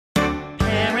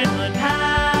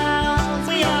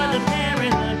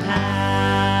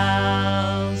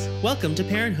Welcome to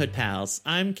Parenthood Pals.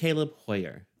 I'm Caleb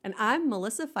Hoyer. And I'm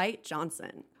Melissa Fite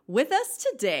Johnson. With us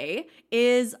today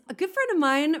is a good friend of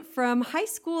mine from high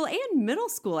school and middle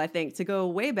school, I think, to go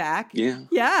way back.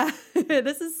 Yeah.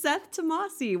 This is Seth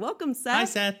Tomasi. Welcome, Seth. Hi,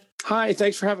 Seth. Hi,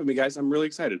 thanks for having me, guys. I'm really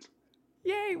excited.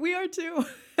 Yay, we are too.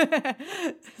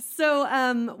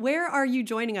 So, where are you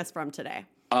joining us from today?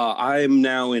 I'm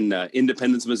now in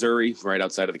Independence, Missouri, right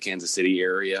outside of the Kansas City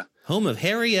area. Home of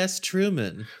Harry S.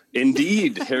 Truman.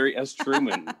 Indeed, Harry S.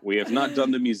 Truman. We have not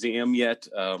done the museum yet.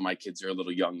 My kids are a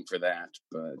little young for that,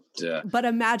 But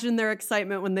imagine their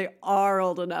excitement when they are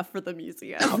old enough for the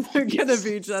museum. They're going to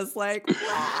be just like,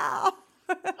 wow.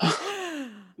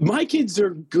 My kids are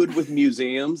good with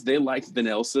museums. They liked the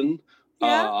Nelson.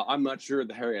 Yeah. I'm not sure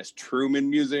the Harry S. Truman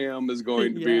Museum is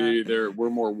going to be there. We're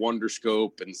more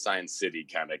Wonderscope and Science City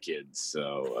kind of kids.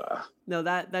 So no,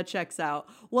 that checks out.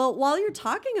 Well, while you're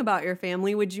talking about your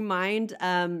family, would you mind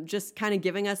just kind of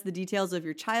giving us the details of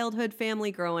your childhood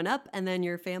family growing up and then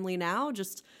your family now?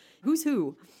 Just who's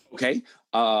who? Okay.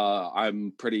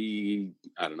 I'm pretty,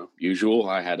 usual.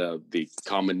 I had the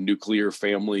common nuclear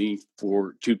family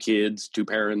for 2 kids, 2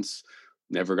 parents,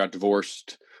 never got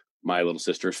divorced. My little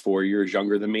sister's 4 years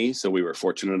younger than me, so we were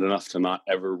fortunate enough to not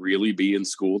ever really be in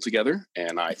school together,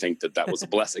 and I think that was a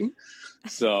blessing.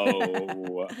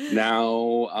 So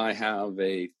now I have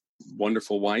a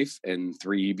wonderful wife and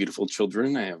 3 beautiful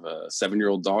children. I have a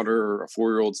 7-year-old daughter, a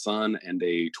 4-year-old son, and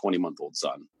a 20-month-old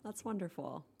son. That's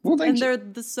wonderful. Well, thank you.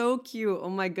 And they're so cute. Oh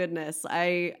my goodness.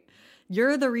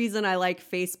 You're the reason I like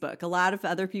Facebook. A lot of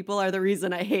other people are the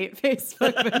reason I hate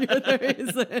Facebook, but you're the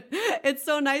reason. It's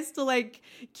so nice to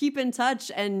keep in touch.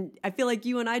 And I feel like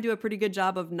you and I do a pretty good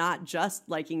job of not just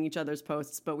liking each other's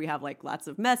posts, but we have lots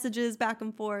of messages back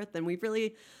and forth. And we've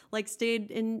really stayed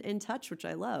in touch, which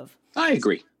I love. I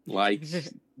agree. Like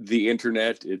the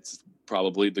internet, it's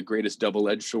probably the greatest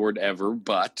double-edged sword ever,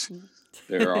 but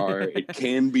it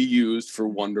can be used for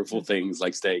wonderful things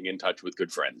like staying in touch with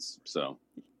good friends. So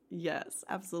yes,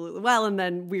 absolutely. Well, and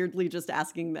then weirdly just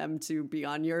asking them to be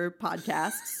on your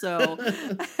podcast. So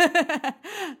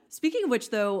speaking of which,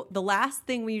 though, the last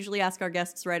thing we usually ask our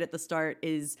guests right at the start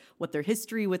is what their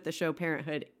history with the show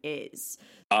Parenthood is.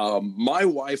 My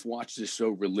wife watched this show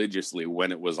religiously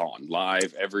when it was on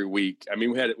live every week. I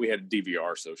mean, we had a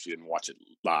DVR, so she didn't watch it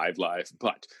live,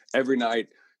 but every night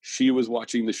she was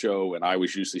watching the show and I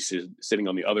was usually sitting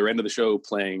on the other end of the show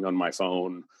playing on my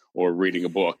phone or reading a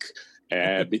book.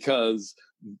 And because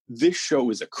this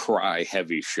show is a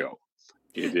cry-heavy show.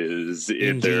 It is.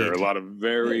 There are a lot of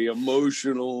very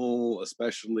emotional,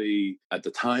 especially at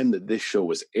the time that this show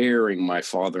was airing, my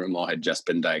father-in-law had just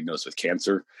been diagnosed with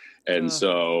cancer. And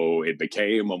so it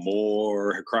became a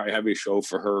more cry-heavy show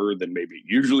for her than maybe it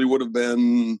usually would have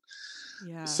been.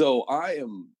 Yeah. So I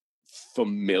am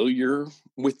familiar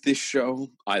with this show.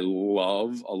 I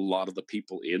love a lot of the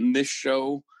people in this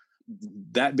show.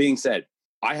 That being said,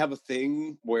 I have a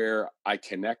thing where I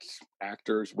connect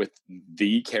actors with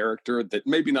the character that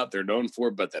maybe not they're known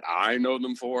for, but that I know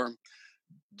them for.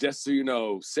 Just so you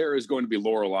know, Sarah is going to be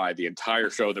Lorelai the entire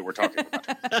show that we're talking about.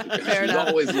 She's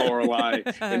always Lorelai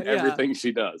in everything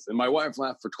she does. And my wife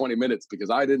laughed for 20 minutes because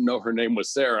I didn't know her name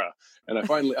was Sarah. And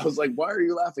I was like, why are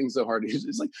you laughing so hard?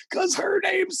 She's like, because her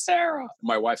name's Sarah.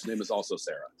 My wife's name is also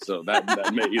Sarah. So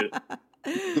that made it.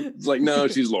 It's like, no,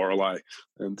 she's Lorelai.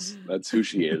 And that's who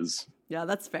she is. Yeah,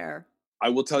 that's fair. I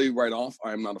will tell you right off,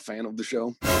 I am not a fan of the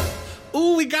show.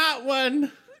 Ooh, we got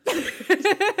one.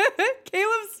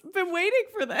 Caleb's been waiting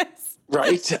for this.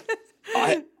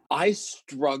 Right? I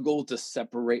struggle to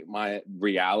separate my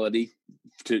reality.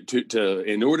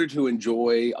 In order to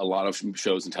enjoy a lot of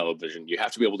shows and television, you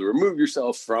have to be able to remove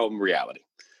yourself from reality.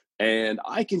 And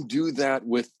I can do that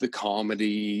with the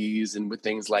comedies and with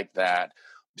things like that.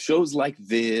 Shows like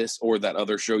this or that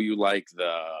other show you like,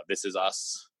 the This Is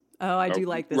Us. Oh, I do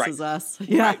like This Is Us.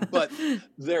 Yeah. Right. But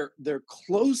they're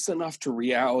close enough to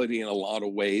reality in a lot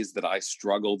of ways that I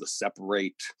struggle to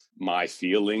separate my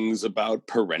feelings about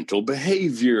parental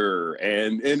behavior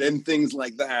and things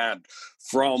like that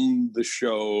from the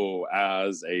show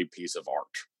as a piece of art.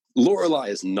 Lorelai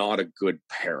is not a good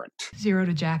parent. 0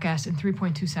 to Jackass in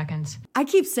 3.2 seconds. I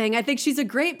keep saying I think she's a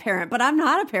great parent, but I'm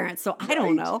not a parent, so I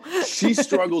don't know. She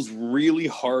struggles really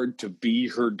hard to be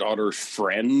her daughter's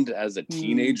friend as a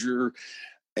teenager.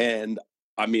 And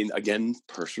I mean, again,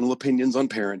 personal opinions on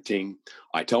parenting.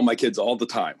 I tell my kids all the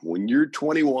time, when you're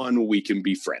 21, we can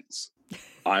be friends.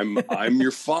 I'm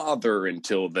your father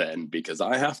until then, because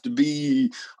I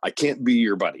can't be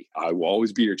your buddy. I will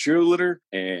always be your cheerleader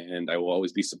and I will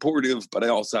always be supportive, but I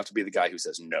also have to be the guy who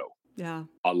says no. Yeah.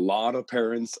 A lot of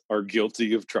parents are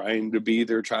guilty of trying to be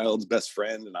their child's best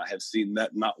friend, and I have seen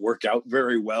that not work out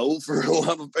very well for a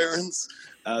lot of parents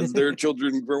as their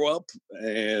children grow up.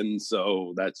 And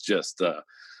so that's just a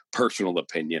personal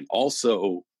opinion.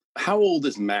 Also, how old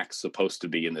is Max supposed to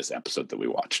be in this episode that we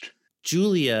watched?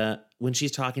 Julia, when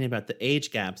she's talking about the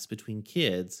age gaps between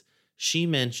kids, she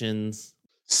mentions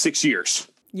 6 years.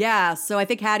 Yeah, so I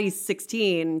think Hattie's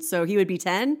 16, so he would be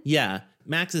 10? Yeah,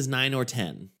 Max is 9 or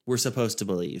 10, we're supposed to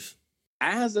believe.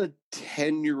 As a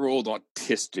 10-year-old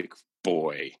autistic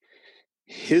boy,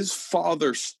 his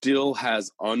father still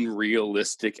has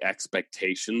unrealistic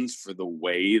expectations for the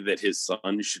way that his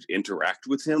son should interact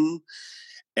with him.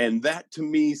 And that to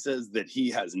me says that he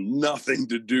has nothing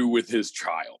to do with his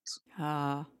child.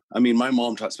 I mean, my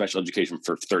mom taught special education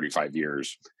for 35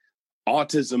 years.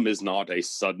 Autism is not a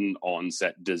sudden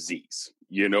onset disease.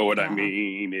 You know what I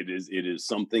mean? It is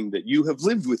something that you have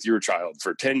lived with your child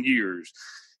for 10 years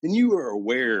and you are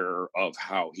aware of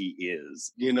how he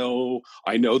is. You know,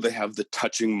 I know they have the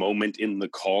touching moment in the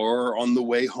car on the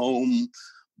way home,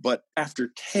 but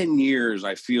after 10 years,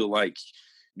 I feel like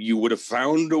you would have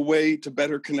found a way to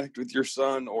better connect with your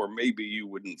son, or maybe you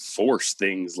wouldn't force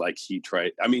things like he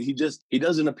tried. I mean, he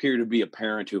doesn't appear to be a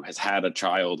parent who has had a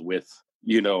child with,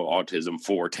 autism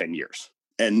for 10 years.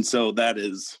 And so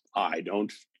I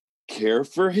don't care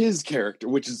for his character,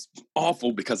 which is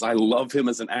awful because I love him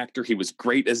as an actor. He was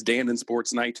great as Dan in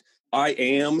Sports Night. I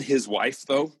am his wife,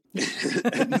 though.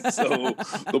 And so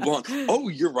the blonde, oh,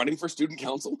 you're running for student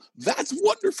council? That's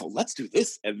wonderful. Let's do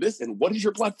this. And what is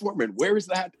your platform? And where is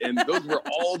that? And those were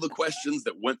all the questions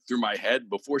that went through my head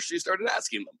before she started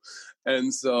asking them.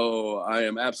 And so I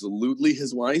am absolutely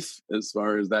his wife as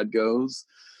far as that goes.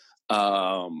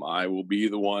 I will be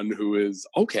the one who is,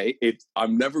 okay,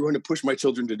 I'm never going to push my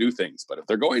children to do things, but if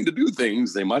they're going to do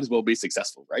things, they might as well be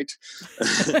successful, right?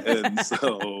 And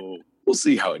so we'll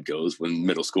see how it goes when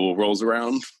middle school rolls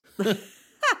around.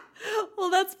 Well,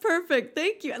 that's perfect.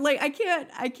 Thank you. Like, I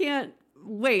can't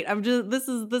wait. This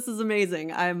is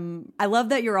amazing. I love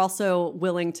that you're also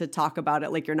willing to talk about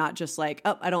it. Like, you're not just like,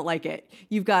 oh, I don't like it.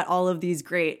 You've got all of these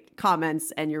great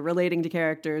comments and you're relating to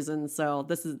characters. And so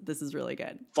this is really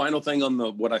good. Final thing on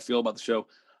what I feel about the show.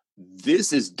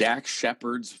 This is Dax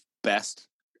Shepard's best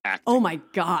acting. Oh my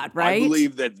God, right? I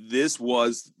believe that this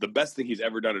was the best thing he's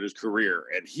ever done in his career.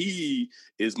 And he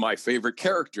is my favorite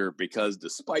character because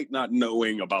despite not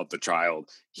knowing about the child,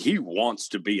 he wants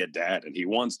to be a dad and he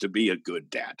wants to be a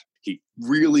good dad. He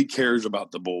really cares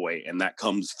about the boy and that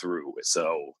comes through.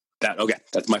 So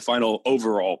that's my final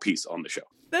overall piece on the show.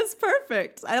 That's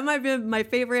perfect. That might be my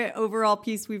favorite overall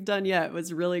piece we've done yet. It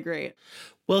was really great.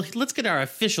 Well, let's get our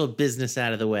official business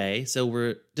out of the way. So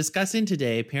we're discussing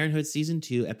today Parenthood Season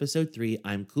 2, Episode 3,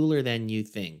 I'm Cooler Than You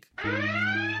Think. Oh,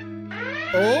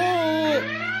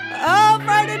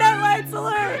 Friday Night Lights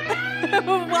alert!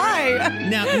 Why?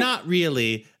 Now, not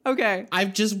really. Okay.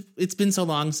 It's been so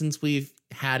long since we've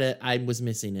had it, I was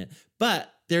missing it.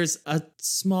 But there's a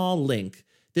small link.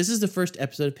 This is the first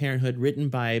episode of Parenthood written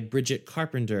by Bridget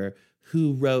Carpenter,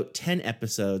 who wrote 10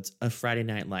 episodes of Friday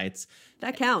Night Lights.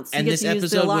 That counts. And this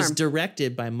episode was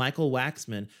directed by Michael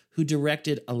Waxman, who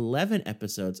directed 11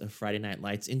 episodes of Friday Night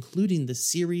Lights, including the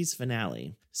series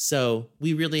finale. So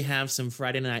we really have some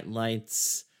Friday Night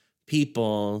Lights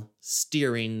people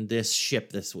steering this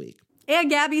ship this week. And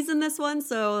Gabby's in this one,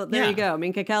 so there you go.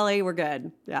 Minka Kelly, we're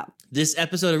good. Yeah. This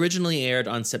episode originally aired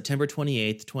on September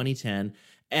 28th, 2010,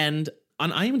 and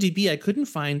on IMDb, I couldn't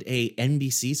find a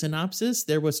NBC synopsis.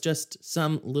 There was just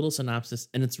some little synopsis,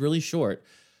 and it's really short.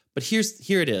 But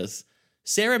here it is.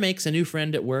 Sarah makes a new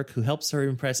friend at work who helps her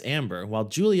impress Amber, while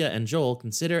Julia and Joel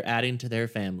consider adding to their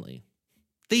family.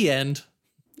 The end.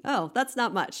 Oh, that's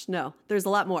not much. No, there's a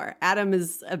lot more. Adam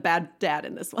is a bad dad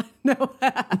in this one. No.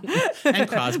 And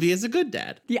Crosby is a good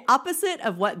dad. The opposite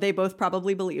of what they both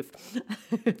probably believe.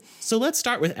 So let's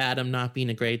start with Adam not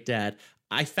being a great dad.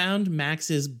 I found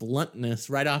Max's bluntness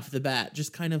right off the bat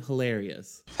just kind of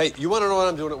hilarious. Hey, you want to know what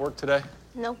I'm doing at work today?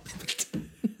 No.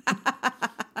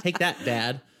 Take that,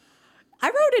 Dad. I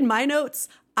wrote in my notes,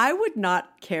 I would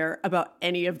not care about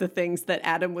any of the things that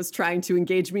Adam was trying to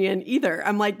engage me in either.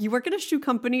 I'm like, you work at a shoe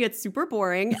company. It's super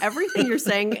boring. Everything you're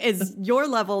saying is your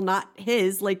level, not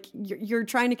his. Like, you're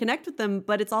trying to connect with them,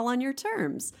 but it's all on your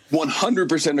terms.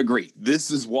 100% agree.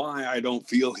 This is why I don't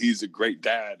feel he's a great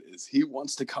dad, is he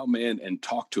wants to come in and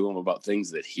talk to him about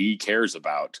things that he cares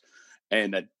about.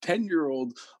 And a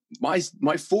 10-year-old, my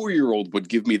 4-year-old would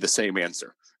give me the same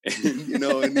answer. And,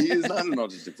 and he is not an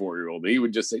autistic 4-year-old. He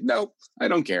would just say, no, I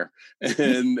don't care,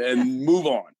 and move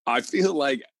on. I feel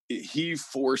like he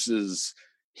forces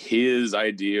his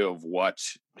idea of what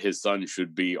his son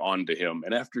should be onto him.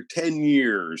 And after 10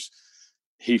 years,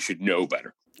 he should know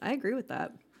better. I agree with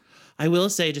that. I will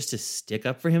say, just to stick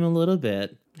up for him a little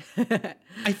bit,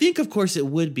 I think, of course, it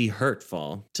would be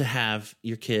hurtful to have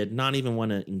your kid not even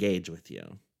want to engage with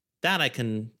you. That I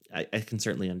can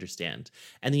certainly understand.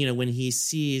 And, when he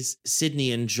sees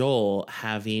Sydney and Joel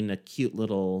having a cute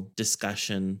little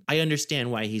discussion, I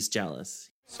understand why he's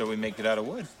jealous. So we make it out of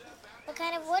wood. What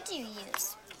kind of wood do you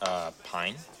use?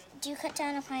 Pine. Do you cut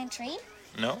down a pine tree?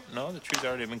 No, the tree's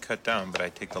already been cut down, but I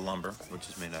take the lumber, which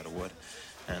is made out of wood,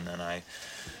 and then I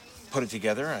put it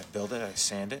together, I build it, I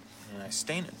sand it, and I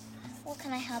stain it. Well,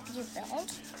 can I help you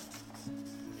build?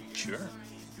 Sure.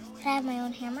 Can I have my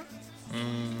own hammer?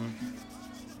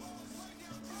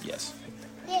 Yes.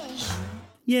 Yay.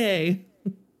 Yay.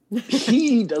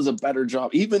 He does a better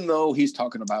job, even though he's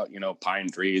talking about, pine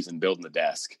trees and building the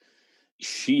desk.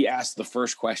 She asked the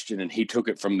first question and he took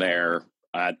it from there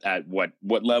at what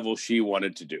level she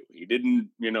wanted to do. He didn't,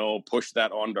 push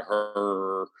that onto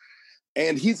her.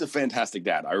 And he's a fantastic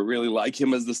dad. I really like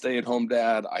him as the stay-at-home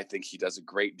dad. I think he does a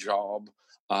great job.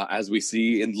 As we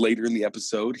see later in the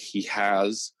episode, he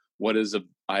has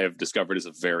I have discovered is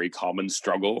a very common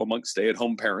struggle amongst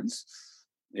stay-at-home parents,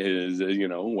 is,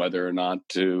 whether or not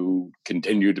to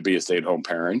continue to be a stay-at-home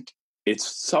parent. It's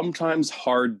sometimes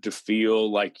hard to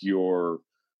feel like you're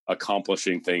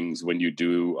accomplishing things when you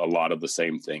do a lot of the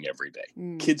same thing every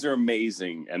day. Kids are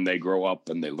amazing, and they grow up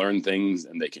and they learn things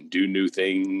and they can do new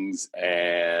things.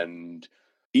 And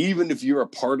even if you're a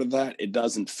part of that, it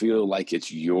doesn't feel like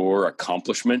it's your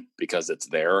accomplishment because it's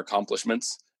their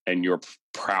accomplishments and you're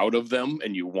proud of them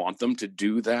and you want them to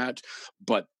do that.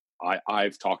 But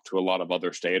I've talked to a lot of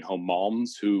other stay-at-home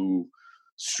moms who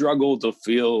struggle to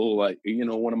feel like,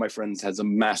 one of my friends has a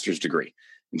master's degree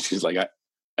and she's like,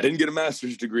 I didn't get a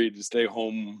master's degree to stay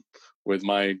home with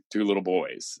my 2 little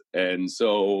boys. And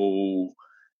so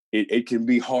it can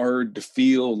be hard to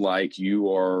feel like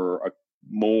you are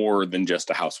more than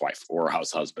just a housewife or a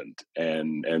house husband,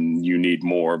 and you need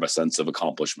more of a sense of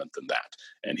accomplishment than that.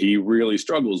 And he really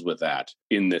struggles with that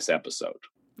in this episode.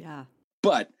 Yeah.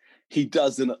 But he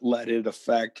doesn't let it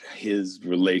affect his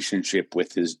relationship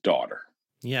with his daughter.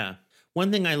 Yeah.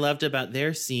 One thing I loved about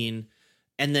their scene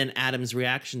and then Adam's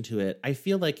reaction to it, I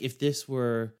feel like if this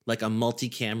were like a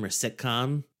multi-camera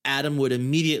sitcom, Adam would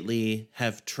immediately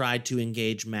have tried to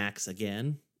engage Max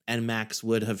again, and Max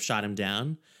would have shot him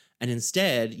down. And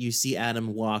instead, you see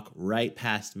Adam walk right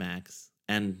past Max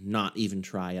and not even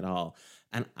try at all.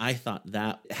 And I thought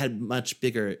that had much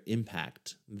bigger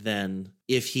impact than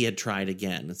if he had tried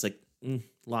again. It's like,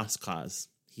 lost cause.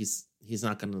 He's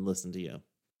not going to listen to you.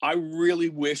 I really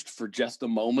wished for just a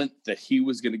moment that he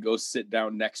was going to go sit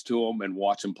down next to him and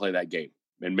watch him play that game.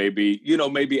 And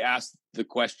maybe ask the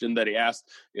question that he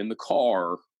asked in the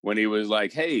car when he was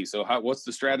like, hey, so what's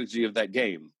the strategy of that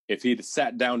game? If he'd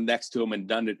sat down next to him and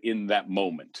done it in that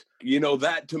moment,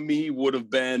 that to me would have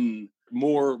been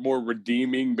more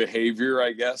redeeming behavior,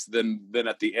 I guess, than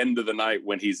at the end of the night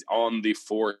when he's on the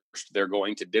forced, they're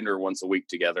going to dinner once a week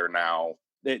together now.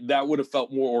 That would have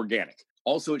felt more organic.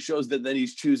 Also, it shows that then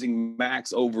he's choosing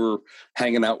Max over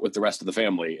hanging out with the rest of the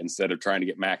family instead of trying to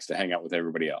get Max to hang out with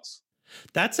everybody else.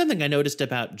 That's something I noticed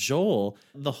about Joel.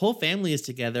 The whole family is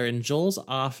together and Joel's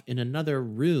off in another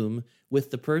room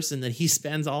with the person that he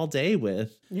spends all day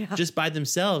with, just by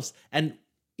themselves. And,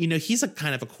 he's a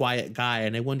kind of a quiet guy.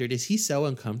 And I wondered, is he so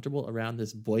uncomfortable around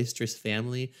this boisterous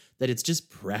family that it's just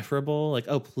preferable? Like,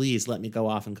 oh, please let me go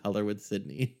off and color with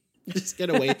Sydney. Just get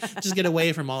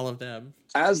away from all of them.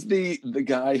 As the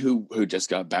guy who just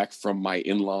got back from my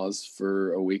in-laws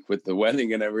for a week with the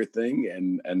wedding and everything,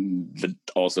 and that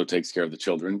also takes care of the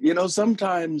children,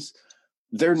 sometimes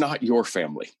they're not your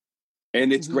family.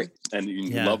 And it's great. And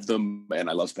you love them. And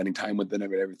I love spending time with them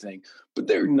and everything. But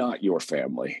they're not your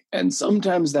family. And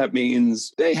sometimes that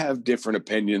means they have different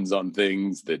opinions on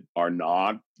things that are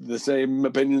not the same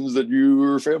opinions that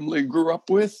your family grew up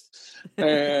with.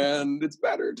 And it's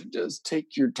better to just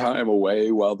take your time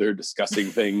away while they're discussing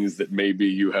things that maybe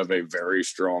you have a very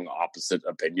strong opposite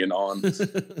opinion on.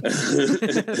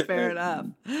 Fair enough.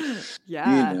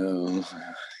 Yeah.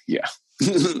 Yeah.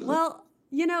 Well,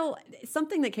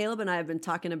 something that Caleb and I have been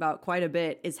talking about quite a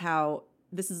bit is how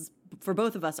this is, for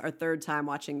both of us, our 3rd time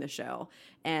watching the show.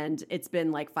 And it's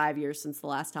been like 5 years since the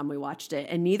last time we watched it.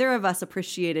 And neither of us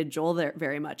appreciated Joel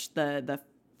very much the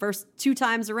first 2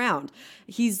 times around.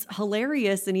 He's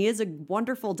hilarious and he is a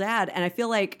wonderful dad. And I feel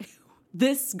like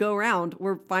this go round,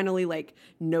 we're finally like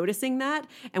noticing that.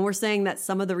 And we're saying that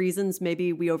some of the reasons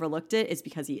maybe we overlooked it is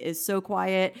because he is so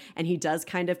quiet and he does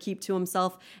kind of keep to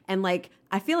himself. And like,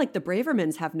 I feel like the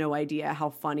Bravermans have no idea how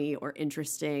funny or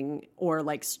interesting or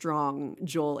like strong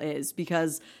Joel is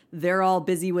because they're all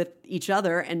busy with each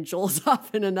other and Joel's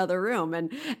off in another room.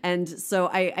 And so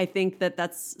I think that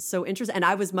that's so interesting. And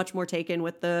I was much more taken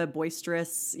with the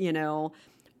boisterous, you know,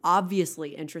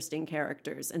 obviously interesting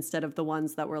characters instead of the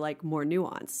ones that were like more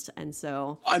nuanced. And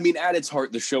so I mean, at its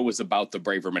heart, the show was about the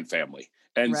Braverman family.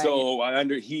 And Right.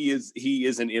 so he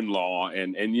is an in-law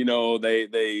and you know,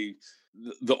 the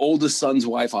oldest son's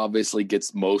wife obviously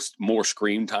gets more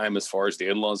screen time as far as the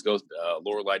in-laws goes.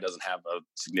 Lorelai doesn't have a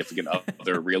significant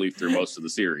other really through most of the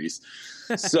series.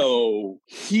 So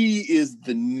he is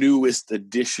the newest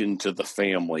addition to the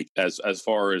family as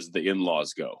far as the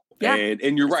in-laws go. Yeah,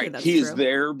 And you're I'd say right. that's He is true.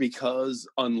 there because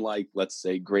unlike, let's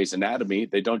say, Grey's Anatomy,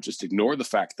 they don't just ignore the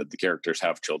fact that the characters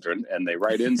have children and they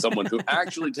write in someone who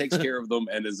actually takes care of them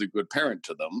and is a good parent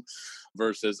to them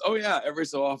versus, oh yeah, every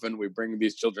so often we bring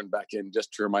these children back in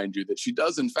just to remind you that she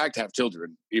does in fact have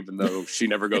children, even though she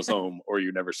never goes home or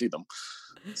you never see them.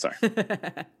 Sorry.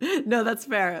 No, that's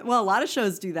fair. Well, a lot of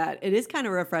shows do that. It is kind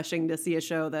of refreshing to see a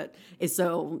show that is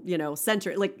so, you know,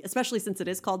 centered, like, especially since it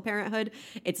is called Parenthood.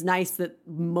 It's nice that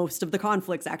most of the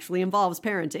conflicts actually involves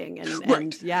parenting.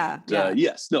 And yeah.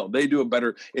 Yes, no, they do a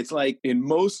better. It's like in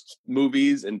most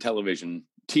movies and television,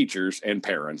 teachers and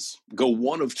parents go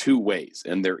one of two ways,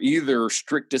 and they're either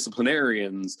strict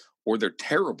disciplinarians or they're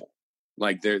terrible.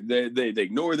 Like they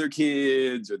ignore their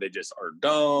kids, or they just are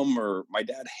dumb. Or my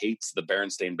dad hates the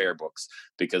Berenstain Bear books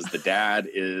because the dad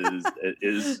is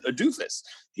a doofus.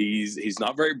 He's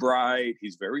not very bright.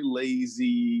 He's very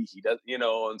lazy. He does, you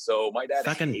know, and so my dad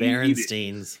Fucking hated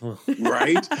Berenstains.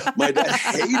 right? My dad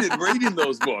hated reading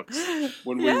those books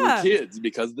when we were kids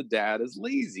because the dad is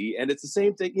lazy. And it's the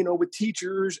same thing, you know, with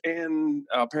teachers and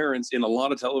parents in a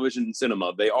lot of television and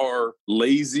cinema. They are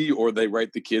lazy, or they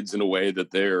write the kids in a way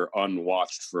that they're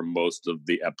unwatched for most of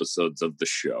the episodes of the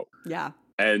show. Yeah.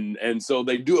 And so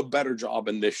they do a better job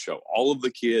in this show. All of the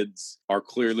kids are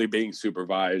clearly being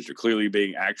supervised, or clearly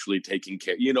being actually taken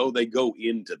care. You know, they go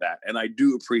into that. And I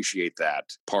do appreciate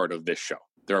that part of this show.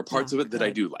 There are parts of it that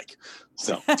I do like.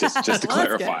 So just to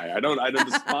clarify, I don't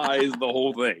despise the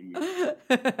whole thing.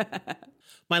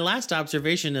 My last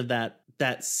observation of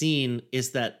that scene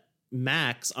is that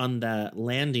Max on the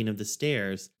landing of the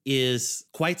stairs is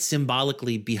quite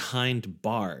symbolically behind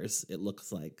bars, it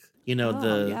looks like. You know,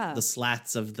 the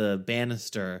slats of the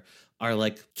banister are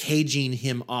like caging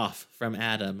him off from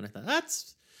Adam. And I thought,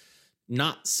 that's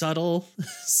not subtle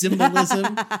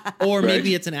symbolism. Or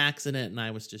maybe it's an accident and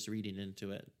I was just reading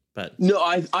into it. But no,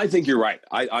 I think you're right.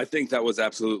 I think that was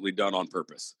absolutely done on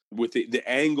purpose. With the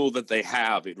angle that they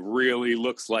have, it really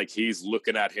looks like he's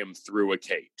looking at him through a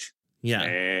cage. Yeah.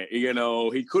 And, you know,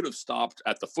 he could have stopped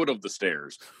at the foot of the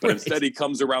stairs, but instead he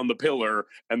comes around the pillar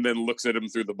and then looks at him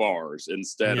through the bars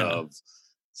instead of.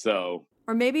 So.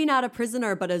 Or maybe not a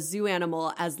prisoner, but a zoo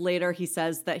animal, as later he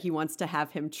says that he wants to have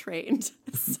him trained.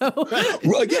 So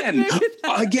again,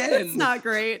 it's not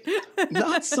great.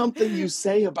 Not something you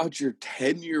say about your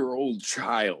 10-year-old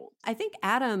child. I think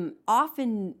Adam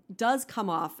often does come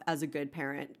off as a good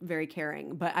parent, very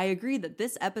caring, but I agree that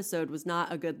this episode was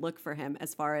not a good look for him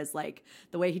as far as like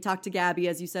the way he talked to Gabby,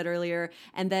 as you said earlier,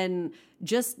 and then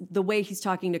just the way he's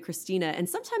talking to Christina. And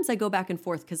sometimes I go back and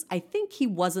forth because I think he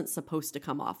wasn't supposed to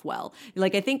come off well.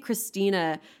 Like, I think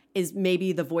Christina is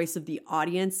maybe the voice of the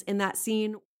audience in that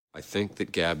scene. I think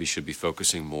that Gabby should be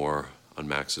focusing more on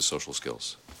Max's social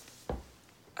skills.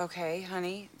 Okay,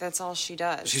 honey, that's all she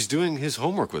does. She's doing his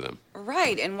homework with him.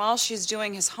 Right, and while she's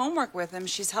doing his homework with him,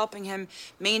 she's helping him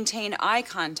maintain eye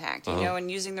contact, you know,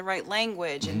 and using the right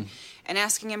language and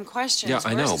asking him questions. Yeah,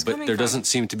 I know, but there doesn't from?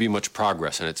 seem to be much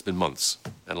progress, and it's been months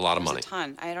and a lot of money. A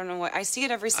ton. I don't know what. I see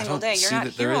it every single don't day. You're see not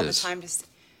that here there all the is. time to.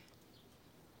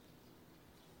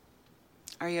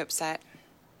 Are you upset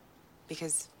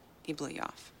because he blew you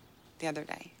off the other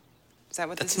day? Is that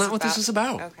what this is about? That's not what this is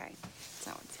about. Okay, that's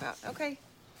not what it's about. Okay.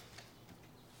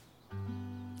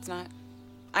 It's not.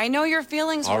 I know your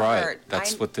feelings All were right, hurt.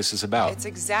 that's what this is about. It's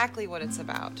exactly what it's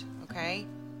about, okay?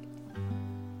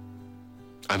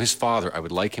 I'm his father. I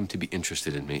would like him to be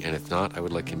interested in me, and if not, I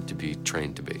would like him to be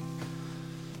trained to be.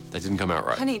 That didn't come out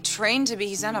right. Honey, trained to be,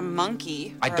 he's not a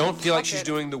monkey. I or a don't feel like she's puppet.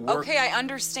 doing the work. Okay, I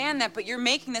understand that, but you're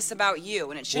making this about you,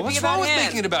 and it should Well, be what's about wrong with him.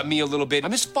 making it about me a little bit?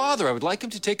 I'm his father. I would like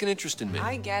him to take an interest in me.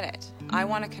 I get it. I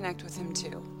want to connect with him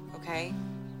too, okay?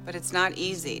 But it's not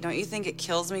easy. Don't you think it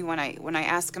kills me when I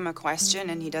ask him a question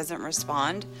and he doesn't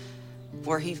respond?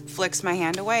 Or he flicks my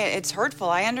hand away? It's hurtful.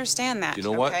 I understand that, You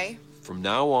know what? okay? From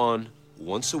now on,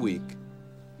 once a week,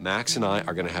 Max and I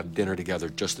are going to have dinner together,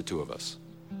 just the two of us.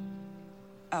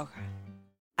 Okay.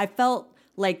 I felt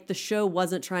like the show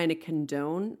wasn't trying to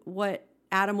condone what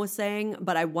Adam was saying,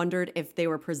 but I wondered if they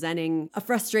were presenting a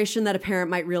frustration that a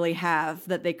parent might really have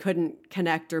that they couldn't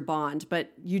connect or bond.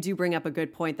 But you do bring up a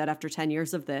good point that after 10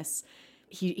 years of this,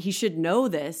 he should know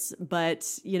this,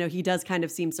 but he does kind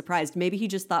of seem surprised. Maybe he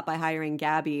just thought by hiring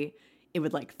Gabby, it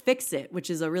would like fix it, which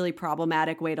is a really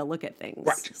problematic way to look at things.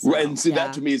 Right. So, And see,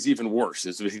 that to me is even worse,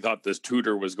 is if he thought this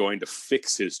tutor was going to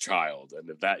fix his child. And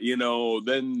if that,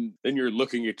 then you're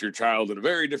looking at your child in a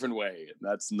very different way. And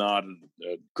that's not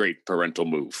a great parental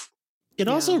move. It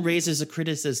also raises a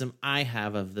criticism I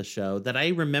have of the show that I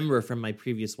remember from my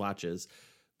previous watches.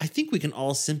 I think we can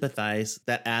all sympathize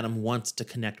that Adam wants to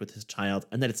connect with his child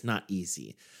and that it's not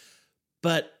easy.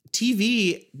 But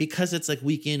TV, because it's like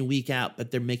week in, week out,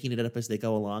 but they're making it up as they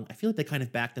go along, I feel like they kind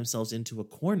of back themselves into a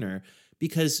corner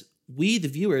because we, the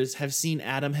viewers, have seen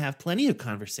Adam have plenty of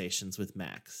conversations with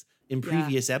Max in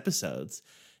previous episodes.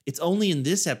 It's only in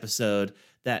this episode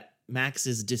that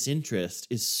Max's disinterest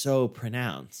is so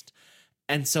pronounced.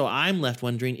 And so I'm left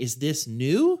wondering, is this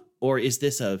new? Or is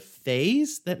this a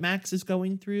phase that Max is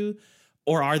going through?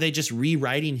 Or are they just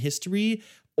rewriting history?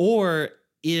 Or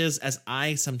is, as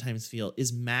I sometimes feel,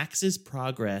 is Max's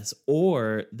progress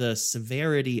or the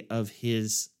severity of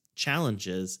his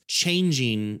challenges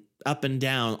changing up and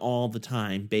down all the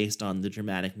time based on the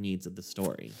dramatic needs of the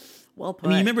story? Well put. I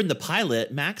mean, you remember in the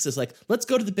pilot, Max is like, let's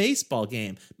go to the baseball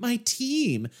game. My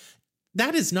team.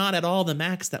 That is not at all the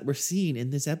Max that we're seeing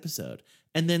in this episode.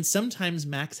 And then sometimes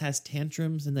Max has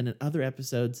tantrums, and then in other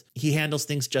episodes, he handles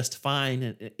things just fine.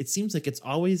 And it seems like it's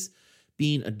always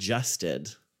being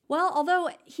adjusted. Well, although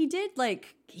he did,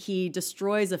 he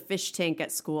destroys a fish tank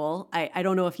at school. I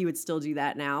don't know if he would still do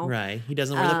that now. Right. He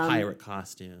doesn't wear the pirate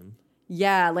costume.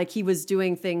 Yeah, he was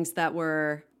doing things that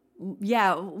were,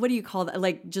 what do you call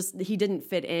that? Just he didn't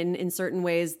fit in certain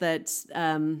ways that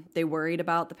they worried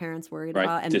about, the parents worried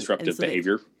about. And, disruptive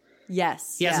behavior.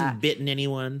 Yes. He hasn't bitten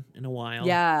anyone in a while.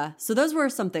 Yeah. So those were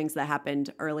some things that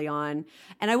happened early on.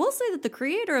 And I will say that the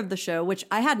creator of the show, which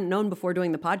I hadn't known before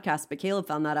doing the podcast, but Caleb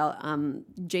found that out,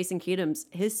 Jason Katims,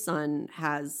 his son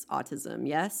has autism,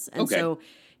 yes? And so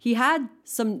he had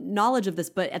some knowledge of this,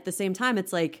 but at the same time,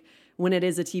 it's like when it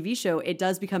is a TV show, it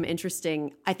does become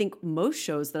interesting. I think most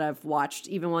shows that I've watched,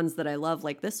 even ones that I love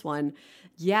like this one,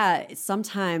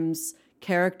 sometimes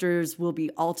characters will be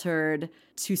altered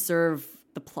to serve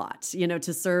the plot,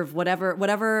 to serve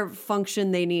whatever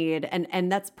function they need.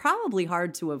 And that's probably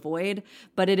hard to avoid,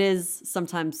 but it is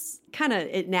sometimes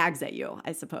it nags at you,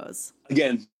 I suppose.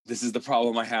 Again, this is the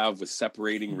problem I have with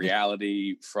separating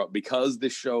reality because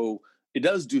this show, it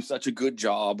does do such a good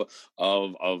job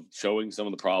of showing some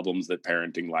of the problems that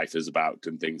parenting life is about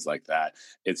and things like that.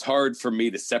 It's hard for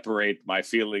me to separate my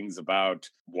feelings about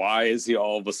why is he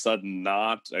all of a sudden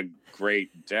not a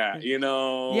great dad,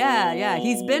 Yeah.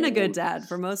 He's been a good dad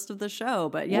for most of the show,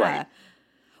 but yeah. Right.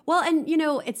 Well, and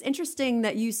it's interesting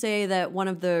that you say that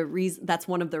that's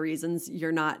one of the reasons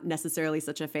you're not necessarily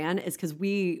such a fan is because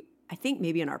I think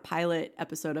maybe in our pilot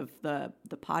episode of the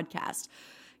podcast,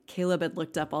 Caleb had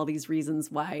looked up all these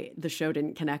reasons why the show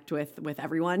didn't connect with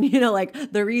everyone,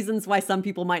 the reasons why some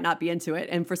people might not be into it.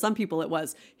 And for some people it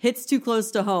was, hits too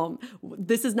close to home.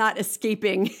 This is not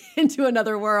escaping into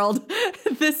another world.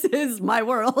 This is my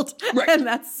world. Right. And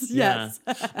that's, yes.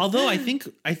 Although I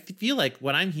feel like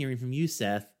what I'm hearing from you,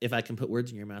 Seth, if I can put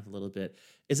words in your mouth a little bit,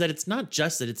 is that it's not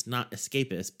just that it's not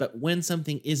escapist, but when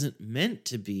something isn't meant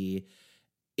to be,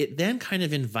 it then kind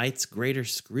of invites greater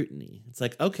scrutiny. It's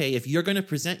like, okay, if you're going to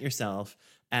present yourself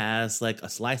as a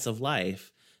slice of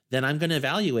life, then I'm going to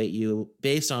evaluate you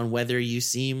based on whether you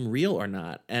seem real or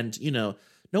not. And, no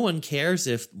one cares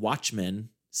if Watchmen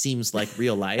seems like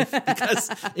real life because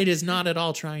it is not at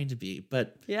all trying to be.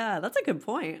 But yeah, that's a good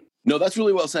point. No, that's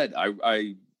really well said.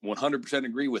 I 100%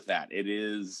 agree with that. It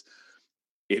is...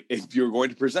 If you're going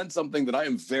to present something that I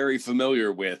am very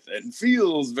familiar with and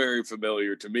feels very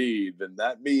familiar to me, then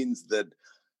that means that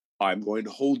I'm going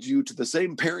to hold you to the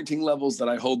same parenting levels that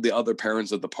I hold the other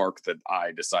parents at the park that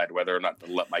I decide whether or not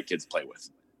to let my kids play with,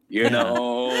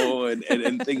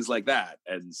 and things like that.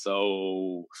 And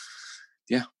so,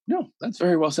 that's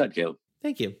very well said, Caleb.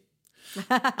 Thank you.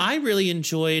 I really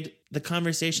enjoyed the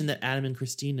conversation that Adam and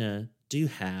Christina do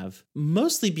have,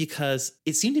 mostly because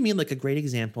it seemed to me like a great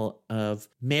example of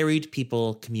married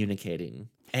people communicating.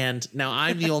 And now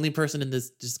I'm the only person in this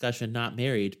discussion not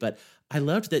married, but I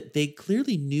loved that they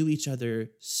clearly knew each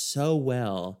other so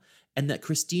well and that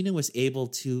Christina was able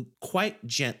to quite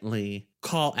gently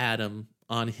call Adam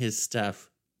on his stuff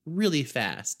really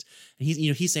fast. And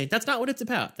he's saying, that's not what it's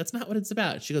about. That's not what it's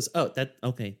about. She goes, oh,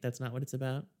 okay. That's not what it's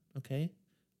about. Okay.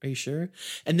 Are you sure?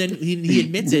 And then he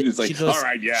admits it. Like, she goes, all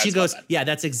right, yeah. She goes, yeah,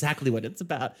 that's exactly what it's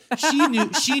about.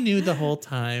 She knew the whole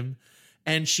time,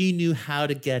 and she knew how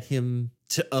to get him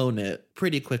to own it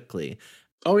pretty quickly.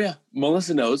 Oh yeah,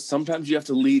 Melissa knows. Sometimes you have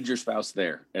to lead your spouse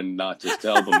there and not just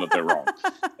tell them that they're wrong,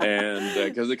 and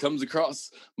because it comes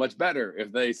across much better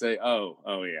if they say,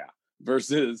 "Oh yeah,"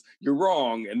 versus "You're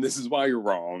wrong, and this is why you're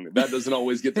wrong." That doesn't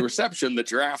always get the reception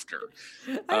that you're after.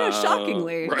 I know,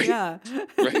 shockingly, right? yeah.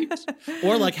 Right.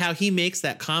 Or like how he makes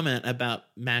that comment about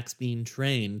Max being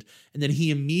trained, and then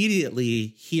he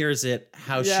immediately hears it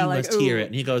how she must hear it,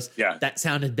 and he goes, "Yeah, that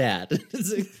sounded bad."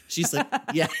 She's like,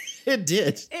 "Yeah, it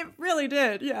did. It really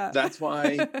did." Yeah. That's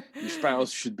why your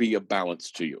spouse should be a balance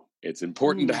to you. It's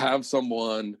important to have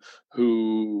someone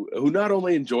who not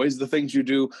only enjoys the things you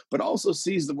do, but also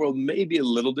sees the world maybe a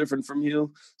little different from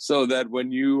you, so that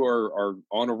when you are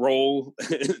on a roll,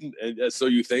 and so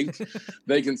you think,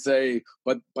 they can say,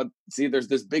 but see, there's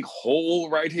this big hole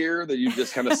right here that you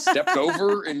just kind of stepped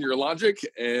over in your logic,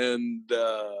 and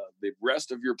the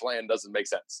rest of your plan doesn't make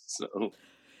sense. So.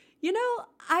 You know,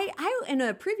 I in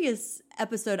a previous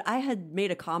episode, I had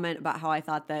made a comment about how I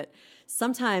thought that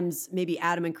sometimes maybe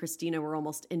Adam and Christina were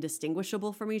almost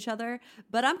indistinguishable from each other.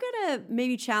 But I'm going to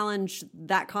maybe challenge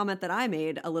that comment that I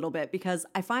made a little bit, because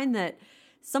I find that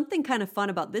something kind of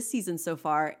fun about this season so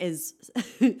far is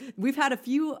we've had a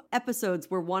few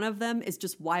episodes where one of them is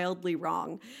just wildly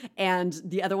wrong and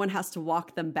the other one has to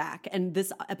walk them back. And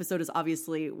this episode is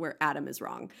obviously where Adam is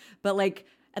wrong. But like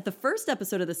at the first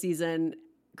episode of the season,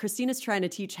 Christina's trying to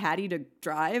teach Hattie to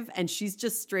drive, and she's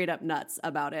just straight up nuts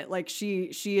about it. Like she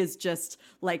is just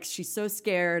like, she's so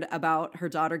scared about her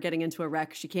daughter getting into a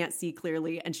wreck. She can't see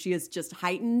clearly, and she is just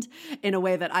heightened in a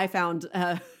way that I found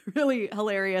really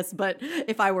hilarious. But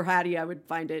if I were Hattie, I would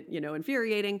find it,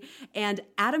 infuriating. And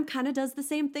Adam kind of does the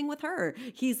same thing with her.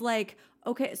 He's like,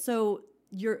 okay, so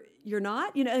you're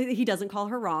not, he doesn't call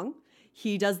her wrong.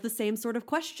 He does the same sort of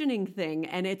questioning thing,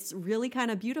 and it's really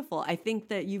kind of beautiful. I think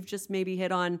that you've just maybe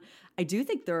hit on, I do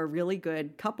think they're a really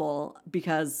good couple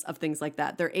because of things like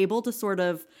that. They're able to sort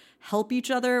of help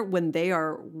each other when they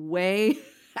are way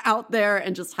out there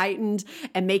and just heightened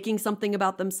and making something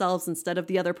about themselves instead of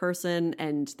the other person,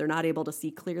 and they're not able to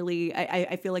see clearly.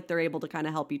 I feel like they're able to kind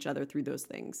of help each other through those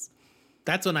things.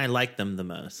 That's when I like them the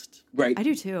most. Right. I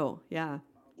do too, yeah.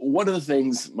 One of the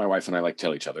things my wife and I like to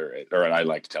tell each other, or I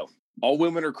like to tell, all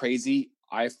women are crazy.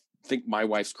 I think my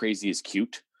wife's crazy is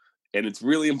cute. And it's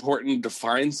really important to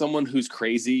find someone who's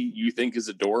crazy you think is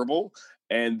adorable.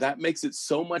 And that makes it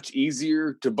so much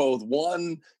easier to both,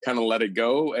 one, kind of let it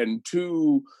go, and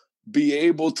two, be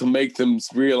able to make them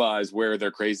realize where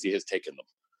their crazy has taken them.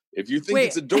 If you think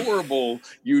it's adorable,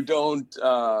 you don't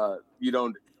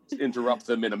interrupt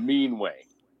them in a mean way.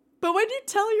 But when you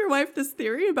tell your wife this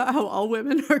theory about how all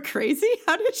women are crazy,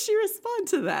 how did she respond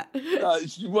to that?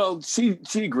 Well, she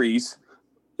agrees.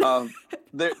 What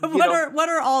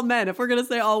are all men? If we're gonna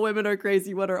say all women are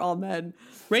crazy, what are all men?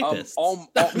 Rapists. All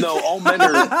men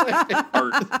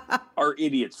are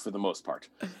idiots for the most part.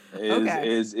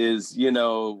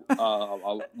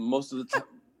 Most of the time,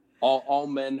 all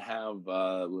men have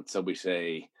let's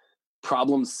say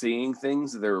problems seeing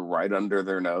things that are right under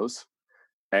their nose.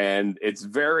 And it's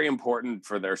very important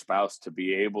for their spouse to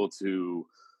be able to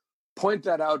point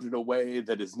that out in a way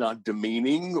that is not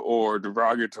demeaning or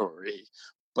derogatory,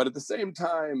 but at the same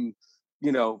time,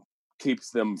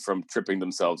 keeps them from tripping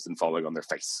themselves and falling on their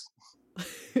face.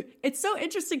 It's so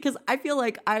interesting because I feel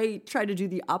like I try to do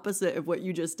the opposite of what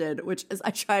you just did, which is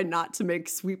I try not to make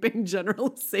sweeping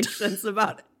generalizations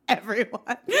about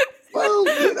everyone.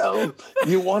 Well,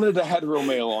 you wanted a hetero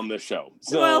male on this show.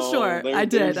 So well, sure. I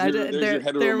did. There's your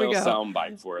hetero male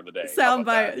soundbite for the day.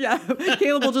 Soundbite, yeah.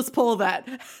 Caleb will just pull that.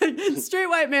 Straight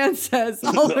white man says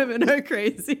all women are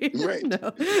crazy. Right.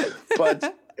 No.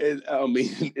 But,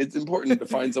 it's important to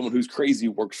find someone who's crazy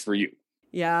works for you.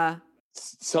 Yeah.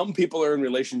 Some people are in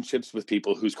relationships with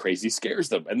people whose crazy scares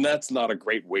them, and that's not a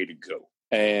great way to go.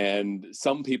 And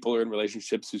some people are in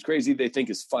relationships whose crazy they think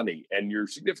is funny, and your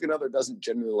significant other doesn't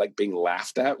generally like being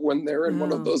laughed at when they're in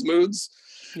one of those moods.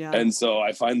 Yeah. And so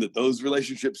I find that those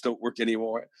relationships don't work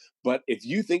anymore. But if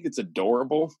you think it's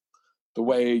adorable, the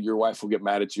way your wife will get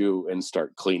mad at you and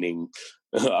start cleaning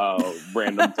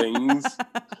random things,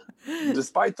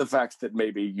 despite the fact that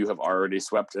maybe you have already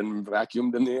swept and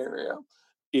vacuumed in the area,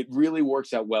 it really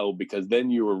works out well because then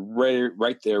you were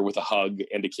right there with a hug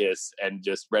and a kiss and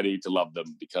just ready to love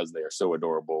them because they are so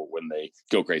adorable when they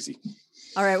go crazy.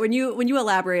 All right. When you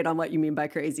elaborate on what you mean by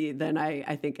crazy, then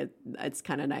I think it's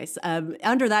kind of nice.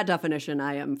 Under that definition,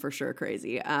 I am for sure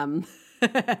crazy.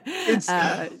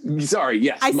 Sorry.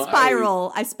 Yes.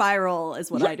 I spiral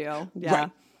is what I do. Yeah.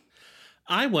 Right.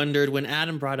 I wondered when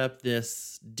Adam brought up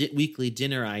this weekly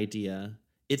dinner idea,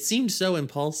 it seemed so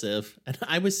impulsive. And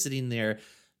I was sitting there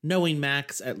knowing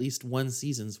Max at least one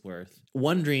season's worth,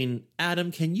 wondering,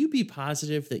 Adam, can you be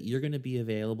positive that you're going to be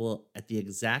available at the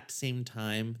exact same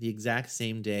time, the exact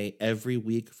same day every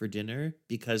week for dinner?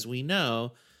 Because we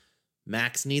know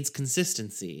Max needs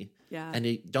consistency. Yeah.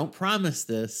 And don't promise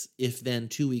this if then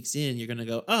 2 weeks in, you're going to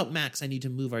go, oh, Max, I need to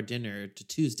move our dinner to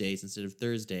Tuesdays instead of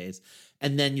Thursdays.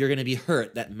 And then you're going to be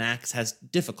hurt that Max has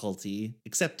difficulty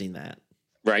accepting that.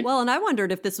 Right. Well, and I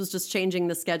wondered if this was just changing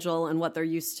the schedule and what they're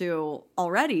used to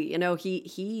already. You know,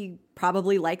 he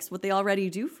probably likes what they already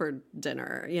do for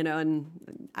dinner, you know, and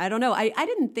I don't know. I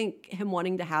didn't think him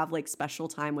wanting to have like special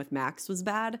time with Max was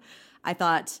bad. I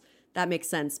thought that makes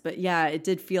sense. But yeah, it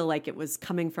did feel like it was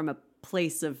coming from a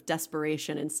place of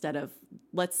desperation instead of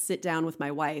let's sit down with my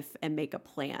wife and make a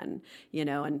plan, you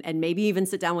know, and maybe even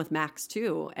sit down with Max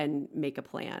too and make a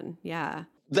plan. Yeah.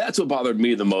 That's what bothered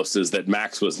me the most is that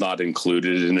Max was not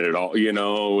included in it at all. You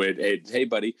know, hey,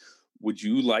 buddy, would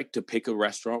you like to pick a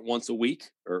restaurant once a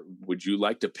week? Or would you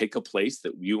like to pick a place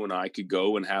that you and I could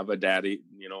go and have a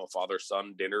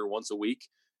father-son dinner once a week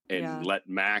and let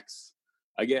Max,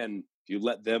 again, if you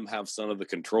let them have some of the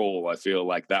control, I feel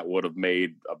like that would have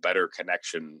made a better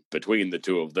connection between the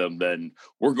two of them than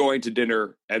we're going to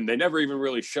dinner. And they never even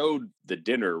really showed the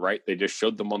dinner, right? They just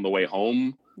showed them on the way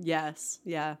home. Yes.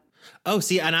 Yeah. Oh,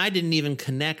 see, and I didn't even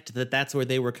connect that that's where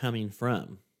they were coming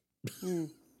from.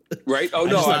 Right? Oh,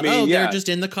 no, I mean, they're just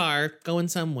in the car going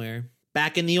somewhere.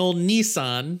 Back in the old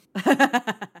Nissan.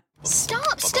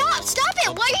 Stop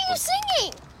it. Why are you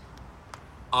singing?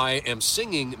 I am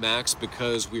singing, Max,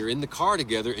 because we're in the car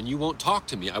together and you won't talk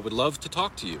to me. I would love to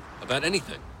talk to you about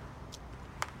anything.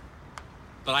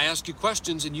 But I ask you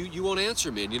questions and you won't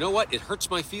answer me. And you know what? It hurts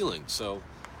my feelings, so...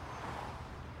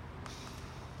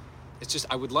 It's just,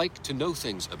 I would like to know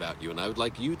things about you, and I would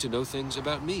like you to know things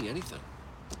about me, anything.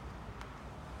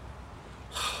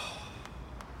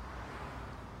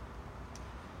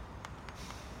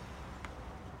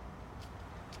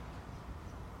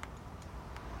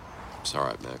 It's all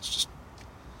right, Max, just...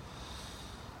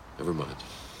 Never mind.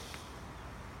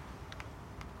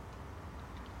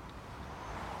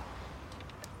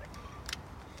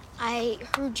 I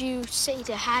heard you say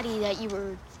to Hattie that you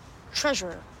were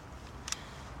treasurer.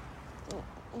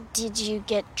 Did you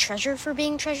get treasure for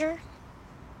being treasurer?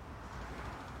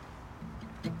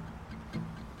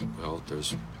 Well,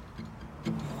 there's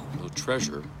no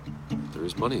treasure. There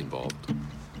is money involved.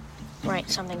 Right,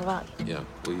 something about you. Yeah.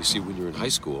 Well, you see, when you're in high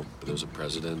school, there's a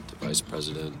president, a vice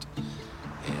president,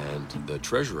 and the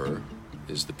treasurer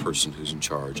is the person who's in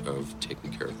charge of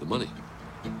taking care of the money.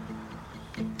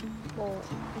 Well,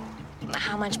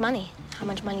 how much money? How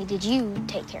much money did you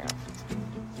take care of?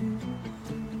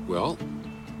 Well,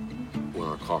 when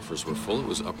our coffers were full, it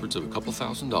was upwards of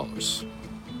 $2,000.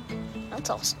 That's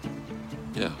awesome.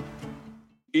 Yeah.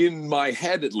 In my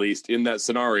head, at least, in that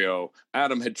scenario,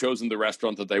 Adam had chosen the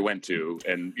restaurant that they went to,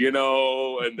 and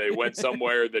they went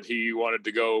somewhere that he wanted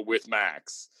to go with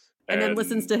Max. And then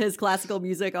listens to his classical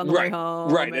music on the way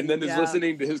home. Right, and then is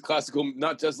listening to his classical,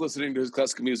 not just listening to his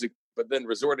classical music, but then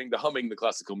resorting to humming the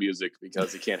classical music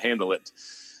because he can't handle it.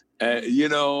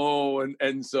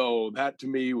 And so that to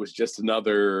me was just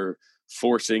another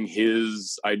forcing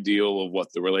his ideal of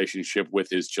what the relationship with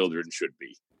his children should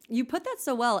be. You put that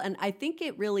so well, and I think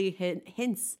it really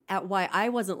hints at why I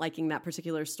wasn't liking that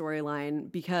particular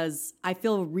storyline, because I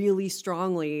feel really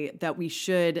strongly that we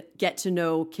should get to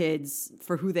know kids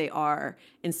for who they are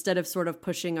instead of sort of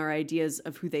pushing our ideas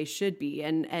of who they should be.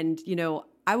 And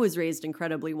I was raised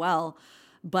incredibly well,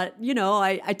 but,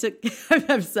 I took,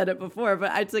 I've said it before,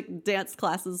 but I took dance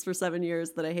classes for 7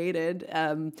 years that I hated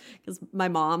because my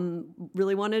mom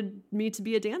really wanted me to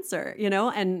be a dancer,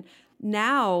 and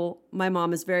now my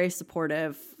mom is very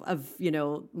supportive of,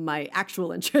 my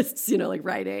actual interests, like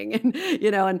writing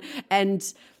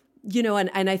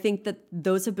and I think that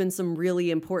those have been some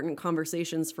really important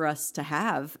conversations for us to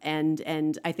have.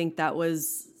 And I think that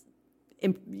was,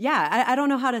 I don't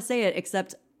know how to say it,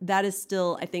 except that is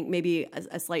still, I think, maybe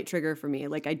a slight trigger for me.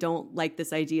 Like, I don't like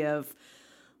this idea of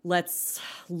let's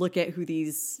look at who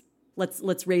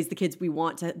let's raise the kids we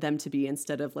want them to be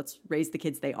instead of let's raise the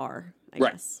kids they are, I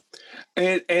guess.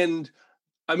 And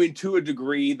I mean, to a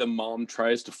degree, the mom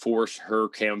tries to force her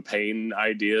campaign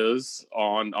ideas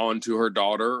onto her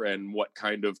daughter and what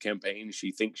kind of campaign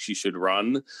she thinks she should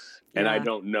run. And I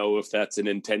don't know if that's an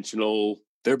intentional,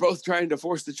 they're both trying to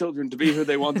force the children to be who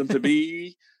they want them to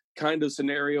be kind of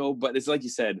scenario. But it's like you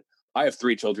said, I have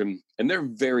 3 children and they're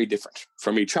very different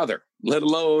from each other, let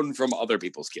alone from other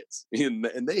people's kids.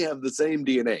 And they have the same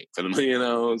DNA for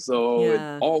them,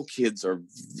 so all kids are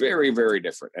very, very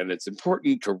different. And it's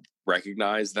important to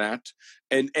recognize that.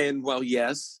 And while,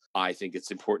 yes, I think it's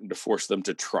important to force them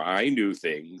to try new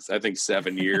things. I think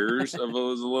 7 years of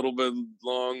was a little bit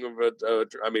long,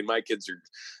 but I mean, my kids are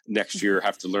next year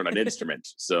have to learn an instrument.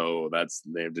 So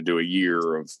they have to do a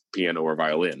year of piano or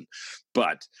violin.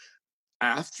 But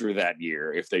after that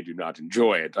year, if they do not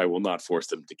enjoy it, I will not force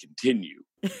them to continue.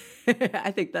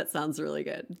 I think that sounds really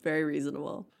good. Very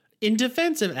reasonable. In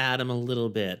defense of Adam a little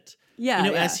bit,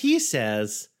 as he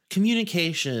says,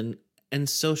 communication and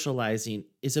socializing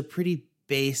is a pretty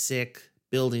basic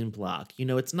building block.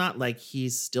 It's not like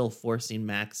he's still forcing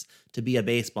Max to be a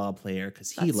baseball player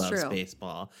because he loves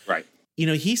baseball. Right.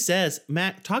 He says,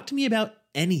 Max, talk to me about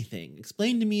anything.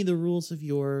 Explain to me the rules of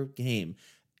your game.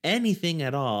 Anything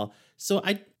at all. So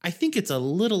I think it's a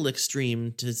little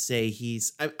extreme to say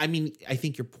I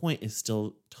think your point is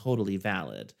still totally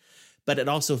valid, but it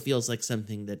also feels like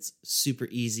something that's super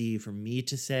easy for me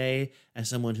to say as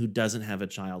someone who doesn't have a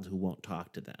child who won't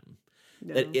talk to them.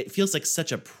 Yeah. It feels like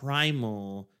such a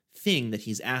primal thing that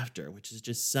he's after, which is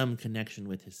just some connection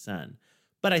with his son.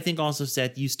 But I think also,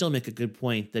 Seth, you still make a good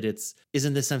point that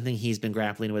isn't this something he's been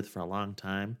grappling with for a long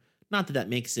time? Not that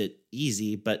makes it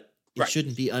easy, but it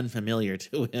shouldn't be unfamiliar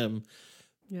to him.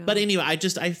 Yeah. But anyway, I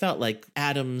felt like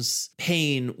Adam's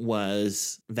pain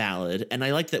was valid. And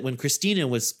I liked that when Christina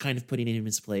was kind of putting him in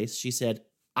his place, she said,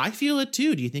 I feel it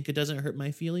too. Do you think it doesn't hurt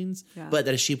my feelings? Yeah. But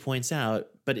as she points out,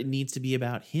 but it needs to be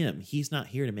about him. He's not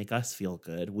here to make us feel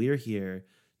good. We're here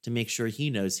to make sure he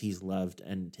knows he's loved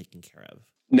and taken care of.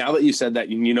 Now that you said that,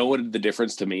 you know what the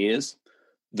difference to me is?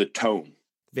 The tone.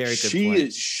 Very good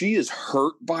point. She is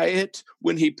hurt by it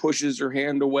when he pushes her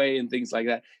hand away and things like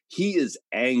that. He is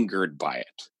angered by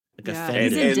it. Like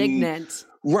offended. He's indignant.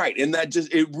 Right. And that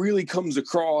it really comes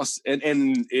across and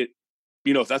it,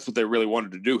 if that's what they really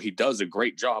wanted to do, he does a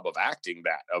great job of acting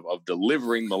that, of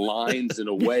delivering the lines in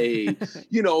a way,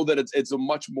 that it's a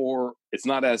much more, it's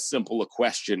not as simple a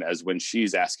question as when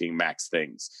she's asking Max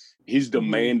things. He's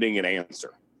demanding an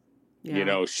answer.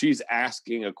 Yeah. She's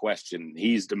asking a question.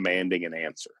 He's demanding an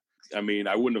answer. I mean,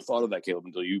 I wouldn't have thought of that, Caleb,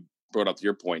 until you brought up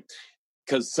your point.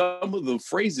 Because some of the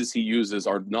phrases he uses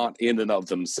are not in and of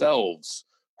themselves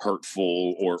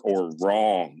hurtful or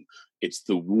wrong. It's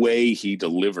the way he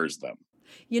delivers them.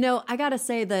 I got to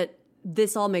say that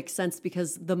this all makes sense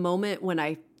because the moment when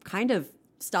I kind of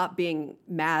stopped being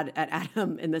mad at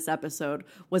Adam in this episode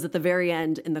was at the very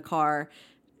end in the car.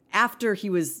 After he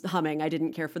was humming, I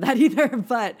didn't care for that either.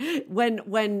 But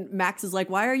when Max is like,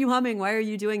 why are you humming? Why are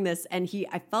you doing this? And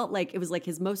I felt like it was like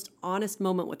his most honest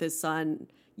moment with his son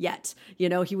yet.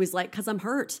 He was like, because I'm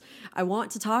hurt. I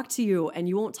want to talk to you and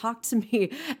you won't talk to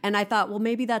me. And I thought, well,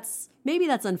 maybe that's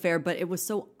unfair, but it was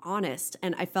so honest.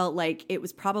 And I felt like it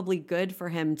was probably good for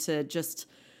him to just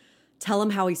tell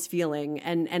him how he's feeling.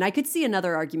 And I could see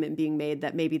another argument being made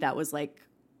that maybe that was like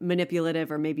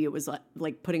manipulative or maybe it was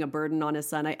like putting a burden on his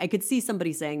son. I could see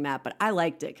somebody saying that, but I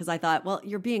liked it because I thought, well,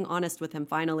 you're being honest with him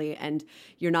finally and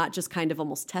you're not just kind of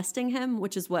almost testing him,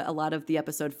 which is what a lot of the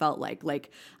episode felt like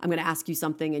I'm going to ask you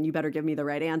something and you better give me the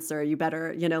right answer. You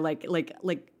better,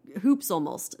 like hoops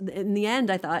almost. In the end,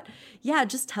 I thought, yeah,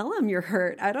 just tell him you're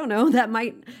hurt. I don't know. That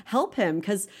might help him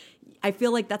because I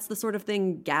feel like that's the sort of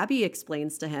thing Gabby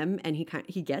explains to him and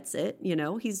he gets it.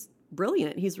 He's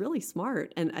brilliant. He's really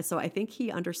smart. And so I think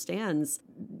he understands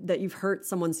that you've hurt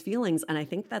someone's feelings. And I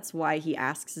think that's why he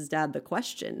asks his dad the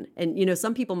question. And,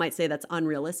 some people might say that's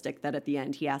unrealistic that at the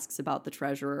end he asks about the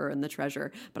treasurer and the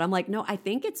treasure. But I'm like, no, I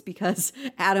think it's because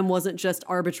Adam wasn't just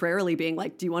arbitrarily being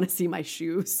like, do you want to see my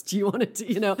shoes? Do you want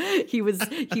to, he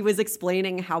was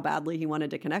explaining how badly he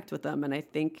wanted to connect with them. And I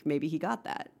think maybe he got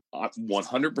that.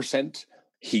 100%.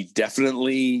 He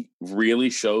definitely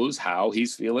really shows how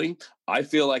he's feeling. I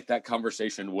feel like that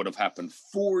conversation would have happened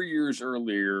 4 years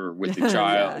earlier with the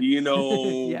child,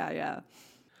 Yeah.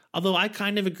 Although I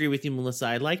kind of agree with you,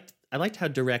 Melissa. I liked how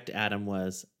direct Adam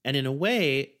was. And in a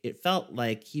way, it felt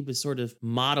like he was sort of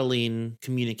modeling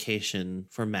communication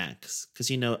for Max. Because,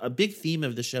 you know, a big theme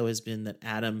of the show has been that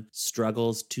Adam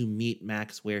struggles to meet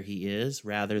Max where he is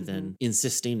rather than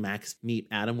insisting Max meet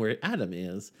Adam where Adam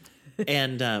is.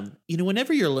 And, you know,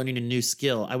 whenever you're learning a new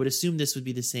skill, I would assume this would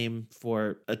be the same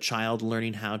for a child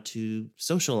learning how to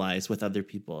socialize with other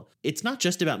people. It's not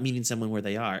just about meeting someone where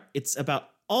they are. It's about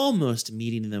almost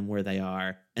meeting them where they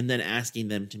are and then asking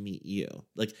them to meet you.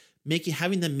 Like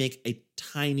having them make a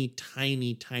tiny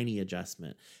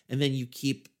adjustment. And then you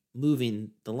keep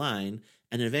moving the line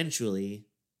and eventually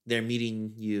they're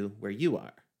meeting you where you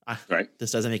are. Right.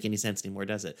 This doesn't make any sense anymore,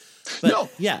 does it? But no.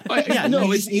 Yeah.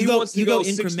 He wants to go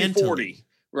 60-40.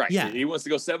 Right. Yeah. He wants to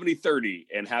go 70-30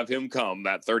 and have him come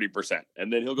that 30%.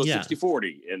 And then he'll go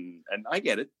 60-40. And I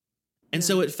get it. And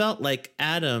so it felt like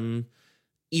Adam,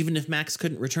 even if Max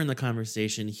couldn't return the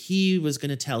conversation, he was going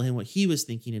to tell him what he was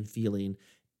thinking and feeling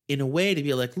in a way to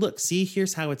be like, look, see,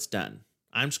 here's how it's done.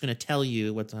 I'm just going to tell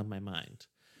you what's on my mind.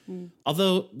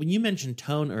 Although when you mentioned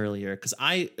tone earlier, because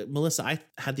Melissa, I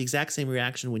had the exact same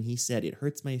reaction when he said, it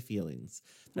hurts my feelings.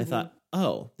 I thought,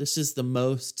 oh, this is the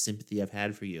most sympathy I've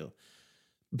had for you.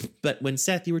 But when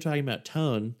Seth, you were talking about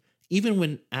tone, even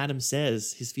when Adam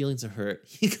says his feelings are hurt,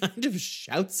 he kind of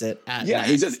shouts it at Max.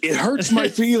 He says, it hurts my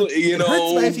feelings, you know. It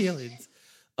hurts my feelings.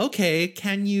 Okay,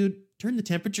 can you turn the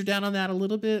temperature down on that a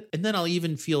little bit? And then I'll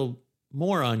even feel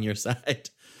more on your side.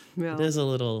 Yeah. It is a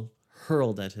little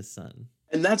hurled at his son.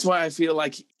 And that's why I feel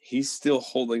like he's still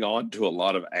holding on to a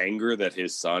lot of anger that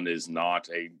his son is not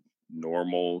a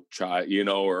normal child, you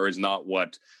know, or is not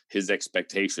what his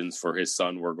expectations for his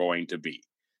son were going to be,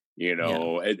 you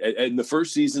know. And the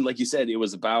first season, like you said, it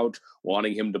was about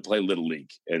wanting him to play Little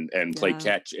League and play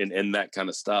catch and that kind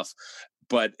of stuff.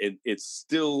 But it's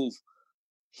still,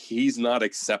 he's not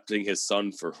accepting his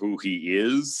son for who he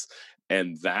is.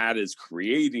 And that is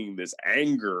creating this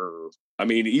anger. I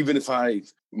mean, even if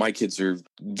my kids are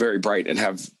very bright and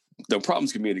have no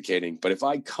problems communicating, but if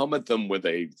I come at them with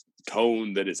a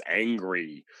tone that is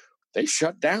angry, they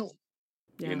shut down,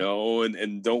 you know,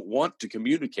 and don't want to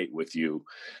communicate with you.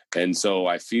 And so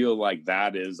I feel like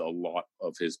that is a lot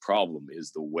of his problem,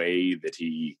 is the way that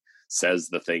he says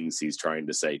the things he's trying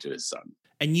to say to his son.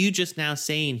 And you just now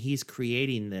saying he's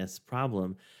creating this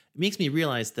problem, it makes me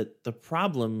realize that the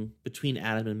problem between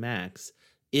Adam and Max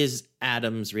is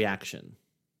Adam's reaction.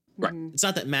 Right. It's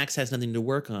not that Max has nothing to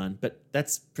work on, but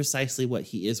that's precisely what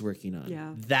he is working on.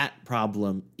 Yeah. That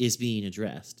problem is being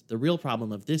addressed. The real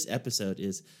problem of this episode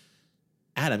is,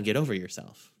 Adam, get over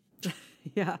yourself.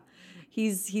 Yeah.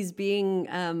 He's being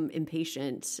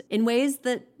impatient in ways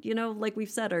that, you know, like we've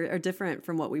said, are different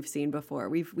from what we've seen before.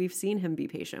 We've seen him be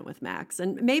patient with Max.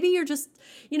 And maybe you're just,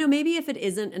 you know, maybe if it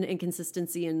isn't an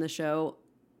inconsistency in the show,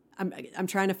 I'm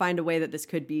trying to find a way that this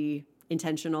could be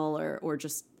intentional or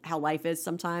just how life is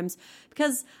sometimes,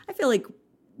 because I feel like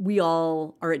we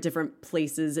all are at different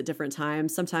places at different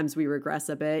times. Sometimes we regress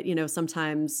a bit, you know,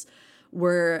 sometimes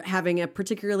we're having a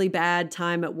particularly bad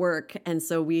time at work. And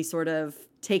so we sort of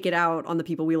take it out on the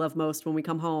people we love most when we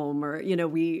come home, or, you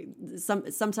know,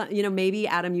 sometimes, you know, maybe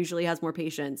Adam usually has more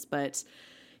patience, but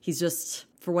he's just,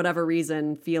 for whatever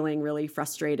reason, feeling really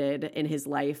frustrated in his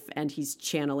life and he's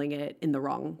channeling it in the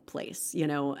wrong place. You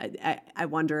know, I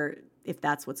wonder if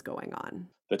that's what's going on.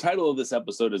 The title of this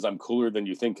episode is I'm Cooler Than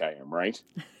You Think I Am, right?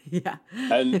 Yeah.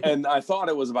 And I thought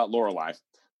it was about Lorelai,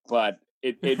 but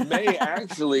it may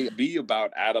actually be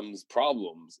about Adam's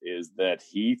problems, is that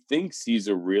he thinks he's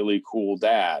a really cool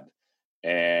dad.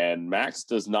 And Max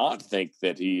does not think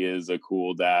that he is a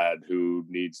cool dad who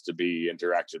needs to be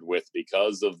interacted with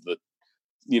because of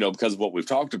because of what we've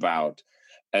talked about.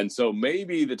 And so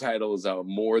maybe the title is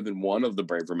more than one of the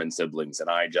Braverman siblings, and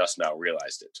I just now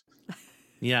realized it.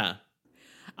 Yeah,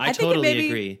 I totally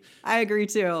agree. I agree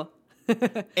too.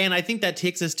 And I think that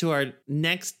takes us to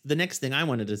the next thing I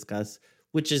want to discuss,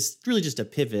 which is really just a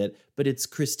pivot, but it's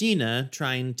Christina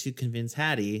trying to convince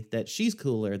Hattie that she's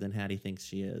cooler than Hattie thinks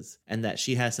she is, and that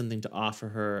she has something to offer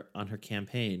her on her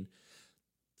campaign.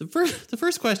 The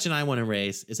first question I want to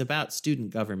raise is about student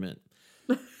government.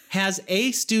 Has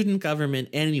a student government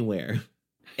anywhere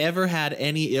ever had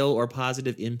any ill or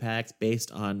positive impacts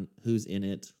based on who's in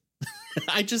it?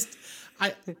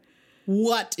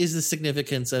 What is the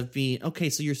significance of being, okay,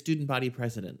 so you're student body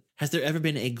president. Has there ever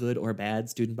been a good or bad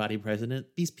student body president?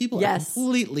 These people are Yes.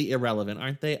 completely irrelevant,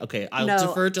 aren't they? Okay, I'll No.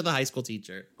 defer to the high school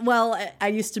teacher. Well, I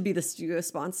used to be the studio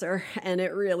sponsor, and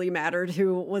it really mattered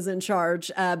who was in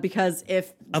charge because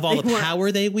if Of all they the weren't-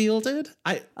 power they wielded?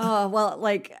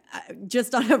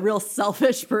 Just on a real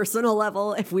selfish personal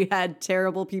level, if we had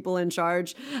terrible people in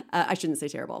charge, I shouldn't say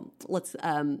terrible.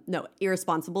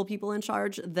 Irresponsible people in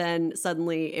charge, then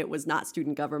suddenly it was not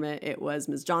student government. It was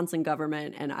Ms. Johnson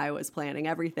government, and I was planning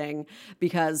everything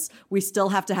because we still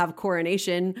have to have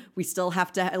coronation. We still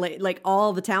have to, like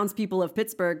all the townspeople of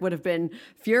Pittsburgh would have been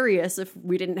furious if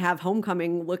we didn't have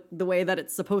homecoming look the way that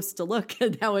it's supposed to look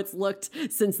and how it's looked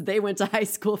since they went to high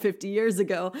school 50 years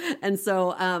ago. And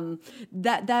so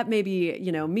that may be,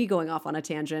 me going off on a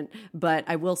tangent, but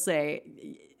I will say,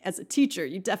 as a teacher,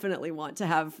 you definitely want to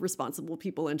have responsible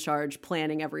people in charge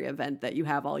planning every event that you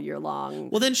have all year long.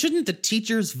 Well, then shouldn't the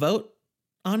teachers vote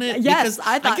on it? Yes, Because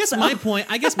I thought so.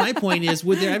 I guess my point is,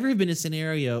 would there ever have been a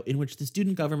scenario in which the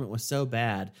student government was so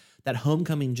bad that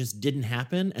homecoming just didn't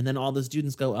happen, and then all the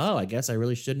students go, "Oh, I guess I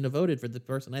really shouldn't have voted for the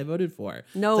person I voted for"?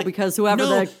 No, It's like, because whoever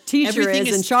no, the teacher everything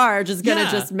is in charge is going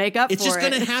to just make up for it. It's just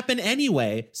going to happen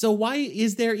anyway. So why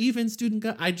is there even student?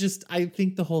 I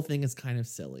think the whole thing is kind of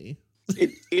silly.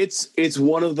 It's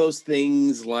one of those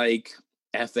things like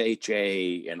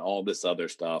FHA and all this other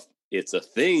stuff. It's a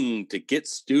thing to get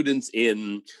students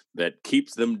in that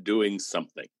keeps them doing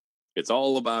something. It's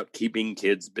all about keeping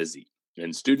kids busy.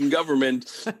 And student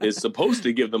government is supposed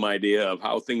to give them idea of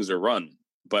how things are run.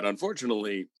 But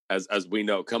unfortunately, as we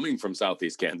know, coming from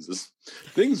Southeast Kansas,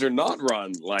 things are not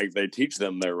run like they teach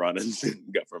them they're run in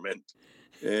student government.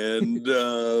 And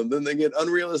then they get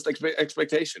unrealistic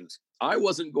expectations. I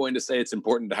wasn't going to say it's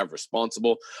important to have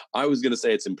responsible. I was going to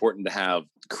say it's important to have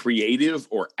creative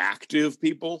or active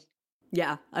people.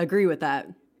 Yeah, I agree with that.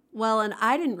 Well, and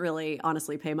I didn't really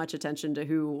honestly pay much attention to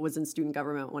who was in student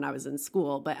government when I was in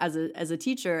school, but as a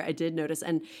teacher, I did notice.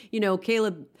 And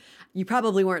Caleb, you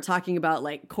probably weren't talking about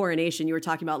like coronation. You were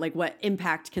talking about like what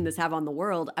impact can this have on the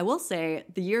world. I will say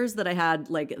the years that I had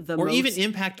even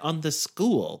impact on the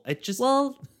school. It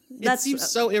seems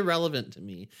so irrelevant to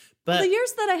me. But the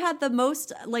years that I had the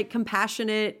most like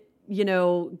compassionate,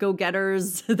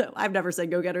 go-getters. I've never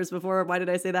said go-getters before. Why did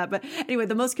I say that? But anyway,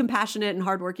 the most compassionate and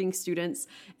hardworking students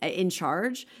in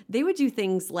charge, they would do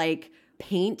things like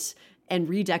paint and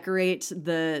redecorate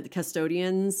the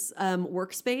custodian's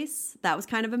workspace. That was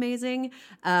kind of amazing.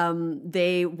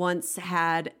 They once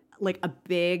had like a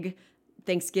big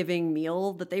Thanksgiving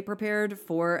meal that they prepared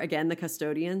for, again, the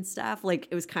custodian staff. Like,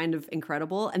 it was kind of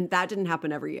incredible. And that didn't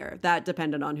happen every year. That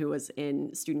depended on who was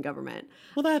in student government.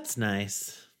 Well, that's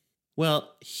nice.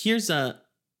 Well, here's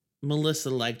Melissa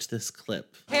liked this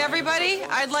clip. Hey, everybody,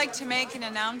 I'd like to make an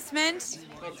announcement.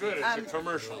 Oh, good. It's a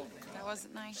commercial. That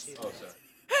wasn't nice. Oh, sorry.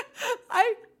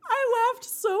 I laughed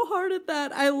so hard at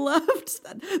that. I loved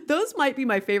that. Those might be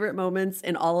my favorite moments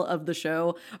in all of the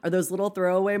show, are those little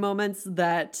throwaway moments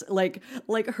that like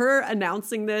her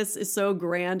announcing this is so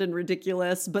grand and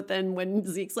ridiculous, but then when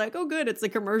Zeke's like, "Oh good, it's a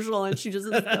commercial," and she just,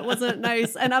 "That wasn't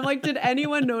nice." And I'm like, did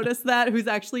anyone notice that who's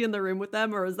actually in the room with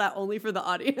them, or is that only for the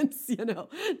audience?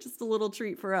 Just a little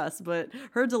treat for us. But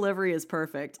her delivery is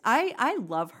perfect. I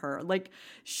love her. Like,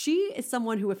 she is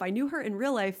someone who, if I knew her in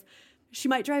real life, she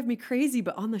might drive me crazy,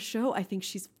 but on the show, I think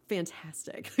she's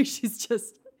fantastic. She's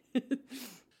just...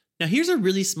 Now, here's a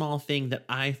really small thing that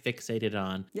I fixated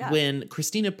on. Yeah. When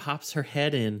Christina pops her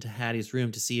head into Hattie's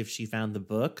room to see if she found the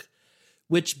book,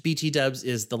 which BT dubs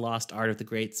is The Lost Art of the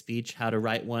Great Speech, How to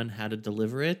Write One, How to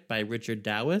Deliver It by Richard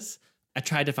Dawes. I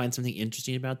tried to find something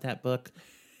interesting about that book.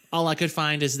 All I could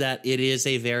find is that it is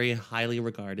a very highly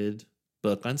regarded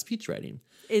book on speech writing.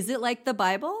 Is it like the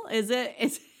Bible?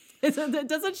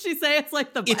 Doesn't she say it's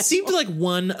like the Bible? It seemed like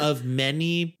one of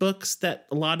many books that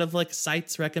a lot of like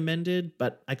sites recommended,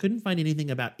 but I couldn't find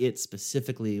anything about it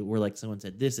specifically where like someone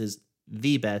said, this is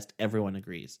the best, everyone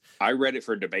agrees. I read it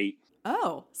for debate.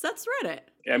 Oh, Seth's read it.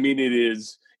 I mean, it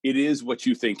is what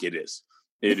you think it is.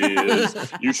 It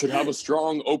is, you should have a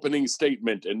strong opening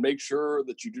statement and make sure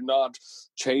that you do not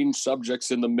change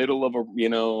subjects in the middle of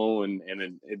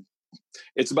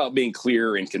it's about being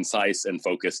clear and concise and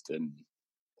focused and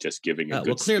just giving a good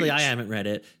well, clearly speech. I haven't read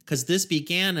it because this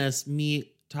began as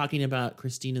me talking about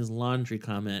Christina's laundry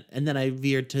comment, and then I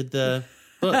veered to the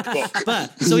book.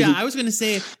 But so yeah, I was going to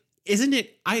say, isn't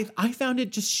it? I found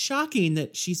it just shocking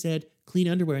that she said clean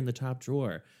underwear in the top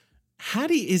drawer.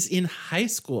 Hattie is in high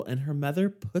school and her mother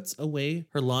puts away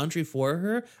her laundry for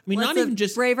her. I mean, Well, not it's even a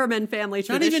just Braverman family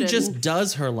tradition. Not even just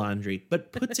does her laundry,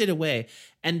 but puts it away.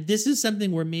 And this is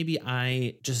something where maybe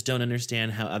I just don't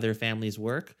understand how other families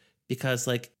work, because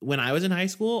like when I was in high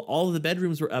school, all of the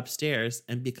bedrooms were upstairs.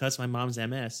 And because my mom's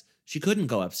MS, she couldn't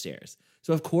go upstairs.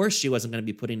 So of course she wasn't going to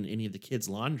be putting any of the kids'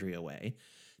 laundry away.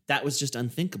 That was just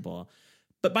unthinkable.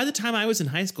 But by the time I was in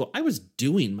high school, I was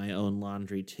doing my own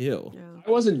laundry too. Yeah. I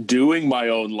wasn't doing my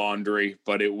own laundry,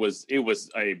 but it was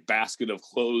a basket of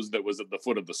clothes that was at the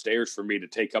foot of the stairs for me to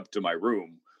take up to my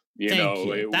room. Thank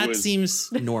you. That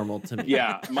seems normal to me.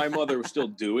 Yeah, my mother was still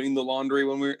doing the laundry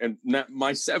when we were, and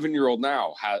my 7-year-old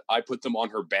now, I put them on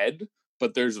her bed,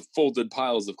 but there's folded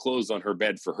piles of clothes on her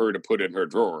bed for her to put in her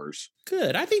drawers.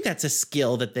 Good. I think that's a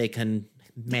skill that they can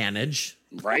manage.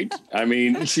 Right? I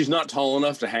mean, she's not tall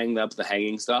enough to hang up the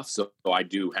hanging stuff, so I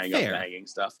do hang up the hanging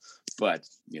stuff. But,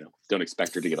 don't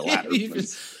expect her to get a ladder.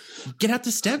 Get out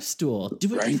the step stool.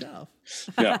 Do it yourself.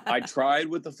 Yeah, I tried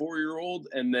with the 4-year-old,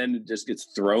 and then it just gets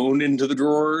thrown into the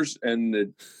drawers, and it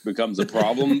becomes a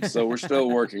problem. So we're still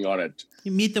working on it.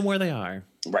 You meet them where they are.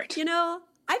 Right.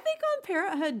 I think on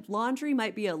Parenthood, laundry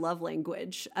might be a love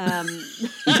language. I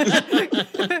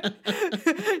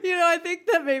think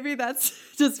that maybe that's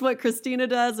just what Christina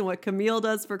does and what Camille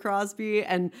does for Crosby.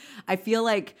 And I feel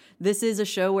like this is a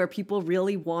show where people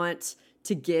really want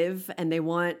to give and they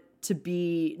want to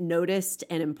be noticed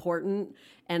and important.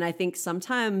 And I think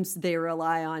sometimes they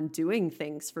rely on doing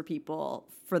things for people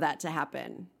for that to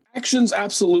happen. Actions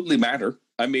absolutely matter.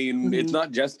 I mean, it's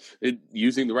not just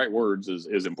using the right words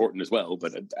is important as well,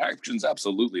 but actions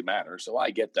absolutely matter. So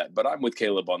I get that. But I'm with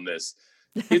Caleb on this.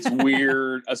 It's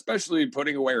weird, especially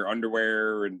putting away her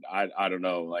underwear. And I don't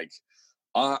know, like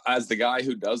as the guy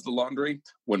who does the laundry,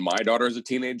 when my daughter is a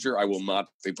teenager, I will not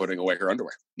be putting away her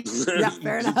underwear. Yeah,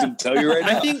 fair enough. I can tell you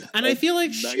right now. I feel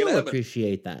like she'll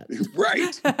appreciate that.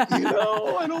 Right.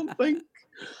 I don't think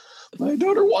my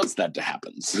daughter wants that to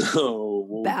happen.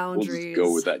 So boundaries. We'll just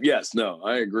go with that. Yes, no,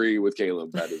 I agree with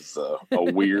Caleb. That is a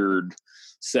weird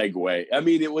segue. I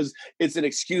mean, it's an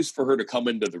excuse for her to come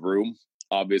into the room,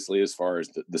 obviously, as far as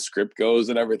the script goes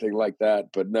and everything like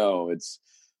that. But no, it's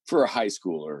for a high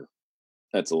schooler.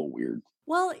 That's a little weird.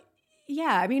 Well,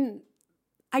 yeah, I mean,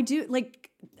 I do like,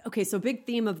 okay, so big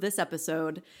theme of this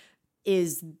episode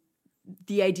is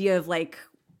the idea of like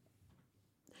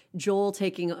Joel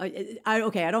taking, I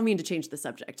don't mean to change the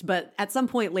subject, but at some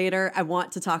point later, I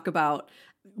want to talk about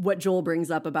what Joel brings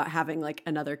up about having like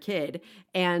another kid.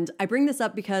 And I bring this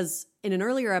up because in an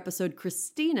earlier episode,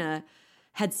 Christina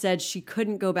had said she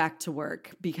couldn't go back to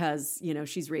work because,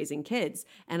 she's raising kids.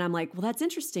 And I'm like, well, that's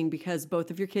interesting because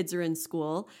both of your kids are in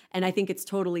school. And I think it's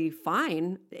totally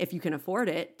fine if you can afford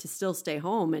it to still stay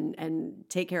home and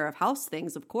take care of house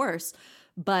things, of course.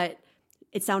 But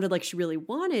it sounded like she really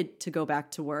wanted to go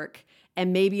back to work.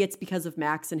 And maybe it's because of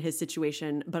Max and his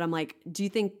situation. But I'm like, do you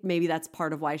think maybe that's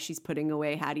part of why she's putting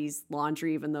away Hattie's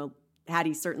laundry, even though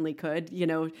Hattie certainly could,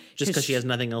 Just because she has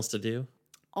nothing else to do?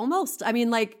 Almost. I mean,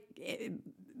 like,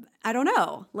 I don't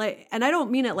know. Like, and I don't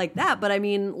mean it like that, but I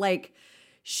mean, like,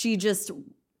 she just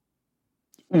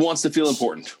wants to feel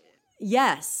important.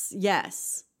 Yes.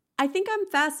 I think I'm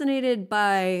fascinated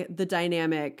by the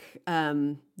dynamic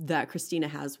that Christina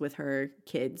has with her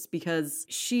kids because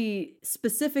she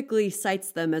specifically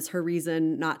cites them as her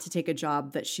reason not to take a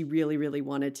job that she really, really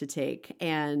wanted to take.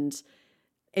 And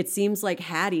it seems like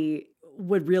Hattie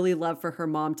would really love for her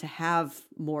mom to have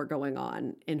more going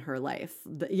on in her life.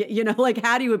 Like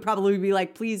Hattie would probably be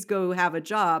like, please go have a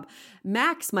job.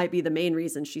 Max might be the main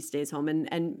reason she stays home.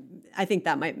 And I think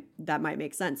that might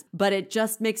make sense. But it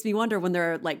just makes me wonder when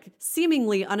there are like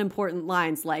seemingly unimportant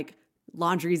lines like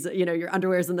laundry's, your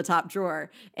underwear's in the top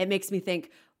drawer. It makes me think,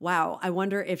 wow, I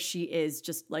wonder if she is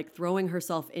just like throwing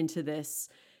herself into this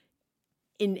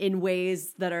in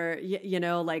ways that are,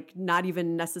 like not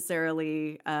even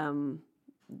necessarily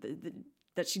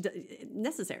that she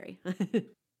necessary. But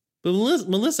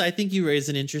Melissa, I think you raised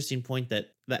an interesting point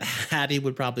that Hattie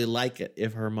would probably like it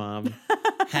if her mom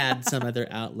had some other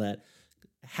outlet.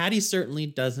 Hattie certainly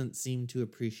doesn't seem to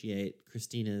appreciate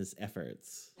Christina's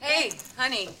efforts. Hey,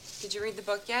 honey, did you read the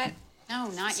book yet? No,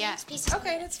 not yet.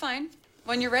 Okay, that's fine.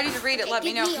 When you're ready to read it, let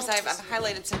me know because I've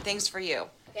highlighted some things for you.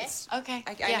 Okay.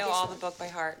 I know all the book by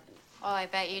heart. Oh, I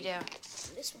bet you do.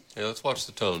 This one. Hey, let's watch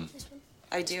the tone. This one.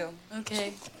 I do.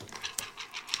 Okay.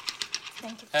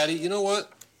 Thank you. Hattie, you know what?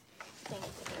 Thank you.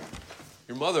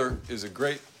 Your mother is a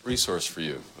great resource for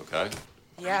you, okay?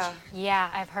 Yeah. Yeah,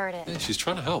 I've heard it. Yeah, she's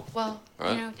trying to help. Well,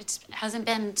 right? it hasn't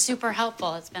been super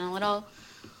helpful. It's been a little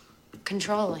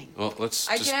controlling. Well, let's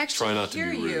I just can actually try not to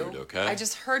hear be rude, you. okay? I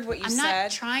just heard what you I'm said.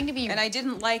 not trying to be and I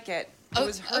didn't like it. It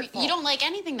was hurtful. You don't like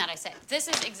anything that I say. This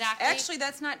is exactly... Actually,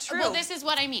 that's not true. Well, this is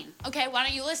what I mean. Okay, why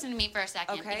don't you listen to me for a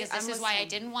second? Okay, because this is why I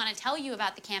didn't want to tell you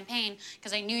about the campaign,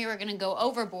 because I knew you were going to go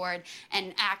overboard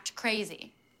and act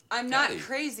crazy. I'm not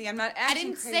crazy. I'm not acting I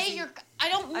didn't crazy. say you're. I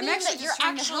don't mean actually that you're just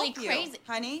trying to actually help you, crazy,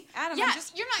 honey. Adam, Yeah, I'm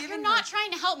just you're giving not her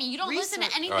trying to help me. You don't listen to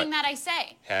research. anything All right. that I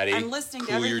say. Hattie, I'm listening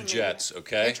to cool your everything you hear. jets,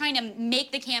 okay? You're trying to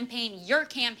make the campaign your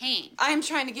campaign. I'm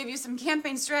trying to give you some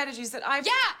campaign strategies that I've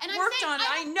Yeah, and I'm worked saying on.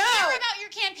 I don't know. care about your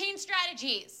campaign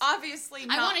strategies. Obviously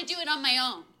not. I want to do it on my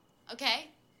own. Okay?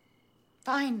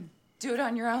 Fine. Do it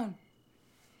on your own.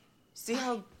 See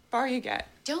how far you get.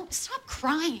 Don't stop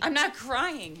crying. I'm not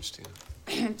crying. Christina.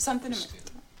 Something in my...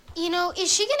 You know,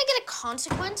 is she gonna get a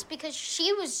consequence? Because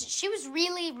she was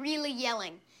really, really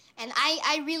yelling. And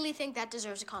I really think that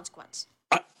deserves a consequence.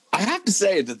 I have to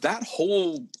say that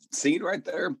whole scene right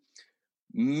there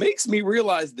makes me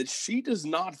realize that she does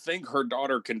not think her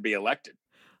daughter can be elected.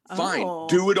 Fine, Oh.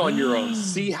 do it on your own.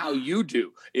 See how you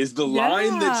do. Is the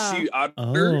line that she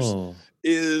utters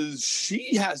is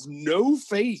she has no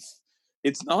faith.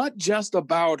 It's not just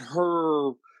about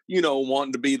her,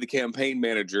 wanting to be the campaign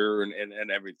manager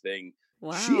and everything.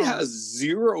 Wow. She has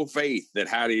zero faith that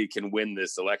Hattie can win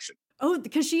this election. Oh,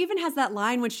 because she even has that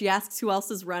line when she asks who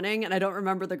else is running, and I don't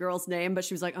remember the girl's name, but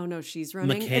she was like, "Oh no, she's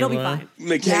running. It'll be fine."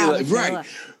 Michaela, Yeah, right?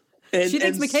 She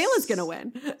thinks Michaela's gonna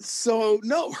win. So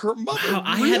no, her mother. Wow,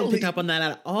 I hadn't picked up on that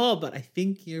at all, but I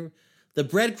think the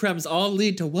breadcrumbs all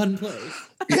lead to one place.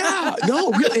 Yeah,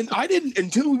 no, really. And I didn't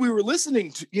until we were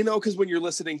listening to, because when you're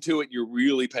listening to it, you're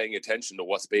really paying attention to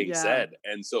what's being said.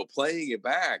 And so playing it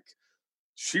back,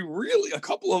 a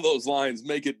couple of those lines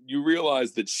make it, you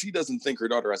realize that she doesn't think her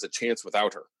daughter has a chance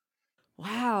without her.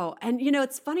 Wow. And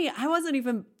it's funny, I wasn't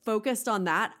even focused on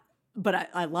that, but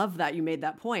I love that you made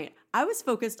that point. I was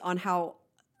focused on how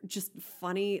just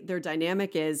funny their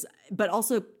dynamic is, but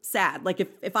also sad. Like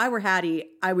if I were Hattie,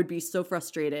 I would be so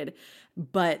frustrated.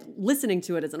 But listening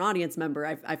to it as an audience member,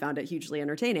 I found it hugely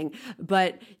entertaining.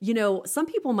 But, some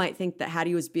people might think that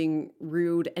Hattie was being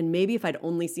rude. And maybe if I'd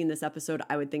only seen this episode,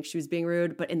 I would think she was being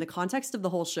rude. But in the context of the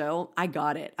whole show, I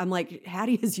got it. I'm like,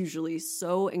 Hattie is usually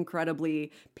so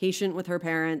incredibly patient with her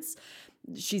parents.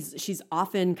 She's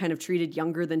often kind of treated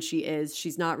younger than she is.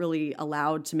 She's not really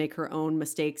allowed to make her own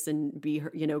mistakes and be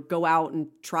her, go out and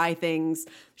try things.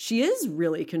 She is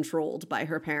really controlled by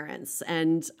her parents.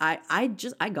 And I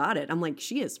got it. I'm like,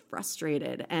 she is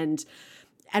frustrated. And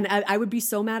I would be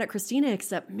so mad at Christina,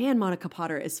 except, man, Monica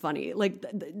Potter is funny. Like,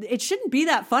 it shouldn't be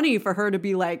that funny for her to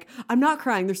be like, I'm not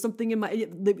crying. There's something in my...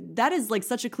 That is like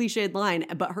such a cliched line,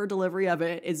 but her delivery of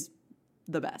it is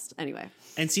the best. Anyway.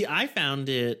 And see, I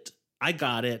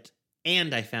got it,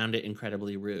 and I found it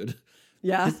incredibly rude.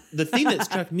 Yeah. The thing that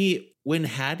struck me when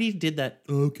Hattie did that,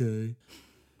 okay,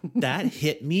 that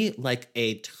hit me like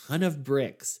a ton of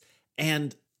bricks.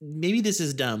 And maybe this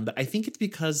is dumb, but I think it's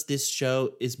because this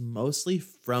show is mostly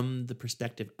from the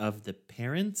perspective of the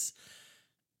parents.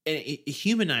 And it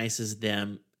humanizes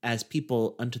them as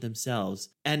people unto themselves.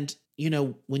 And,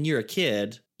 when you're a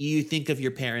kid, you think of your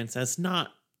parents as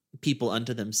not people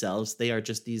unto themselves. They are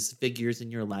just these figures in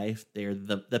your life. They're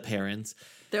the parents.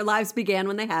 Their lives began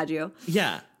when they had you.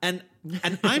 Yeah. And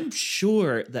I'm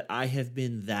sure that I have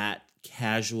been that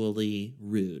casually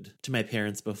rude to my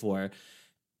parents before.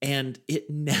 And it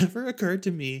never occurred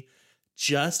to me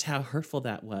just how hurtful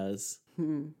that was.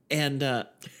 And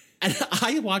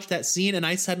I watched that scene and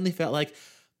I suddenly felt like,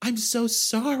 I'm so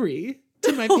sorry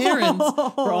to my parents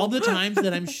for all the times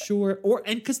that I'm sure,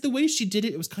 and because the way she did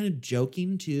it, it was kind of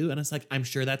joking too. And it's like, I'm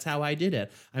sure that's how I did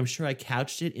it. I'm sure I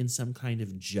couched it in some kind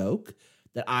of joke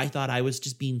that I thought I was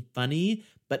just being funny,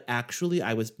 but actually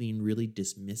I was being really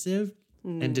dismissive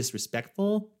and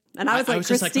disrespectful. And I was like,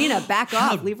 Christina, just like, back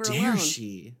off, leave her alone. How dare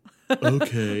she?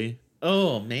 Okay.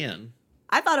 Oh, man.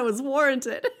 I thought it was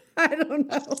warranted. I don't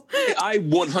know. I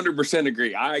 100%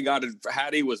 agree. I got it.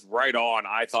 Hattie was right on.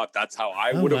 I thought that's how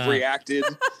I would have reacted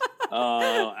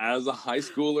as a high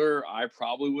schooler. I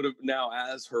probably would have now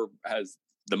as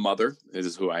the mother. This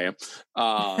is who I am.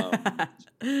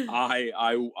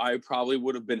 I probably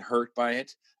would have been hurt by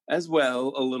it as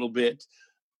well a little bit,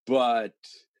 but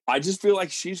I just feel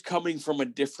like she's coming from a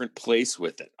different place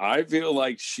with it. I feel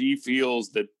like she feels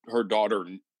that her daughter,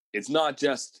 it's not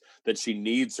just that she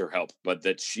needs her help, but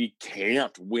that she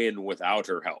can't win without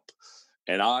her help.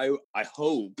 And I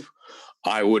hope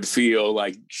I would feel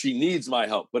like she needs my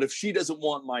help. But if she doesn't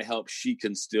want my help, she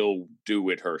can still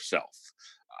do it herself.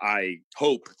 I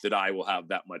hope that I will have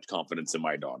that much confidence in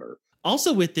my daughter.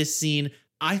 Also with this scene,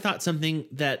 I thought something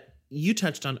that you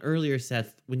touched on earlier,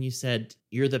 Seth, when you said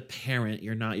you're the parent,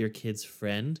 you're not your kid's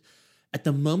friend. At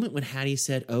the moment when Hattie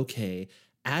said, okay,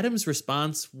 Adam's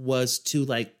response was to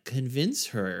convince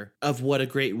her of what a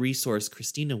great resource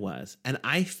Christina was. And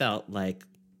I felt like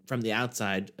from the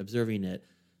outside observing it,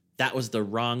 that was the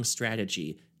wrong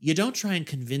strategy. You don't try and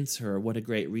convince her what a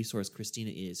great resource Christina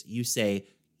is. You say,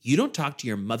 you don't talk to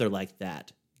your mother like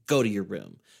that. Go to your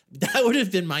room. That would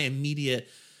have been my immediate...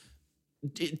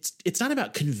 It's not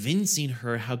about convincing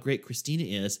her how great Christina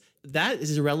is. That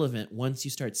is irrelevant once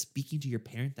you start speaking to your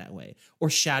parent that way or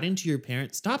shouting to your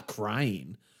parent, stop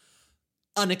crying.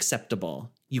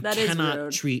 Unacceptable. You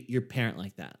cannot treat your parent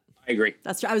like that. I agree.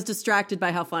 That's true. I was distracted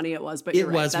by how funny it was, but it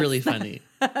was really funny.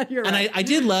 You're and right. I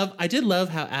did love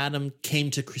how Adam came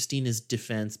to Christina's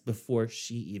defense before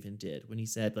she even did, when he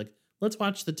said, like, let's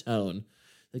watch the tone.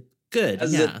 Like, good.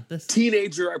 As a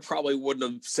teenager, I probably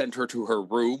wouldn't have sent her to her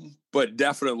room, but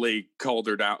definitely called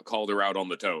her out on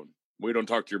the tone. We don't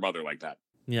talk to your mother like that.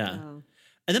 Yeah. Oh.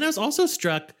 And then I was also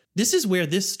struck, this is where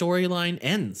this storyline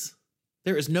ends.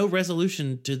 There is no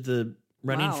resolution to the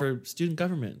running for student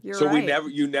government. You're so right.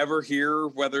 you never hear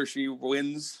whether she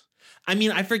wins? I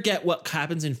mean, I forget what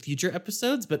happens in future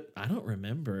episodes, but I don't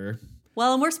remember.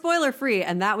 Well, and we're spoiler free,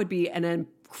 and that would be an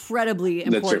incredibly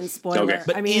important spoiler. Okay.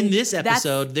 But I mean, in this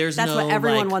episode, that's what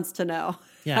everyone wants to know.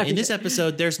 Yeah, in this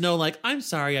episode, there's no like, I'm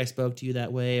sorry I spoke to you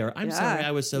that way, or I'm sorry I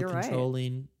was so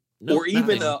controlling. Right. Nope, or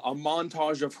even a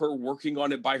montage of her working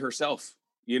on it by herself.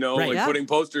 You know, putting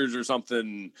posters or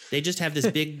something. They just have this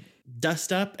big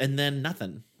dust up and then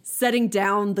nothing. Setting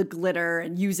down the glitter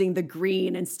and using the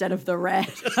green instead of the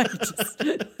red.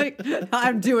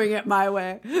 I'm doing it my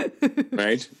way.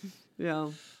 Right?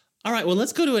 Yeah. All right, well,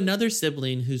 let's go to another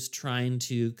sibling who's trying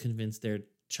to convince their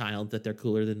child that they're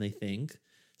cooler than they think.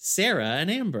 Sarah and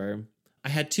Amber. I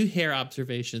had two hair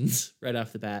observations right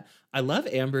off the bat. I love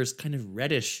Amber's kind of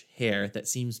reddish hair that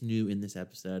seems new in this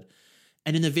episode.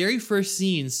 And in the very first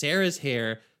scene, Sarah's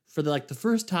hair, for the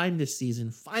first time this season,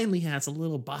 finally has a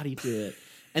little body to it.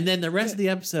 And then the rest of the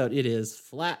episode, it is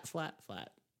flat, flat,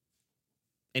 flat.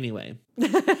 Anyway.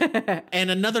 And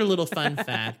another little fun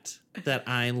fact that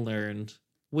I learned,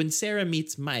 when Sarah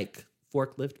meets Mike,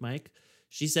 Forklift Mike,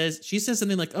 she says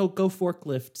something like, oh, go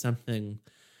forklift something.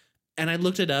 And I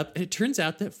looked it up, and it turns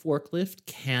out that forklift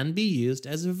can be used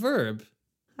as a verb.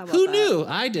 Who knew?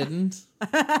 I didn't.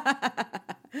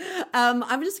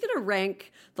 I'm just going to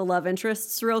rank the love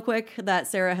interests real quick that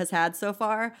Sarah has had so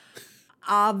far.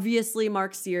 Obviously,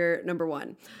 Mark Sear, number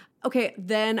one. Okay,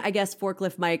 then I guess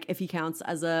Forklift Mike, if he counts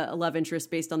as a love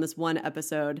interest based on this one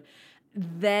episode.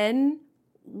 Then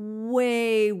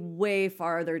way, way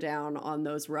farther down on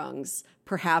those rungs,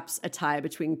 perhaps a tie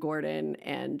between Gordon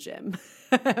and Jim.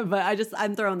 But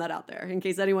I'm throwing that out there in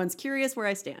case anyone's curious where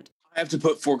I stand. I have to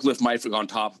put Forklift Mike on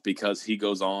top because he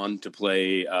goes on to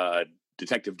play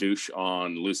Detective Douche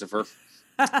on Lucifer.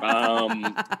 And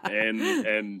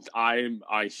I'm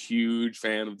a huge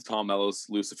fan of Tom Ellis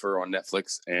Lucifer on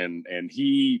Netflix, and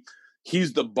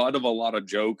he's the butt of a lot of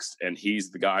jokes, and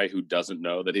he's the guy who doesn't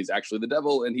know that he's actually the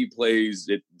devil, and he plays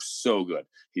it so good.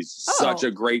 He's such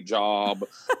a great job.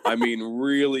 I mean,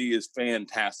 really is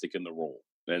fantastic in the role.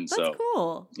 And that's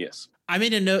cool. Yes. I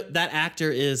made a note that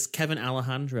actor is Kevin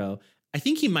Alejandro. I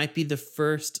think he might be the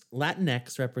first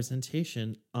Latinx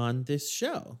representation on this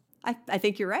show. I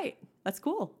think you're right. That's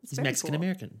cool. He's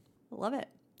Mexican-American. I love it.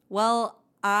 Well,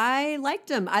 I liked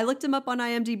him. I looked him up on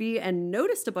IMDb and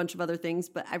noticed a bunch of other things,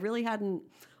 but I really hadn't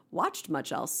watched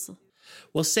much else.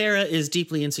 Well, Sarah is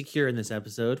deeply insecure in this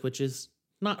episode, which is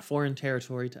not foreign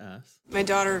territory to us. My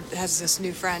daughter has this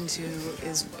new friend who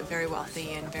is very wealthy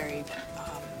and very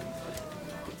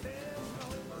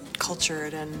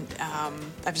cultured, and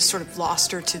I've just sort of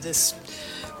lost her to this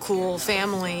cool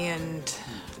family, and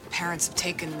parents have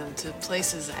taken them to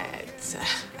places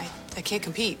I can't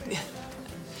compete.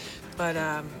 But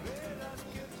I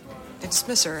just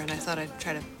miss her, and I thought I'd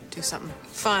try to do something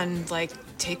fun, like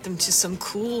take them to some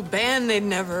cool band they'd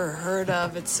never heard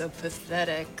of. It's so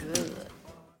pathetic. Ugh.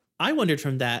 I wondered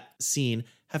from that scene,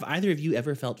 have either of you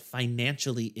ever felt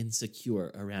financially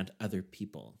insecure around other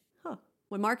people? Huh.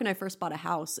 When Mark and I first bought a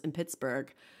house in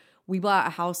Pittsburgh, we bought a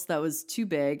house that was too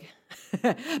big,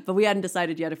 but we hadn't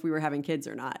decided yet if we were having kids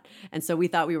or not. And so we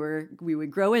thought we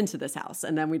would grow into this house.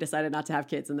 And then we decided not to have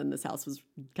kids. And then this house was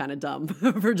kind of dumb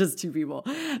for just two people.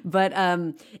 But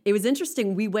it was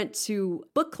interesting. We went to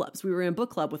book clubs. We were in a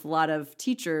book club with a lot of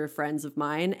teacher friends of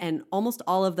mine. And almost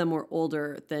all of them were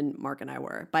older than Mark and I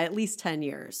were by at least 10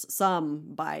 years,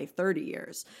 some by 30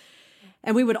 years.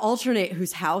 And we would alternate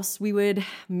whose house we would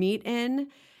meet in.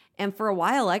 And for a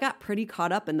while, I got pretty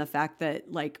caught up in the fact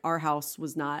that like our house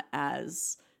was not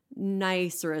as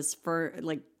nice or as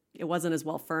it wasn't as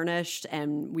well furnished,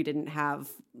 and we didn't have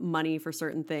money for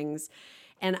certain things.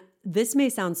 And this may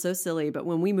sound so silly, but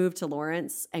when we moved to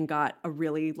Lawrence and got a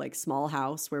really like small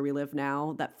house where we live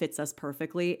now that fits us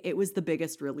perfectly, it was the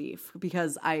biggest relief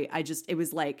because it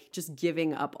was like just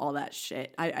giving up all that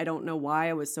shit. I don't know why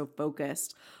I was so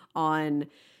focused on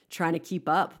trying to keep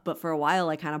up, but for a while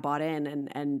I kind of bought in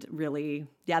and really,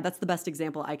 yeah, that's the best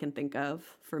example I can think of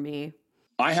for me.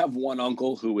 I have one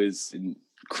uncle who is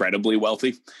incredibly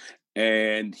wealthy,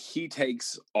 and he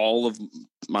takes all of the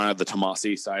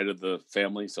Tomasi side of the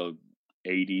family, so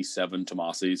 87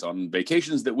 Tomasis, on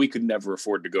vacations that we could never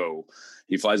afford to go.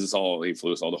 He flew us all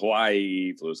to Hawaii,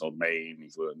 he flew us all to Maine,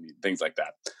 things like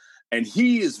that. And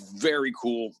he is very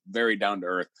cool, very down to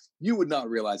earth. You would not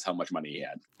realize how much money he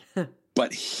had.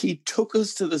 But he took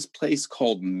us to this place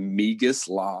called Migas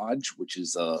Lodge, which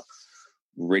is a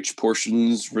rich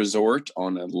portions resort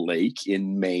on a lake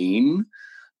in Maine.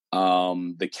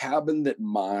 The cabin that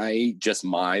my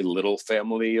little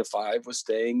family of 5 was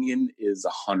staying in is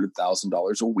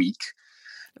 $100,000 a week.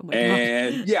 Oh my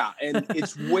and God. and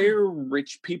it's where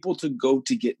rich people to go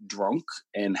to get drunk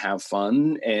and have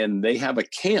fun. And they have a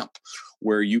camp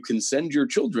where you can send your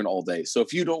children all day. So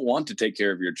if you don't want to take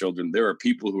care of your children, there are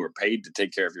people who are paid to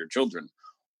take care of your children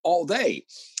all day.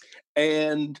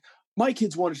 And my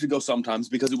kids wanted to go sometimes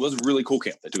because it was a really cool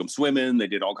camp. They took them swimming, they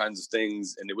did all kinds of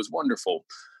things, and it was wonderful.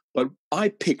 But I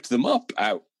picked them up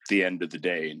out the end of the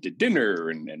day and did dinner.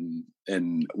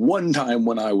 And one time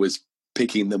when I was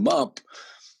picking them up,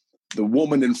 the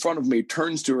woman in front of me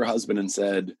turns to her husband and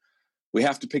said, "We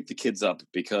have to pick the kids up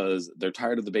because they're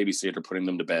tired of the babysitter putting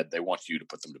them to bed. They want you to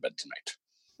put them to bed tonight."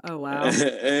 Oh, wow.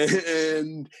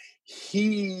 And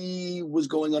he was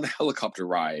going on a helicopter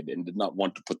ride and did not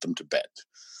want to put them to bed.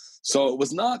 So it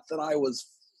was not that I was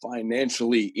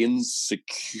financially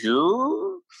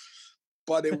insecure,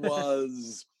 but it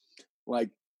was like,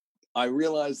 I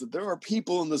realized that there are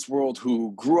people in this world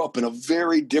who grew up in a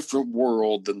very different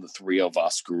world than the three of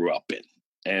us grew up in.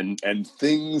 And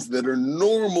things that are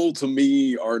normal to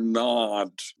me are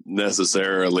not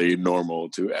necessarily normal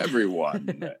to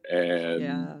everyone.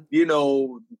 And, you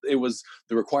know,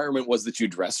 the requirement was that you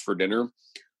dress for dinner.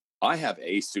 I have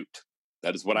a suit.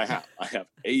 That is what I have. I have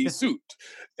a suit,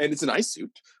 and it's a nice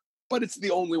suit, but it's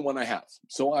the only one I have.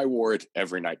 So I wore it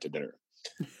every night to dinner.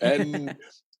 And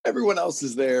everyone else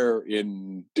is there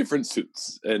in different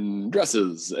suits and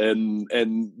dresses, and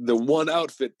the one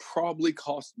outfit probably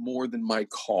cost more than my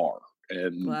car.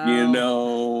 And, you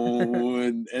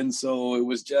know, and so it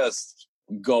was just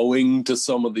going to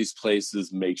some of these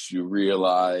places makes you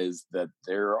realize that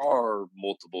there are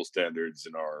multiple standards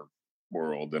in our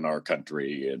world, in our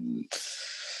country. And,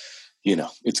 you know,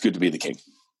 it's good to be the king.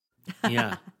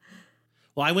 Yeah.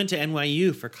 Well, I went to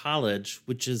NYU for college,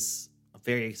 which is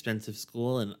very expensive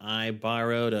school, and I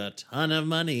borrowed a ton of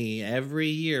money every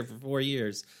year for 4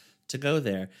 years to go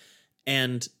there.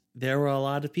 And there were a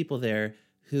lot of people there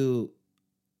who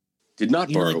did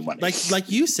not borrow money. Like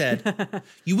you said,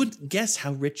 you wouldn't guess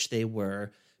how rich they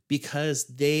were because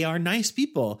they are nice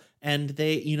people. And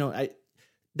they, you know,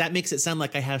 that makes it sound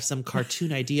like I have some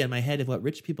cartoon idea in my head of what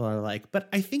rich people are like, but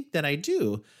I think that I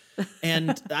do. And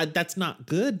that's not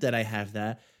good that I have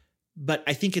that. But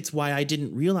I think it's why I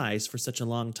didn't realize for such a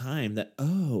long time that,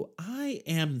 oh, I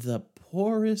am the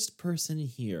poorest person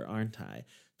here, aren't I?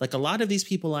 Like a lot of these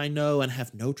people I know and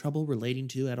have no trouble relating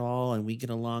to at all, and we get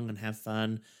along and have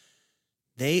fun,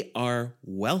 they are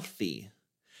wealthy.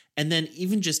 And then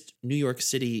even just New York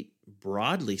City,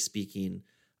 broadly speaking,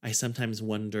 I sometimes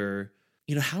wonder,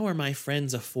 you know, how are my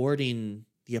friends affording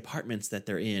the apartments that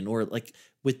they're in? Or like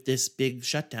with this big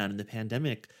shutdown in the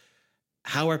pandemic,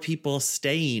 how are people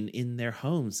staying in their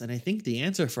homes? And I think the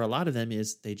answer for a lot of them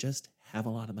is they just have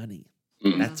a lot of money.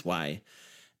 Mm-hmm. That's why.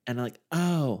 And I'm like,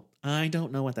 oh, I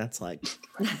don't know what that's like.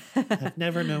 I've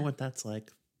never known what that's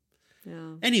like.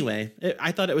 Yeah. Anyway,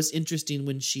 I thought it was interesting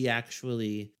when she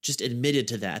actually just admitted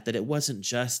to that it wasn't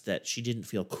just that she didn't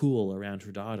feel cool around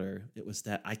her daughter. It was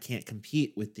that I can't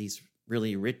compete with these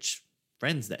really rich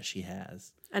friends that she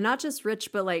has. And not just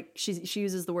rich, but like she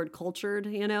uses the word cultured,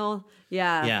 you know?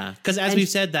 Yeah. Yeah. Because as we've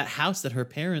said, that house that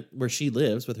where she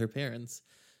lives with her parents,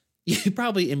 you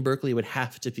probably in Berkeley would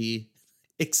have to be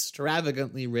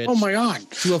extravagantly rich. Oh my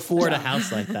God. To afford a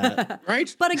house like that.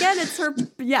 Right? But again, it's her,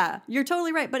 you're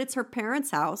totally right. But it's her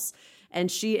parents' house. And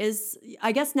she is,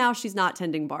 I guess now she's not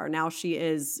tending bar. Now she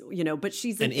is, you know, but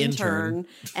she's an intern.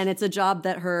 And it's a job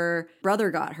that her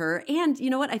brother got her. And you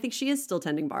know what? I think she is still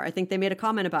tending bar. I think they made a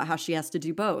comment about how she has to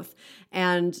do both.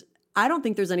 And I don't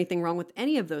think there's anything wrong with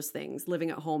any of those things,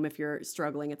 living at home if you're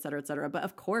struggling, et cetera, et cetera. But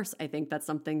of course, I think that's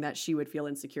something that she would feel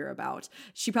insecure about.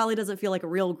 She probably doesn't feel like a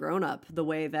real grown-up the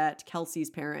way that Kelsey's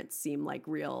parents seem like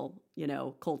real,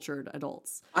 cultured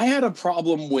adults. I had a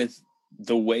problem with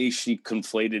the way she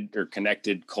conflated or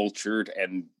connected cultured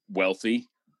and wealthy.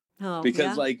 Oh,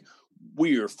 because yeah?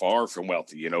 we are far from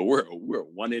wealthy. We're a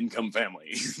one income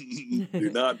family.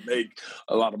 Do not make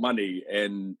a lot of money.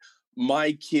 And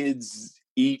my kids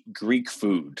eat Greek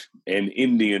food and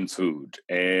Indian food.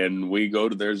 And we go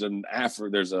to, there's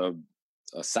a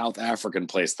South African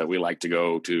place that we like to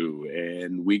go to,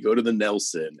 and we go to the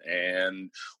Nelson. And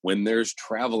when there's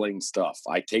traveling stuff,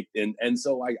 I take in. And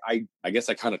so I guess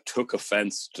I kind of took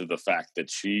offense to the fact that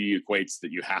she equates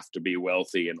that you have to be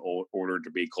wealthy in order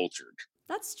to be cultured.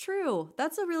 That's true.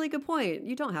 That's a really good point.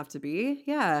 You don't have to be.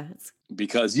 Yeah.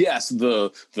 Because yes,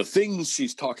 the things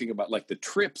she's talking about, like the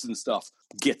trips and stuff,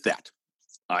 get that.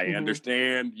 I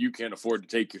understand you can't afford to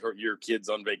take your kids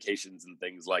on vacations and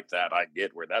things like that. I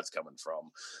get where that's coming from.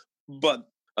 But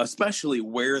especially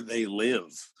where they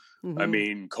live. I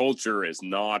mean, culture is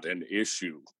not an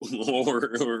issue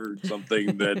or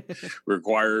something that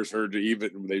requires her to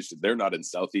even, they're not in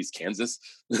Southeast Kansas.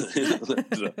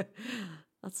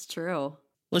 That's true.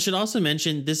 Well, I should also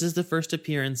mention this is the first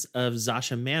appearance of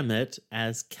Zasha Mamet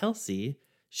as Kelsey.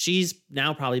 She's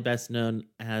now probably best known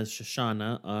as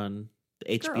Shoshana on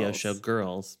the HBO show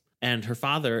Girls. And her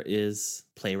father is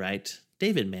playwright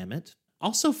David Mamet.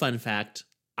 Also, fun fact,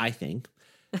 I think,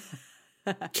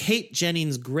 Kate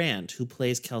Jennings Grant, who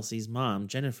plays Kelsey's mom,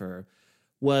 Jennifer,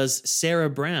 was Sarah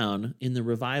Brown in the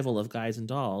revival of Guys and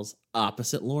Dolls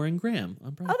opposite Lauren Graham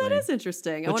on Broadway. Oh, that is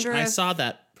interesting. I saw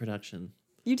that production.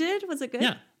 You did? Was it good?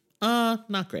 Yeah.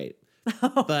 Not great.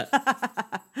 But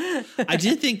I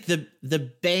did think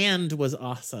the band was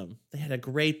awesome. They had a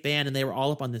great band, and they were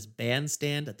all up on this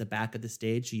bandstand at the back of the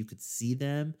stage so you could see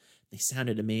them. They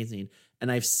sounded amazing.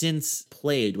 And I've since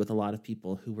played with a lot of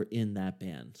people who were in that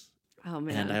band. Oh,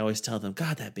 man. And I always tell them,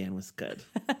 God, that band was good.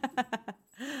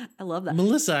 I love that.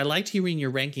 Melissa, I liked hearing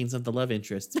your rankings of the love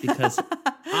interests because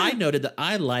I noted that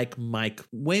I like Mike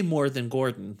way more than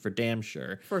Gordon, for damn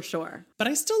sure. For sure. But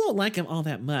I still don't like him all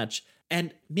that much.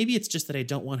 And maybe it's just that I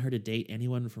don't want her to date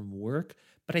anyone from work.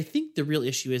 But I think the real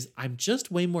issue is I'm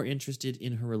just way more interested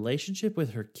in her relationship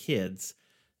with her kids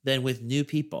than with new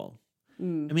people. I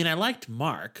mean, I liked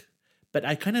Mark, but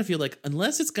I kind of feel like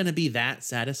unless it's going to be that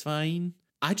satisfying,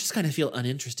 I just kind of feel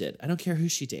uninterested. I don't care who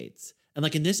she dates. And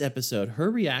like in this episode,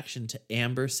 her reaction to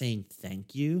Amber saying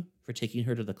thank you for taking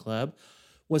her to the club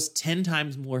was 10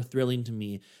 times more thrilling to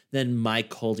me than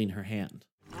Mike holding her hand.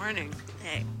 Morning.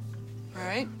 Hey. All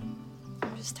right?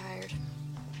 I'm just tired.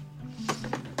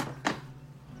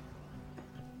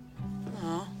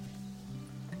 Oh.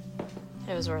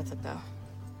 It was worth it, though.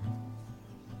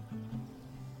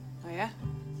 Oh, yeah?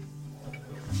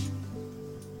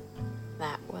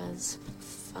 That was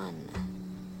fun.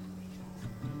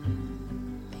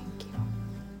 Thank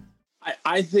you.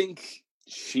 I think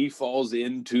she falls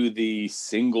into the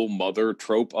single mother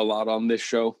trope a lot on this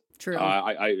show. True.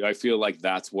 I feel like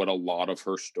that's what a lot of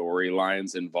her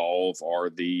storylines involve are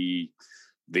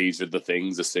these are the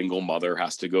things a single mother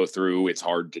has to go through. It's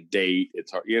hard to date.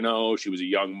 It's hard, she was a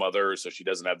young mother, so she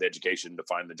doesn't have the education to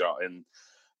find the job. And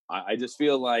I just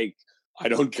feel like I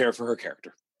don't care for her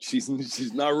character.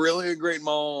 She's not really a great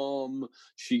mom.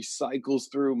 She cycles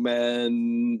through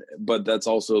men, but that's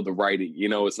also the writing.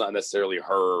 It's not necessarily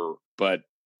her, but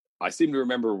I seem to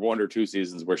remember 1 or 2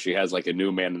 seasons where she has like a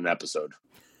new man in an episode.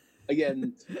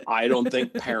 Again, I don't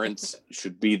think parents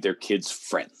should be their kids'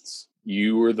 friends.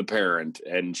 You are the parent,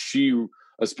 and she,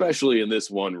 especially in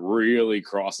this one, really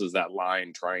crosses that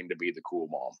line trying to be the cool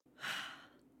mom.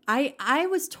 I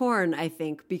was torn, I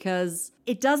think, because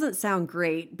it doesn't sound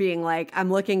great being like, I'm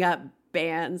looking up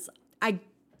bands. I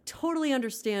totally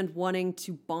understand wanting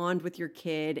to bond with your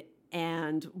kid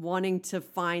and wanting to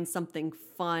find something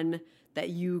fun that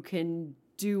you can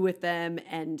do with them.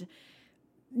 And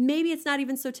maybe it's not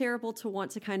even so terrible to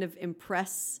want to kind of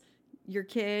impress your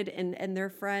kid and their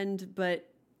friend. But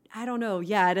I don't know.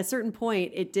 Yeah, at a certain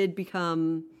point, it did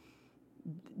become...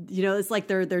 it's like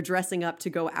they're dressing up to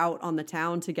go out on the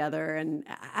town together. And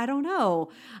I don't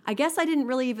know. I guess I didn't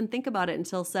really even think about it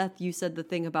until, Seth, you said the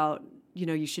thing about,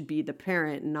 you should be the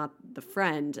parent and not the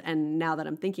friend. And now that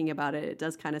I'm thinking about it, it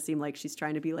does kind of seem like she's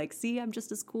trying to be like, see, I'm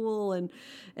just as cool.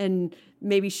 And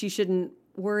maybe she shouldn't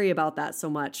worry about that so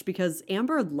much because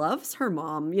Amber loves her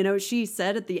mom. You know, she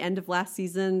said at the end of last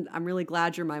season, I'm really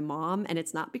glad you're my mom. And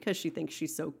it's not because she thinks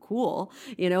she's so cool.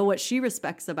 You know, what she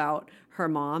respects about her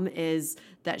mom is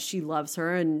that she loves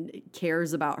her and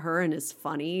cares about her and is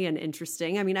funny and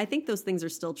interesting. I mean, I think those things are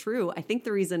still true. I think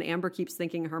the reason Amber keeps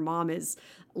thinking her mom is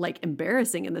like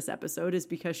embarrassing in this episode is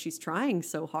because she's trying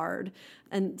so hard.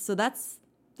 And so that's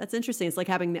interesting. It's like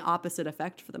having the opposite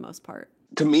effect for the most part.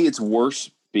 To me, it's worse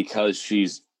because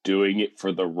she's doing it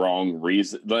for the wrong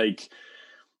reason. Like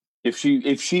if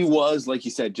she was, like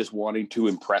you said, just wanting to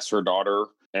impress her daughter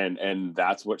and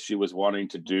that's what she was wanting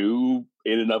to do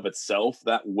in and of itself,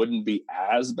 that wouldn't be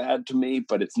as bad to me,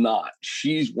 but it's not.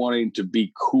 She's wanting to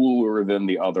be cooler than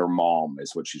the other mom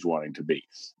is what she's wanting to be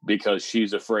because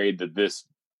she's afraid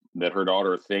that her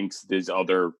daughter thinks this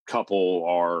other couple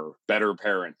are better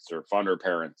parents or funner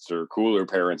parents or cooler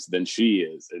parents than she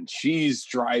is. And she's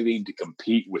striving to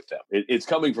compete with them. It's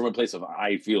coming from a place of,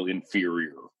 I feel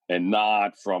inferior, and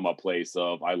not from a place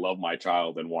of, I love my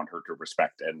child and want her to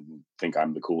respect and think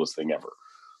I'm the coolest thing ever.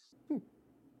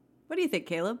 What do you think,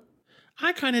 Caleb?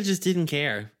 I kind of just didn't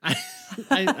care. I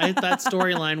that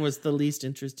storyline was the least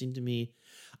interesting to me.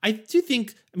 I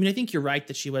think you're right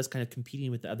that she was kind of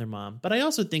competing with the other mom, but I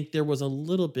also think there was a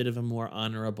little bit of a more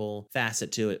honorable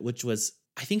facet to it, which was,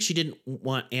 I think she didn't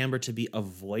want Amber to be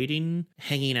avoiding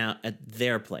hanging out at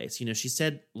their place. You know, she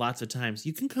said lots of times,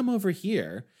 you can come over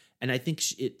here. And I think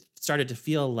it started to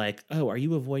feel like, oh, are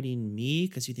you avoiding me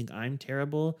because you think I'm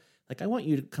terrible? Like, I want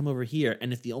you to come over here.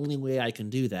 And if the only way I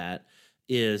can do that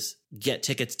is get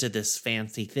tickets to this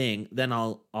fancy thing, then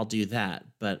I'll do that.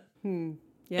 But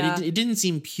yeah, it didn't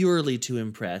seem purely to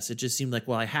impress. It just seemed like,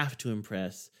 well, I have to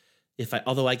impress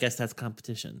although I guess that's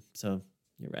competition. So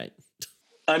you're right.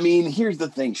 I mean, here's the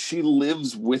thing. She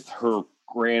lives with her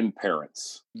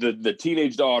grandparents. The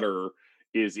teenage daughter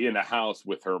is in a house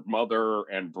with her mother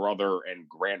and brother and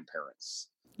grandparents.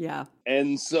 Yeah.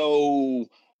 And so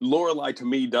Lorelai to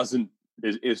me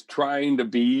is trying to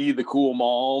be the cool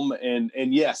mom. And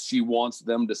yes, she wants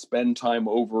them to spend time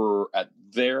over at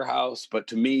their house. But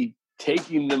to me,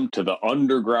 taking them to the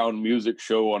underground music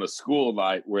show on a school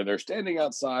night where they're standing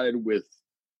outside with,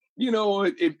 you know,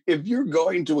 if you're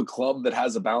going to a club that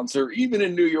has a bouncer, even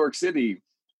in New York City,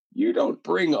 you don't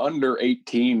bring under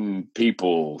 18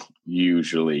 people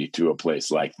usually to a place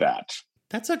like that.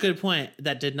 That's a good point.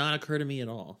 That did not occur to me at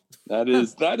all. That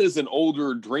is an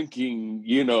older drinking,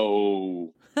 you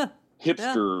know,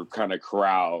 hipster kind of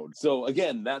crowd. So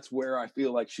again, that's where I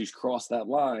feel like she's crossed that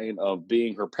line of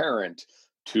being her parent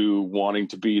to wanting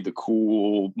to be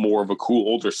more of a cool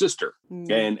older sister.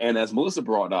 And as Melissa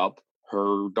brought up,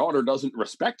 her daughter doesn't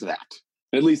respect that.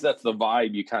 At least that's the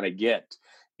vibe you kind of get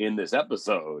in this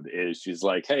episode, is she's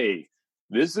like, hey,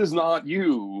 this is not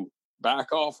you.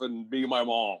 Back off and be my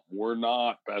mom. We're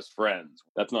not best friends.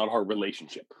 That's not our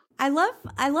relationship. I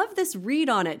love this read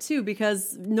on it too,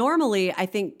 because normally I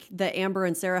think that Amber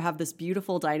and Sarah have this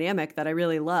beautiful dynamic that I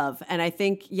really love. And I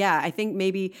think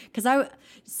maybe because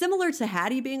similar to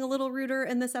Hattie being a little ruder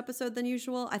in this episode than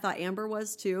usual, I thought Amber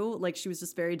was too. Like, she was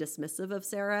just very dismissive of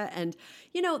Sarah. And,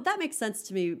 you know, that makes sense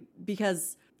to me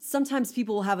because sometimes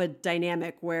people will have a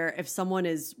dynamic where if someone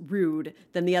is rude,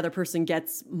 then the other person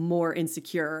gets more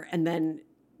insecure, and then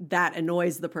that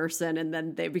annoys the person, and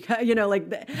then they become, you know,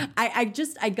 like,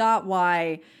 I got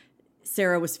why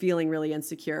Sarah was feeling really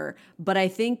insecure, but I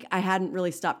think I hadn't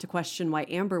really stopped to question why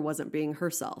Amber wasn't being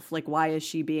herself. Like, why is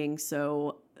she being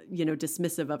so, you know,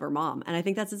 dismissive of her mom? And I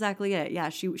think that's exactly it. Yeah,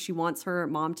 she wants her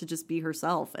mom to just be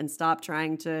herself and stop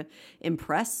trying to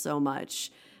impress so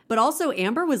much. But also,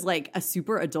 Amber was like a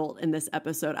super adult in this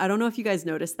episode. I don't know if you guys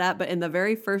noticed that, but in the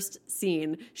very first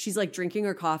scene, she's like drinking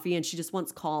her coffee and she just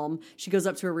wants calm. She goes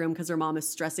up to her room because her mom is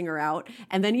stressing her out.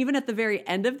 And then even at the very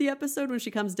end of the episode, when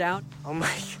she comes down. Oh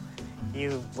my,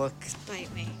 you look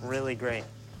Bite me. really great.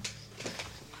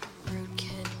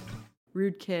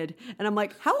 Rude kid. And I'm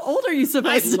like, how old are you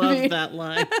supposed to be? I love that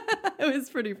line. It was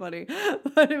pretty funny.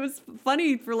 But it was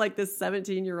funny for like this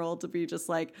 17-year-old to be just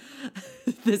like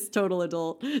this total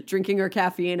adult drinking her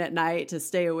caffeine at night to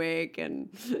stay awake. And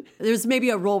there's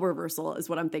maybe a role reversal is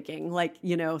what I'm thinking. Like,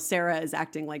 you know, Sarah is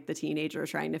acting like the teenager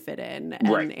trying to fit in. And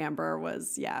right. Amber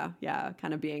was,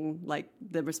 kind of being like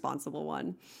the responsible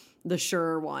one, the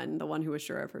sure one, the one who was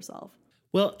sure of herself.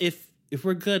 Well, if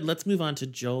we're good, let's move on to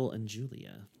Joel and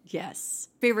Julia. Yes.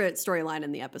 Favorite storyline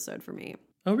in the episode for me.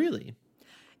 Oh, really?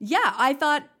 Yeah, I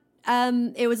thought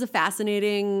It was a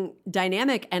fascinating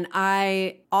dynamic, and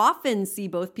I often see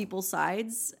both people's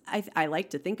sides. I like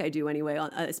to think I do anyway,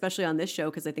 especially on this show,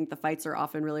 because I think the fights are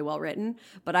often really well written.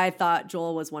 But I thought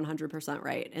Joel was 100%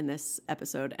 right in this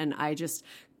episode, and I just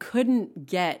couldn't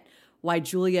get why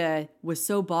Julia was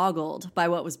so boggled by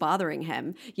what was bothering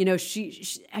him. You know,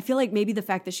 I feel like maybe the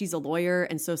fact that she's a lawyer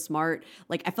and so smart,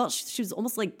 like I felt she was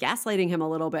almost like gaslighting him a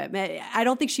little bit. I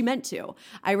don't think she meant to.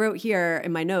 I wrote here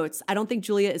in my notes, I don't think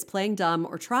Julia is playing dumb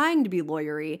or trying to be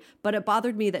lawyery, but it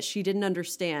bothered me that she didn't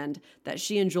understand that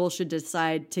she and Joel should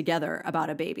decide together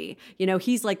about a baby. You know,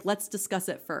 he's like, let's discuss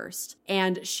it first.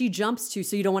 And she jumps to,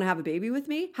 so you don't want to have a baby with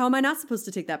me? How am I not supposed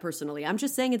to take that personally? I'm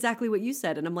just saying exactly what you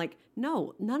said. And I'm like,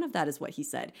 no, none of that is what he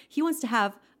said. He wants to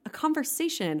have a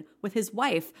conversation with his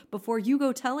wife before you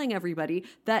go telling everybody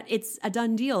that it's a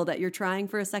done deal, that you're trying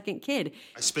for a second kid.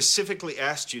 I specifically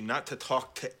asked you not to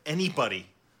talk to anybody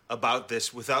about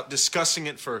this without discussing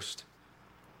it first.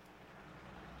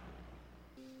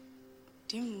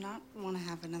 Do you not want to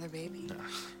have another baby?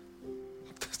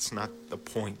 That's not the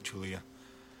point, Julia.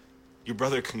 Your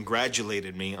brother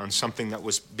congratulated me on something that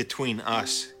was between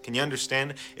us. Can you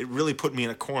understand? It really put me in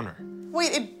a corner.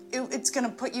 Wait, it's gonna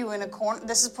put you in a corner?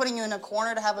 This is putting you in a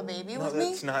corner to have a baby with me? No,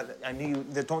 that's not. I knew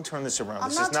you. Don't turn this around. I'm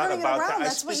this not is not turning about it around. that.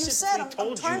 That's what you said. I'm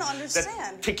trying to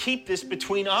understand. That to keep this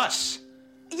between us.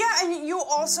 Yeah, and you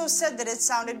also said that it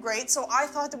sounded great, so I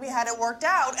thought that we had it worked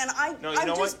out, and No, you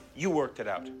know what? You worked it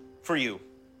out. For you.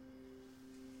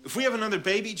 If we have another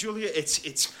baby, Julia,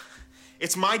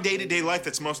 it's my day-to-day life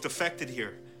that's most affected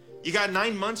here. You got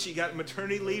 9 months, you got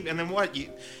maternity leave, and then what?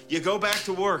 You go back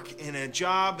to work in a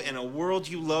job in a world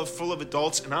you love full of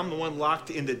adults, and I'm the one locked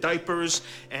into diapers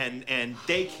and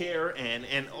daycare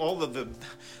and all of the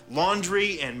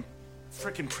laundry and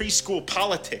frickin' preschool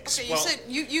politics. Okay,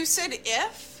 you said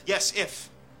if? Yes, if.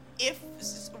 If?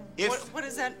 What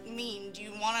does that mean? Do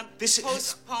you want to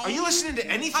postpone? Are you listening to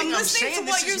anything I'm saying? I'm listening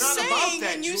to what you're saying,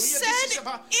 that, and you Julia. said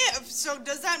if. So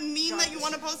does that mean that you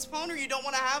want to postpone, or you don't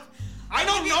want to have? I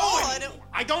don't know.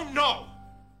 I don't know.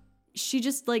 She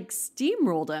just like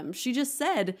steamrolled him. She just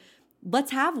said,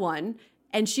 let's have one.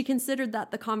 And she considered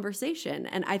that the conversation.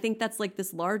 And I think that's like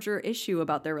this larger issue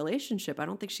about their relationship. I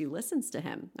don't think she listens to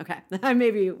him. Okay. I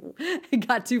maybe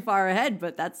got too far ahead,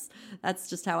 but that's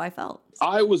just how I felt.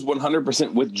 I was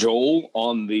 100% with Joel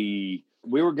on we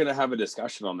were going to have a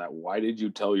discussion on that. Why did you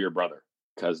tell your brother?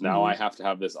 Because now I have to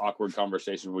have this awkward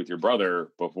conversation with your brother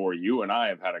before you and I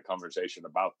have had a conversation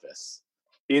about this.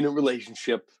 In a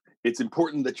relationship, it's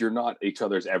important that you're not each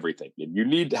other's everything. And you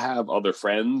need to have other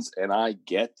friends, and I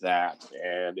get that.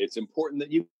 And it's important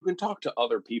that you can talk to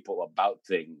other people about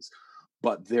things.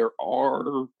 But there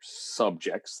are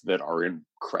subjects that are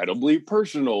incredibly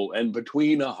personal and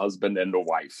between a husband and a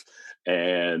wife.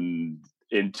 And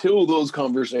until those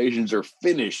conversations are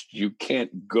finished, you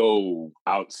can't go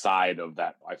outside of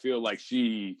that. I feel like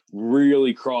she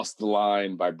really crossed the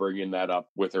line by bringing that up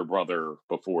with her brother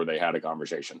before they had a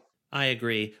conversation. I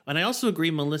agree. And I also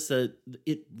agree, Melissa,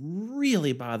 it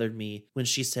really bothered me when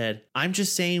she said, I'm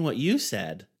just saying what you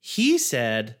said. He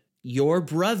said, your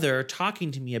brother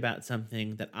talking to me about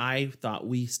something that I thought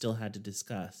we still had to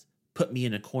discuss put me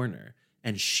in a corner.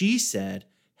 And she said,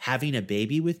 having a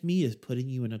baby with me is putting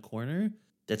you in a corner.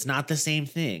 That's not the same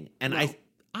thing. And no.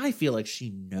 I feel like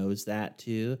she knows that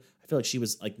too. I feel like she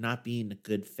was like not being a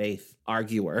good faith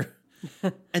arguer.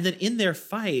 And then in their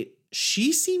fight,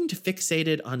 she seemed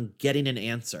fixated on getting an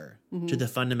answer to the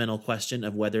fundamental question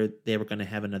of whether they were going to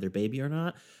have another baby or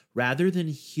not, rather than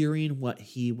hearing what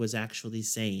he was actually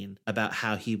saying about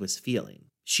how he was feeling.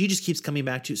 She just keeps coming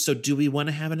back to, so do we want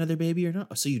to have another baby or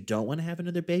not? So you don't want to have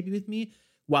another baby with me?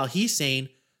 While he's saying,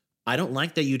 I don't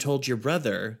like that you told your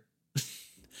brother.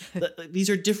 These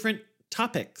are different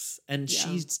topics. And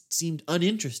she seemed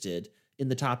uninterested in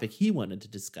the topic he wanted to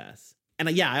discuss. And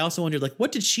I also wondered, like,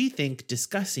 what did she think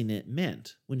discussing it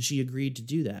meant when she agreed to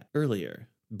do that earlier?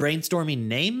 Brainstorming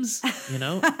names, you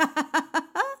know?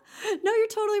 No, you're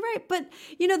totally right. But,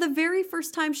 you know, the very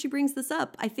first time she brings this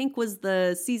up, I think was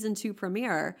the season 2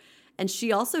 premiere. And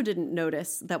she also didn't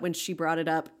notice that when she brought it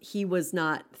up, he was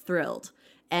not thrilled.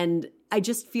 And I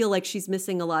just feel like she's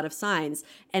missing a lot of signs.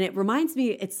 And it reminds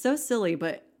me, it's so silly,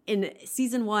 but in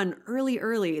season 1,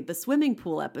 early, the swimming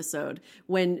pool episode,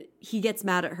 when he gets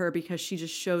mad at her because she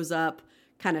just shows up,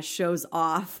 kind of shows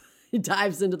off,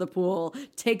 dives into the pool,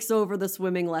 takes over the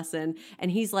swimming lesson. And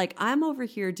he's like, I'm over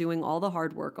here doing all the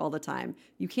hard work all the time.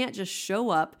 You can't just show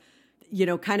up, you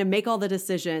know, kind of make all the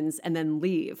decisions and then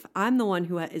leave. I'm the one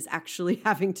who is actually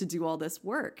having to do all this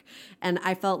work. And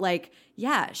I felt like,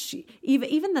 she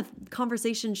even the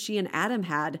conversation she and Adam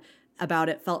had about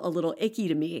it felt a little icky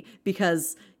to me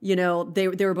because, you know, they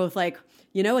were both like,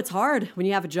 you know, it's hard when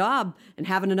you have a job and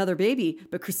having another baby,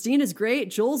 but Christina's great.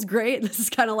 Joel's great. This is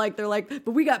kind of like, they're like,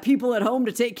 but we got people at home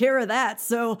to take care of that.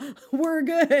 So we're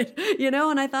good, you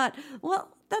know? And I thought,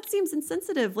 well, that seems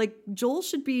insensitive. Like Joel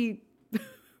should be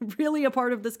really a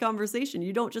part of this conversation.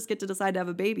 You don't just get to decide to have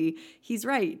a baby. He's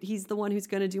right. He's the one who's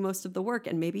going to do most of the work.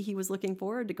 And maybe he was looking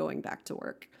forward to going back to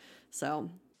work. So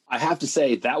I have to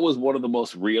say that was one of the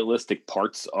most realistic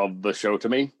parts of the show to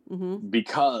me,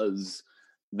 because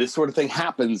this sort of thing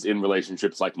happens in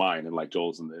relationships like mine and like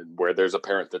Joel's, and where there's a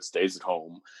parent that stays at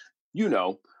home. You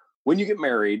know, when you get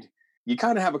married, you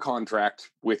kind of have a contract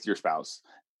with your spouse,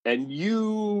 and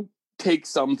you take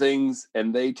some things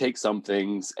and they take some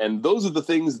things, and those are the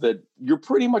things that you're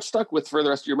pretty much stuck with for the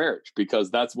rest of your marriage,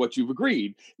 because that's what you've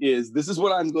agreed is, this is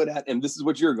what I'm good at and this is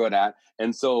what you're good at,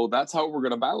 and so that's how we're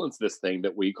going to balance this thing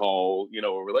that we call, you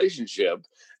know, a relationship.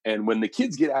 And when the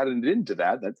kids get added into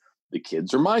that the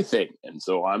kids are my thing, and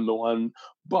so I'm the one.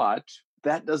 But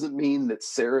that doesn't mean that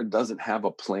Sarah doesn't have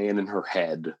a plan in her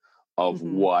head of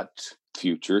what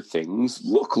future things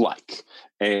look like.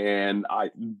 And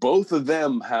both of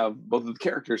the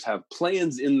characters have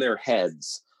plans in their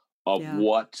heads of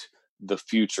what the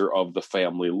future of the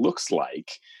family looks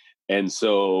like. And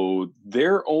so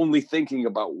they're only thinking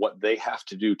about what they have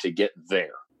to do to get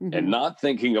there, and not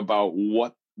thinking about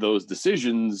what those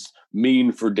decisions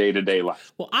mean for day-to-day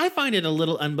life. Well, I find it a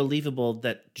little unbelievable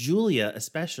that Julia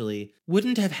especially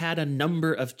wouldn't have had a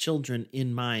number of children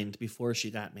in mind before she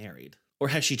got married. Or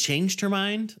has she changed her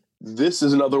mind? This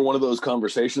is another one of those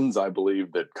conversations I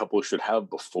believe that couples should have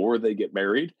before they get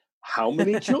married. How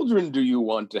many children do you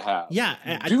want to have? Yeah,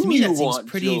 to me that seems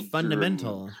pretty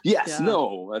fundamental. Yes,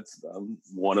 no, that's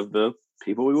one of the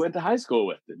people we went to high school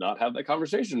with did not have that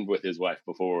conversation with his wife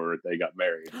before they got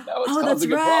married. That was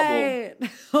causing a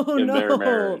problem in their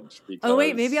marriage. Oh,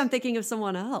 wait, maybe I'm thinking of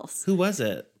someone else. Who was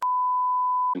it?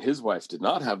 And his wife did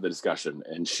not have the discussion,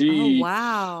 and she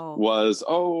was,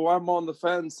 I'm on the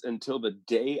fence, until the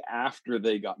day after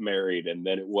they got married, and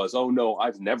then it was, oh no,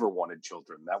 I've never wanted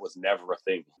children. That was never a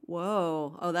thing.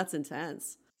 Whoa. Oh, that's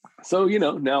intense. So, you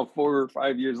know, now 4 or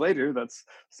 5 years later, that's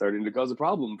starting to cause a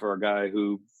problem for a guy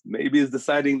who maybe is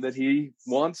deciding that he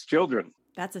wants children.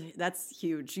 That's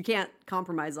huge. You can't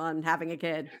compromise on having a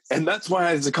kid. And that's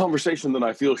why it's a conversation that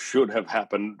I feel should have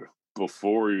happened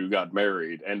before you got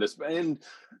married, and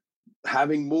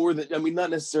having more than, I mean, not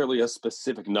necessarily a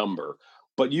specific number,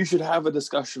 but you should have a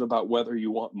discussion about whether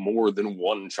you want more than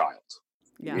one child.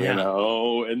 You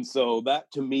know, and so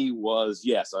that to me was,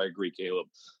 yes, I agree, Caleb,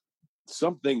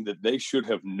 something that they should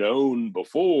have known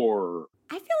before.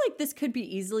 I feel like this could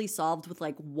be easily solved with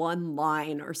like one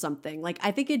line or something. Like,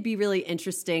 I think it'd be really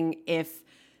interesting if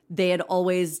they had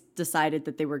always decided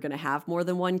that they were going to have more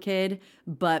than one kid,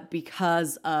 but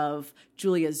because of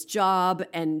Julia's job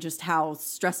and just how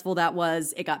stressful that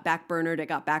was, it got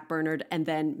backburnered. And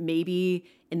then maybe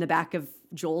in the back of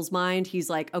Joel's mind, he's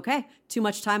like, okay, too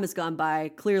much time has gone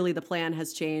by. Clearly the plan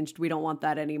has changed. We don't want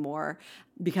that anymore,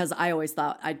 because I always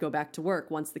thought I'd go back to work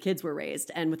once the kids were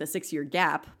raised. And with a 6-year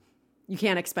gap, you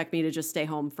can't expect me to just stay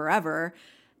home forever.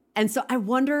 And so I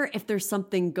wonder if there's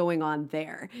something going on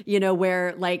there, you know,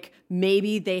 where like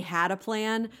maybe they had a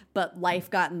plan, but life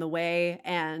got in the way.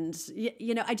 And,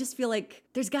 you know, I just feel like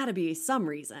there's got to be some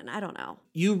reason. I don't know.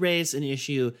 You raised an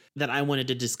issue that I wanted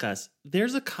to discuss.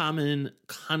 There's a common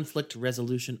conflict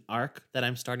resolution arc that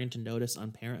I'm starting to notice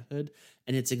on Parenthood,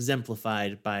 and it's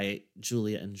exemplified by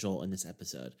Julia and Joel in this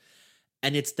episode.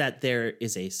 And it's that there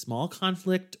is a small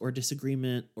conflict or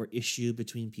disagreement or issue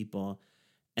between people,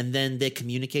 and then they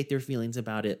communicate their feelings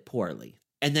about it poorly.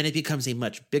 And then it becomes a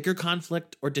much bigger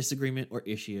conflict or disagreement or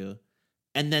issue.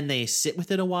 And then they sit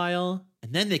with it a while,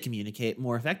 and then they communicate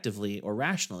more effectively or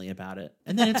rationally about it.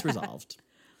 And then it's resolved.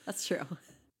 That's true.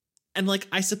 And like,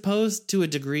 I suppose to a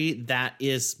degree that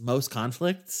is most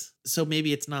conflicts. So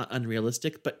maybe it's not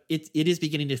unrealistic, but it is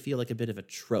beginning to feel like a bit of a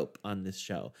trope on this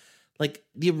show. Like,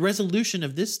 the resolution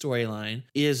of this storyline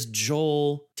is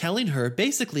Joel telling her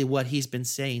basically what he's been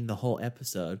saying the whole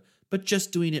episode, but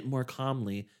just doing it more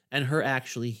calmly, and her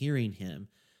actually hearing him.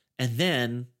 And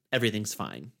then everything's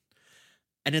fine.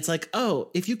 And it's like,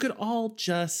 oh, if you could all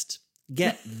just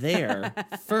get there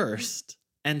first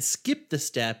and skip the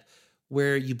step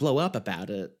where you blow up about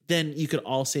it, then you could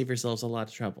all save yourselves a lot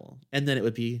of trouble. And then it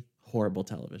would be horrible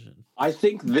television. I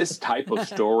think this type of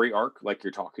story arc, like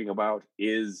you're talking about,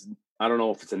 is, I don't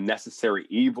know if it's a necessary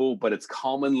evil, but it's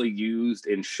commonly used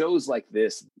in shows like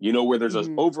this, you know, where there's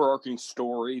an overarching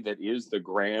story that is the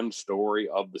grand story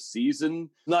of the season.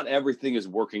 Not everything is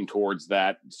working towards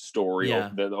that story,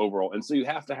 the overall. And so you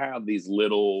have to have these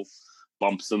little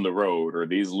bumps in the road or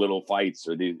these little fights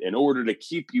or these, in order to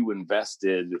keep you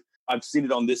invested. I've seen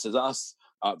it on This Is Us.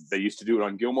 They used to do it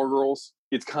on Gilmore Girls.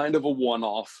 It's kind of a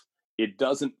one-off. It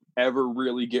doesn't ever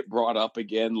really get brought up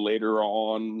again later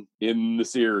on in the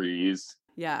series.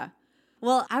 Yeah.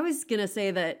 Well, I was going to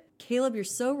say that, Caleb, you're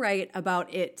so right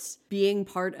about it being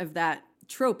part of that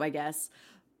trope, I guess.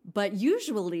 But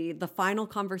usually the final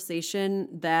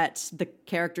conversation that the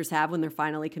characters have when they're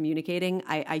finally communicating,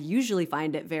 I usually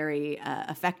find it very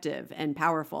effective and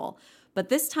powerful. But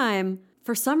this time,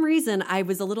 for some reason, I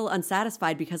was a little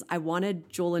unsatisfied because I wanted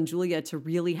Joel and Julia to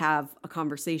really have a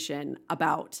conversation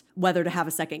about whether to have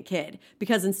a second kid.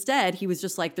 Because instead, he was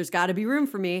just like, there's got to be room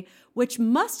for me, which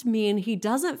must mean he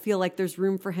doesn't feel like there's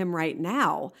room for him right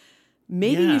now.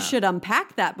 Maybe you should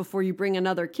unpack that before you bring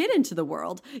another kid into the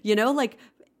world. You know, like,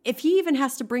 if he even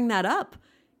has to bring that up,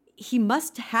 he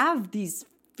must have these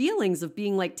feelings of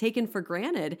being like taken for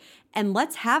granted. And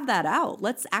let's have that out.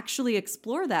 Let's actually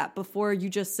explore that before you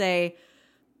just say,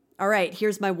 all right,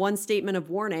 here's my one statement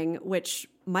of warning, which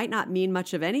might not mean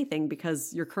much of anything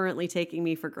because you're currently taking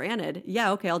me for granted.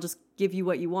 Yeah, okay, I'll just give you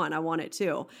what you want. I want it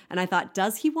too. And I thought,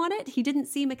 does he want it? He didn't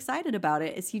seem excited about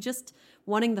it. Is he just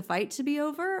wanting the fight to be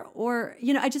over? Or,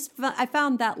 you know, I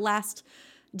found that last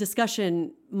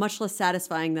discussion much less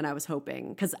satisfying than I was hoping,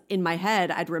 because in my head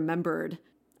I'd remembered,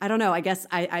 I don't know, I guess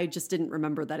I just didn't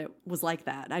remember that it was like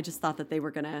that. I just thought that they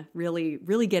were gonna really,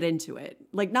 really get into it.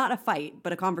 Like, not a fight,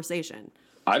 but a conversation.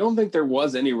 I don't think there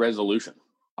was any resolution.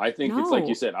 I think it's like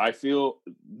you said, I feel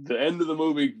the end of the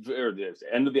movie or the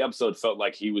end of the episode felt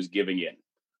like he was giving in.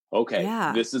 Okay,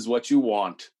 this is what you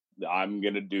want. I'm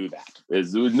going to do that.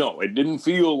 No, it didn't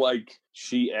feel like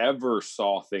she ever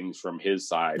saw things from his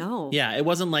side. No. Yeah, it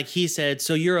wasn't like he said,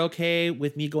 so you're okay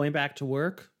with me going back to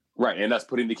work? Right, and that's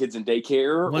putting the kids in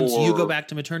daycare. Once you go back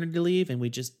to maternity leave and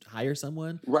we just hire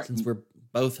someone, right? Since we're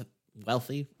both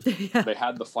wealthy. They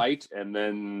had the fight, and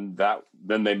then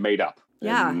they made up.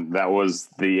 Yeah. And that was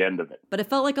the end of it. But it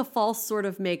felt like a false sort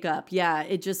of makeup. Yeah,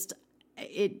 it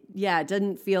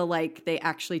didn't feel like they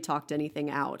actually talked anything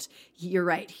out. You're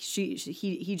right.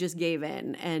 He just gave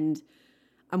in, and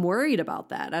I'm worried about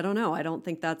that. I don't know. I don't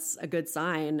think that's a good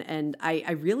sign, and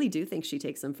I really do think she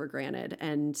takes him for granted,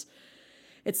 and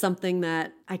it's something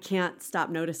that I can't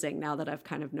stop noticing now that I've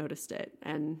kind of noticed it,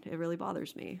 and it really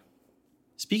bothers me.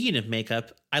 Speaking of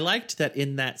makeup, I liked that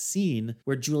in that scene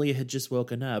where Julia had just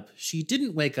woken up, she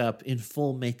didn't wake up in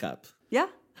full makeup. Yeah.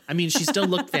 I mean, she still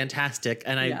looked fantastic,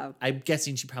 and I'm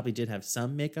guessing she probably did have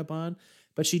some makeup on,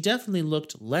 but she definitely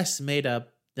looked less made up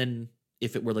than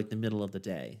if it were like the middle of the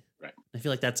day. Right. I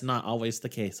feel like that's not always the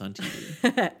case on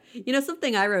TV. You know,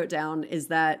 something I wrote down is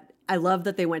that I love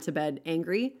that they went to bed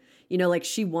angry. You know, like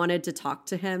she wanted to talk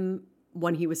to him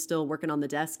when he was still working on the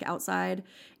desk outside.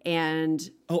 And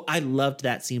I loved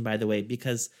that scene, by the way,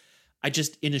 because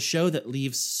in a show that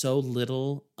leaves so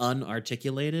little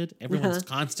unarticulated, everyone's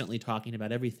constantly talking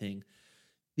about everything.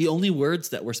 The only words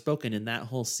that were spoken in that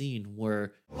whole scene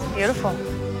were beautiful.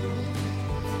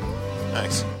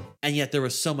 Nice. And yet there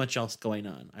was so much else going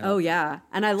on. Yeah.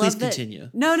 And I love that. Please continue.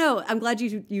 No, I'm glad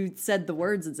you said the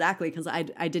words exactly, because I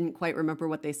didn't quite remember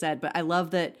what they said, but I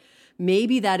love that.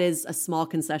 Maybe that is a small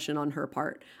concession on her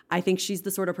part. I think she's the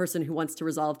sort of person who wants to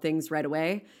resolve things right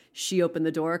away. She opened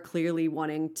the door clearly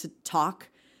wanting to talk,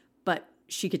 but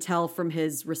she could tell from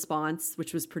his response,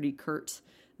 which was pretty curt,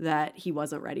 that he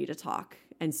wasn't ready to talk.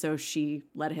 And so she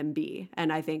let him be.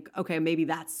 And I think, okay, maybe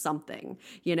that's something,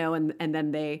 you know, and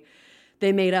then they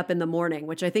made up in the morning,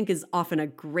 which I think is often a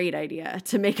great idea,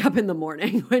 to make up in the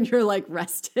morning when you're like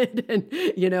rested and,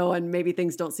 you know, and maybe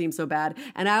things don't seem so bad.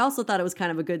 And I also thought it was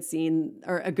kind of a good scene,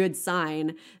 or a good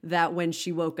sign, that when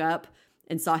she woke up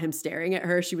and saw him staring at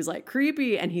her, she was like,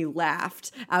 creepy, and he laughed.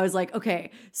 I was like,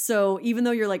 okay, so even though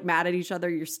you're like mad at each other,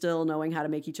 you're still knowing how to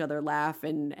make each other laugh.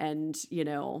 And you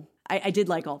know, I did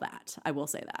like all that. I will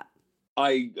say that.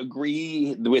 I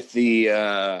agree with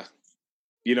the,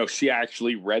 you know, she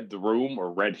actually read the room,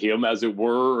 or read him as it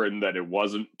were, and that it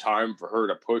wasn't time for her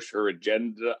to push her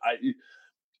agenda.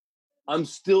 I'm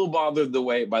still bothered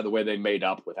by the way they made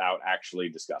up without actually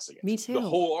discussing it. Me too. The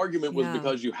whole argument was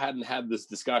because you hadn't had this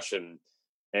discussion,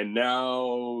 and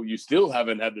now you still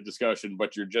haven't had the discussion,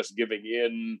 but you're just giving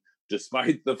in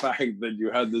despite the fact that you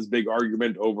had this big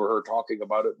argument over her talking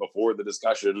about it before the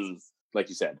discussion. Like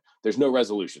you said, there's no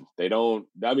resolution.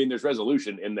 There's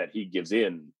resolution in that he gives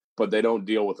in, but they don't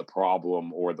deal with the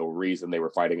problem or the reason they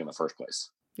were fighting in the first place.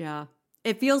 Yeah.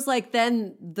 It feels like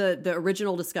then the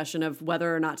original discussion of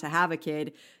whether or not to have a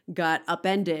kid got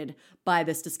upended by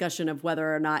this discussion of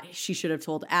whether or not she should have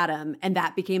told Adam. And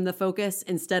that became the focus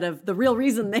instead of the real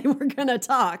reason they were going to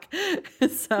talk.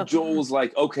 So Joel's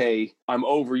like, okay, I'm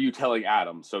over you telling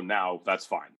Adam. So now that's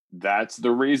fine. That's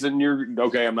the reason you're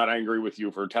okay. I'm not angry with you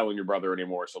for telling your brother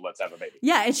anymore. So let's have a baby.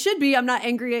 yeah, it should be. I'm not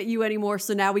angry at you anymore.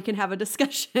 So now we can have a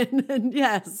discussion. And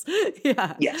yes.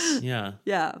 Yeah. Yes. Yeah.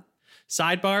 Yeah.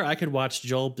 Sidebar, I could watch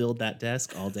Joel build that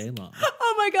desk all day long.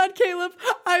 Oh my God, Caleb,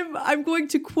 I'm going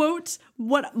to quote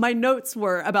what my notes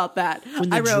were about that. When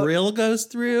the drill goes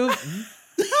through.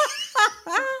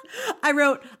 I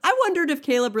wrote, I wondered if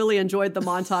Caleb really enjoyed the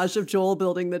montage of Joel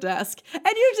building the desk. And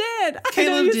you did.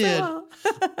 Caleb did.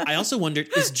 I also wondered,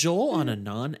 is Joel on a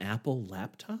non-Apple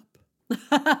laptop?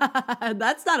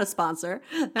 That's not a sponsor.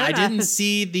 I didn't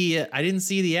see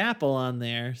the Apple on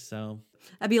there, so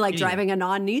that'd be like driving a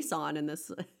non-Nissan in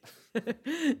this.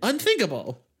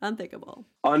 Unthinkable.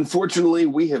 Unfortunately,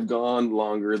 we have gone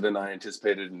longer than I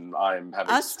anticipated, and I'm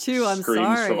having us too. I'm screams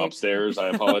sorry from upstairs. I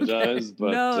apologize, but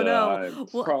no. I'm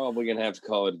probably gonna have to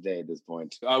call it a day at this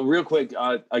point. Real quick,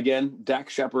 again,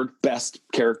 Dax Shepard, best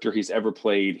character he's ever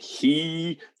played.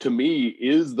 He, to me,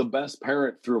 is the best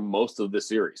parent through most of the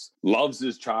series. Loves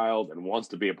his child and wants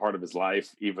to be a part of his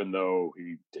life, even though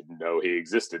he didn't know he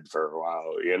existed for a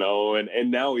while, you know. And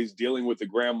now he's dealing with the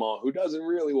grandma who doesn't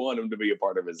really want him to be a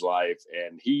part of his life,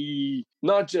 and he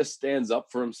not just stands up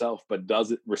for himself, but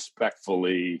does it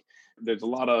respectfully. There's a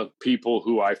lot of people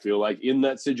who I feel like in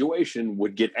that situation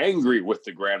would get angry with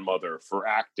the grandmother for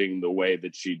acting the way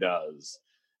that she does.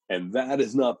 And that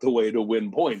is not the way to win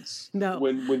points. No.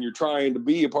 When you're trying to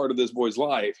be a part of this boy's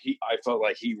life, I felt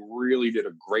like he really did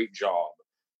a great job.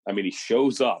 I mean, he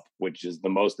shows up, which is the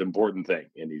most important thing,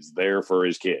 and he's there for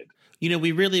his kid. You know,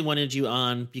 we really wanted you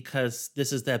on because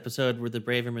this is the episode where the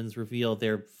Bravermans reveal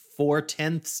they're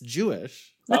 4/10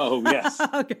 Jewish. Oh, yes.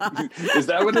 Oh, God. Is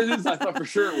that what it is? I thought for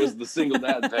sure it was the single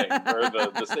dad thing or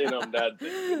the stay-at-home dad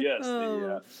thing. But yes,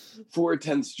 the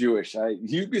 4/10 Jewish.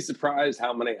 You'd be surprised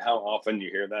how often you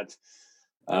hear that.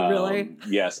 Really?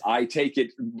 Yes, I take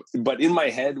it. But in my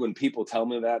head, when people tell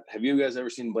me that, have you guys ever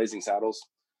seen Blazing Saddles?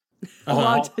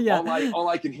 All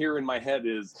I can hear in my head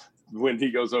is when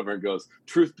he goes over and goes,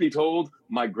 truth be told,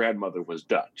 my grandmother was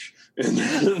Dutch.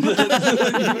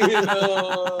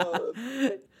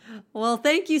 Well,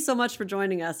 thank you so much for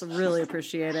joining us. I really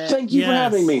appreciate it. Thank you for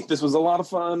having me. This was a lot of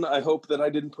fun. I hope that I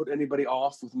didn't put anybody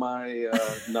off with my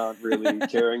not really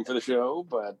caring for the show,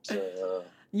 but...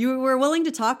 You were willing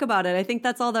to talk about it. I think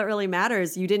that's all that really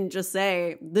matters. You didn't just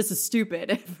say, this is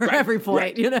stupid for every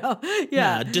point, you know?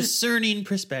 Yeah. Discerning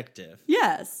perspective.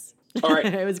 Yes. All right.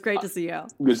 It was great to see you.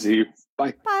 Good to see you.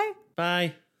 Bye. Bye.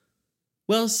 Bye.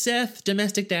 Well, Seth,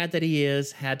 domestic dad that he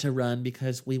is, had to run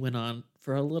because we went on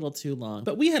for a little too long.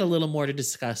 But we had a little more to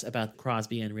discuss about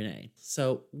Crosby and Renee.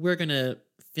 So we're going to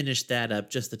finish that up,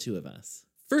 just the two of us.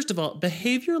 First of all,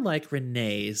 behavior like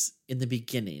Renee's in the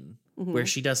beginning, where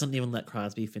she doesn't even let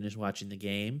Crosby finish watching the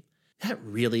game, that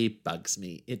really bugs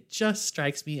me. It just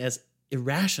strikes me as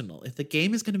irrational. If the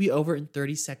game is going to be over in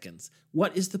 30 seconds,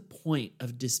 what is the point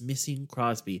of dismissing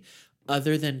Crosby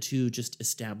other than to just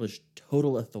establish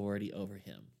total authority over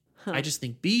him? I just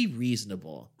think be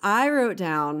reasonable. I wrote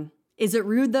down, is it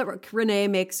rude that Renee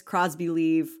makes Crosby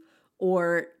leave?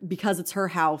 Or because it's her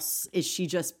house, is she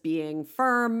just being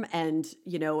firm and,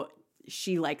 you know,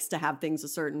 she likes to have things a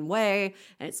certain way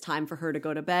and it's time for her to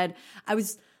go to bed? I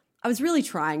was really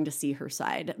trying to see her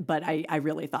side, but I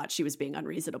really thought she was being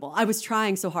unreasonable. I was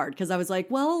trying so hard because I was like,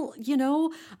 well, you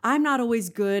know, I'm not always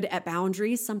good at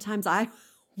boundaries. Sometimes I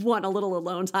want a little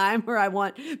alone time or I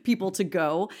want people to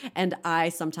go. And I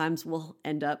sometimes will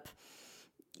end up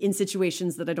in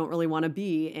situations that I don't really want to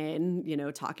be in, you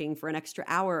know, talking for an extra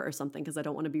hour or something because I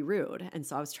don't want to be rude. And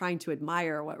so I was trying to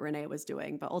admire what Renee was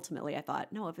doing. But ultimately I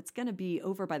thought, no, if it's going to be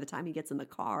over by the time he gets in the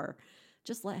car,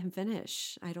 just let him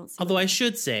finish. I don't see. Although I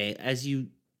should say, as you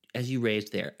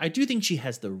raised there, I do think she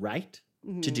has the right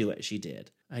to do what she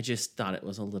did. I just thought it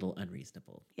was a little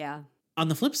unreasonable. Yeah. On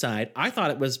the flip side, I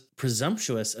thought it was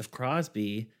presumptuous of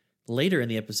Crosby later in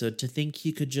the episode to think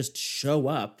he could just show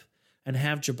up and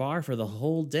have Jabbar for the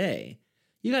whole day.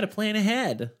 You got to plan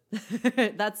ahead.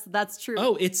 That's true.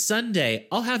 Oh, it's Sunday.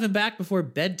 I'll have him back before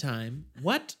bedtime.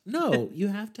 What? No, you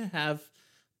have to have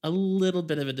a little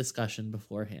bit of a discussion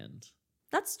beforehand.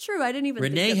 That's true. I didn't even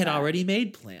Renee think of had that. already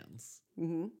made plans.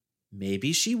 Mm-hmm.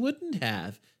 Maybe she wouldn't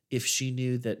have if she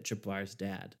knew that Jabbar's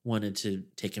dad wanted to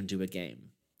take him to a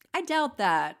game. I doubt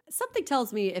that. Something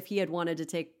tells me if he had wanted to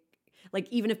take Like,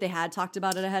 even if they had talked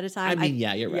about it ahead of time. I mean,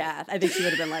 yeah, you're right. Yeah, I think she would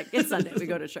have been like, it's Sunday, we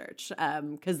go to church.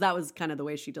 Because that was kind of the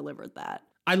way she delivered that.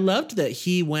 I loved that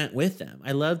he went with them.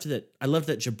 I loved that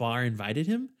Jabbar invited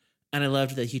him, and I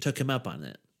loved that he took him up on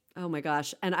it. Oh my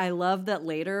gosh. And I love that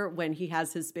later when he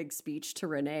has his big speech to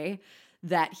Renee,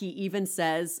 that he even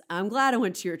says, I'm glad I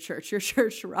went to your church. Your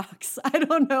church rocks. I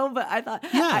don't know, but I thought,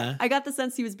 I got the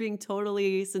sense he was being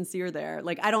totally sincere there.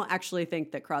 Like, I don't actually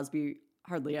think that Crosby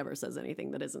hardly ever says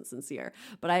anything that isn't sincere.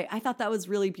 But I thought that was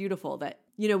really beautiful that,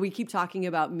 you know, we keep talking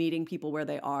about meeting people where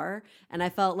they are. And I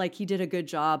felt like he did a good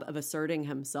job of asserting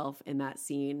himself in that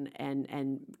scene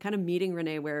and kind of meeting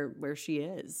Renee where she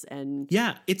is. And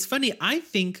yeah, it's funny. I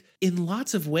think in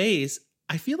lots of ways,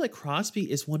 I feel like Crosby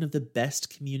is one of the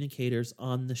best communicators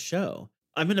on the show.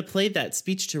 I'm going to play that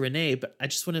speech to Renee, but I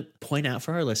just want to point out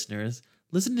for our listeners,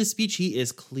 listen to the speech. He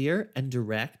is clear and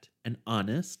direct and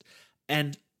honest.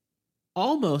 And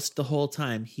almost the whole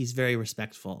time, he's very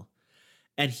respectful.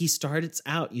 And he starts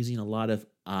out using a lot of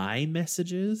I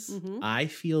messages. Mm-hmm. I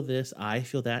feel this, I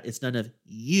feel that. It's none of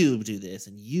you do this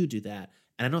and you do that.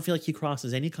 And I don't feel like he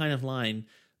crosses any kind of line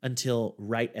until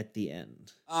right at the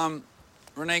end.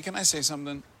 Renee, can I say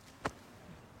something?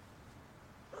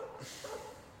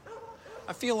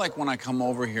 I feel like when I come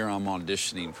over here, I'm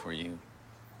auditioning for you.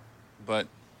 But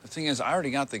the thing is, I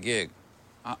already got the gig.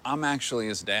 I'm actually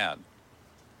his dad.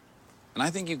 And I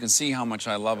think you can see how much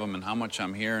I love him and how much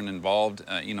I'm here and involved,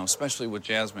 you know, especially with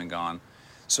Jasmine gone.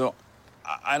 So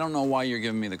I don't know why you're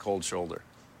giving me the cold shoulder.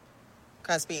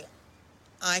 Crosby,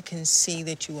 I can see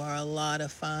that you are a lot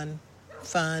of fun,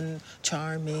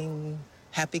 charming,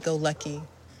 happy-go-lucky.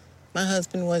 My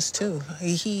husband was too.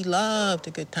 He loved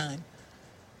a good time.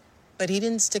 But he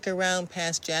didn't stick around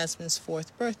past Jasmine's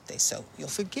 4th birthday, so you'll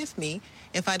forgive me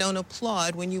if I don't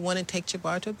applaud when you want to take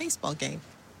Jabbar to a baseball game.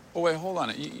 Oh, wait, hold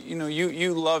on. You know,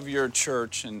 you love your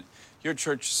church, and your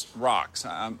church rocks.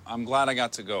 I'm glad I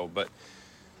got to go, but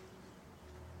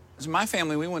as my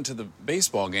family, we went to the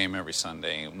baseball game every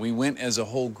Sunday. We went as a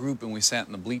whole group, and we sat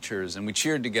in the bleachers, and we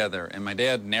cheered together, and my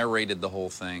dad narrated the whole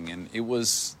thing, and it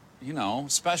was, you know,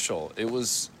 special. It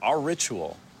was our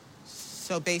ritual.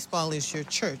 So baseball is your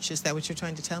church. Is that what you're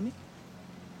trying to tell me?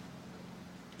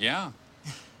 Yeah.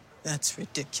 That's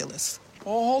ridiculous.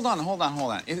 Oh, hold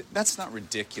on. That's not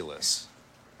ridiculous,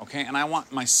 okay? And I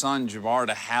want my son, Jabbar,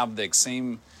 to have the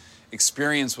same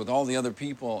experience with all the other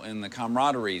people in the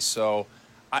camaraderie, so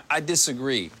I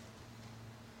disagree.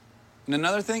 And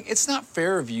another thing, it's not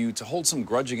fair of you to hold some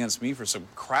grudge against me for some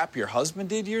crap your husband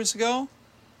did years ago.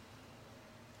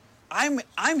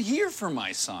 I'm here for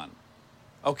my son,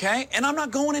 okay? And I'm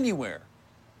not going anywhere.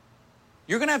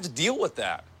 You're gonna have to deal with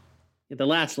that. The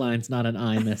last line's not an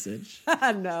I message.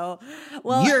 No.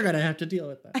 Well, you're going to have to deal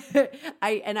with that.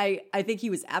 I think he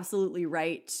was absolutely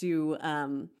right to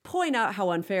point out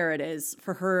how unfair it is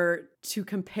for her to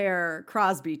compare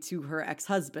Crosby to her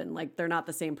ex-husband. Like, they're not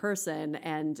the same person,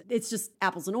 and it's just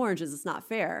apples and oranges. It's not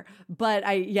fair. But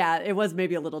it was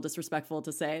maybe a little disrespectful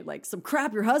to say, like, some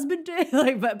crap your husband did.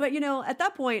 Like, but you know, at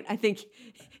that point, I think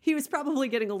he was probably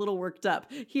getting a little worked up.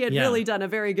 He had really done a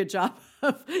very good job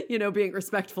of, you know, being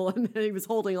respectful, and he was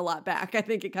holding a lot back. I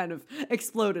think it kind of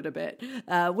exploded a bit,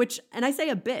 and I say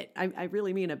a bit, I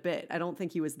really mean a bit. I don't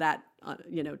think he was that,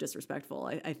 you know,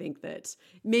 disrespectful. I think that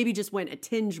maybe just went a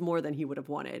tinge more than he would have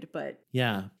wanted, but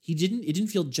yeah, it didn't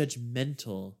feel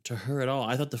judgmental to her at all.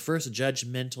 I thought the first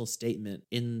judgmental statement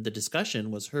in the discussion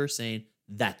was her saying,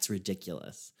 that's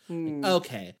ridiculous. Like,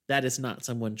 okay, that is not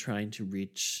someone trying to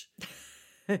reach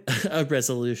a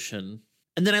resolution.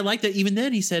 And then I like that even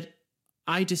then he said,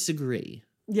 I disagree.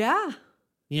 Yeah.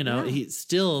 You know, he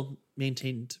still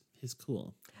maintained his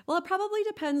cool. Well, it probably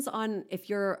depends on if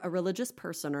you're a religious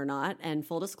person or not. And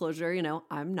full disclosure, you know,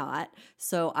 I'm not.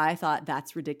 So I thought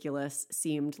that's ridiculous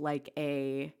seemed like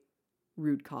a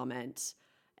rude comment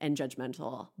and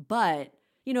judgmental. But,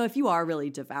 you know, if you are really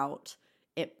devout,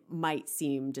 it might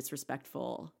seem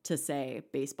disrespectful to say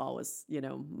baseball was, you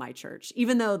know, my church,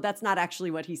 even though that's not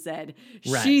actually what he said.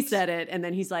 Right. She said it. And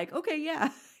then he's like, okay, yeah,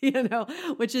 you know,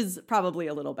 which is probably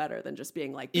a little better than just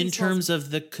being like, in terms of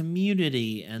the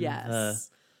community and the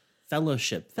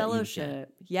fellowship.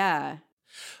 Yeah.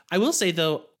 I will say,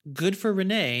 though, good for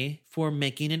Renee for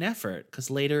making an effort, because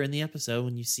later in the episode,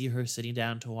 when you see her sitting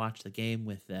down to watch the game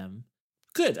with them,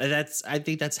 good. I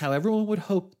think that's how everyone would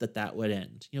hope that would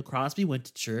end. You know, Crosby went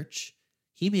to church.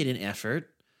 He made an effort.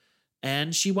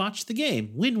 and she watched the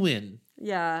game. Win-win.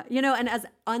 Yeah. You know, and as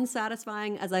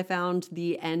unsatisfying as I found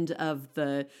the end of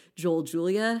the Joel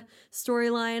Julia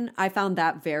storyline, I found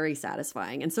that very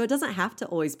satisfying. And so it doesn't have to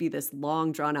always be this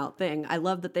long drawn out thing. I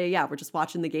love that they were just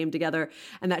watching the game together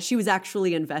and that she was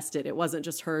actually invested. It wasn't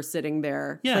just her sitting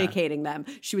there placating them.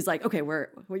 She was like, okay, we're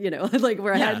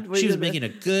ahead. She was making a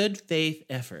good faith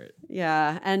effort.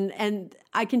 Yeah. And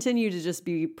I continue to just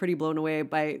be pretty blown away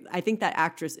by, I think that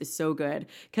actress is so good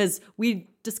because we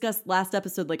discussed last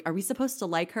episode, like, are we supposed to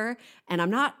like her? And I'm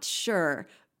not sure,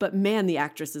 but man, the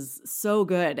actress is so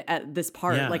good at this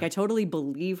part. Yeah. Like, I totally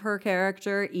believe her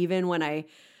character, even when I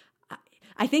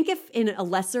think if in a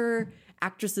lesser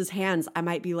actress's hands, I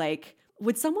might be like,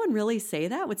 would someone really say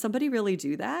that? Would somebody really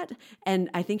do that?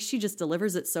 And I think she just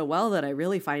delivers it so well that I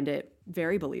really find it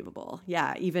very believable.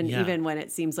 Yeah, even when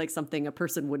it seems like something a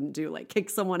person wouldn't do, like kick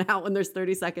someone out when there's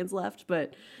 30 seconds left.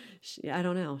 But I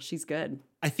don't know. She's good.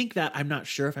 I think that I'm not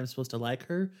sure if I'm supposed to like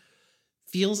her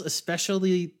feels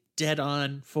especially dead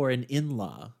on for an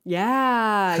in-law.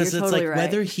 Yeah, because it's totally like right.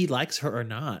 whether he likes her or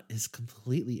not is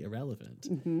completely irrelevant.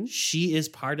 Mm-hmm. She is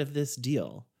part of this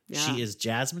deal. Yeah. She is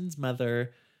Jasmine's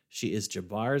mother. She is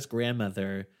Jabbar's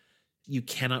grandmother. You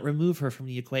cannot remove her from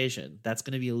the equation. That's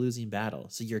going to be a losing battle.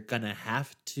 So you're going to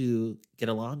have to get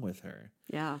along with her.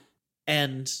 Yeah.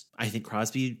 And I think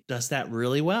Crosby does that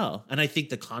really well. And I think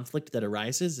the conflict that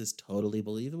arises is totally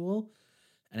believable.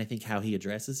 And I think how he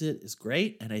addresses it is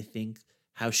great. And I think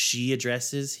how she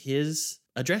addresses his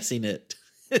addressing it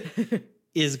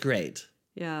is great.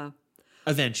 Yeah.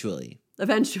 Eventually.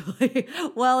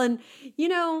 Well, and you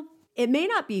know, it may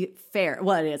not be fair.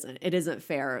 Well, it isn't. It isn't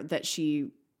fair that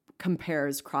she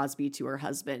compares Crosby to her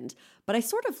husband. But I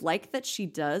sort of like that she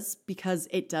does because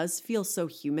it does feel so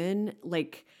human.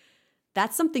 Like,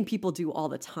 that's something people do all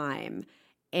the time.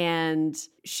 And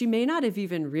she may not have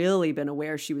even really been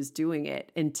aware she was doing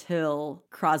it until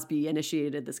Crosby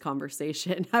initiated this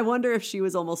conversation. I wonder if she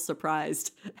was almost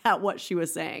surprised at what she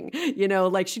was saying. You know,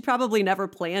 like she probably never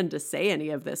planned to say any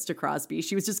of this to Crosby.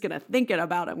 She was just going to think it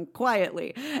about him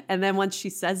quietly. And then once she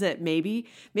says it, maybe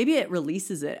it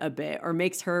releases it a bit or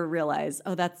makes her realize,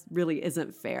 oh, that really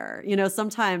isn't fair. You know,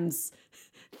 sometimes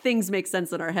things make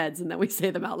sense in our heads and then we say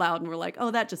them out loud and we're like,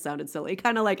 oh, that just sounded silly.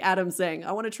 Kind of like Adam saying,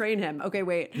 I want to train him. Okay,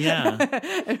 wait. Yeah.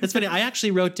 It's funny. I actually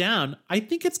wrote down, I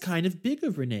think it's kind of big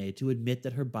of Renee to admit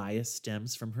that her bias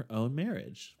stems from her own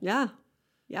marriage. Yeah.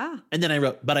 Yeah. And then I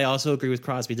wrote, but I also agree with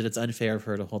Crosby that it's unfair of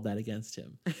her to hold that against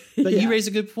him. But you raise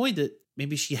a good point that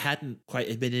maybe she hadn't quite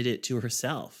admitted it to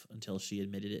herself until she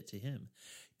admitted it to him.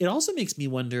 It also makes me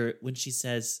wonder when she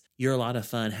says, you're a lot of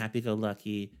fun,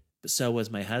 happy-go-lucky, but so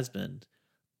was my husband.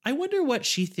 I wonder what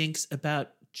she thinks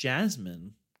about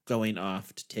Jasmine going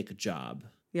off to take a job.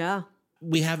 Yeah.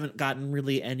 We haven't gotten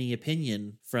really any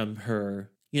opinion from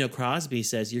her. You know, Crosby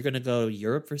says, you're going to go to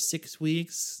Europe for 6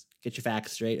 weeks. Get your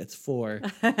facts straight. It's 4.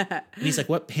 And he's like,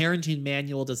 what parenting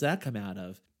manual does that come out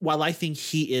of? While I think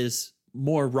he is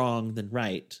more wrong than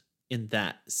right in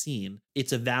that scene,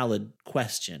 it's a valid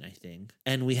question, I think.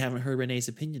 And we haven't heard Renee's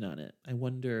opinion on it. I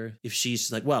wonder if she's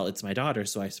just like, well, it's my daughter,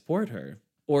 so I support her.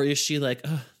 Or is she like,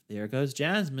 oh, there goes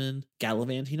Jasmine,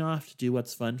 gallivanting off to do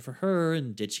what's fun for her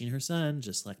and ditching her son,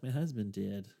 just like my husband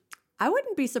did. I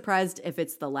wouldn't be surprised if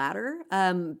it's the latter,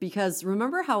 because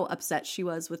remember how upset she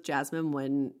was with Jasmine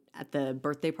when at the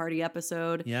birthday party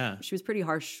episode? Yeah. She was pretty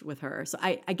harsh with her. So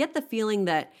I get the feeling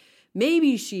that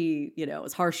maybe she, you know,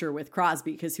 is harsher with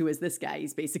Crosby because who is this guy?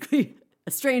 He's basically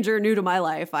a stranger, new to my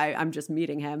life. I'm just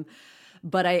meeting him.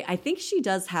 But I think she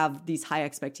does have these high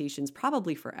expectations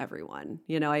probably for everyone.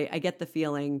 You know, I get the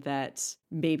feeling that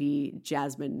maybe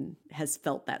Jasmine has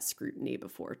felt that scrutiny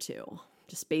before too,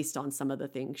 just based on some of the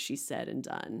things she said and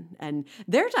done. And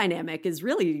their dynamic is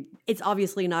really, it's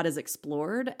obviously not as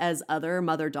explored as other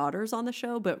mother-daughters on the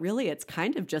show, but really it's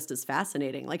kind of just as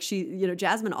fascinating. Like she, you know,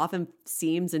 Jasmine often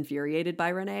seems infuriated by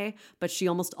Renee, but she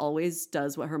almost always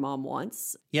does what her mom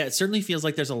wants. Yeah, it certainly feels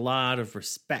like there's a lot of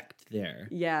respect there.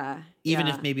 Yeah. Even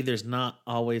if maybe there's not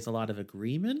always a lot of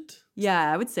agreement.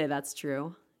 Yeah, I would say that's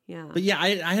true. Yeah. But yeah,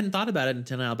 I hadn't thought about it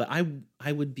until now, but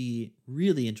I would be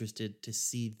really interested to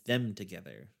see them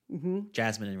together. Mm-hmm.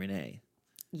 Jasmine and Renee.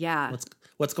 Yeah.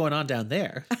 What's going on down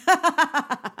there?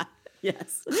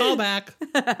 Yes. Call back.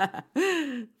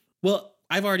 Well,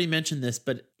 I've already mentioned this,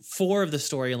 but 4 of the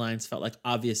storylines felt like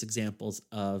obvious examples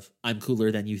of I'm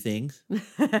cooler than you think.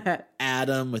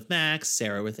 Adam with Max,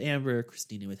 Sarah with Amber,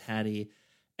 Christina with Hattie,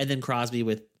 and then Crosby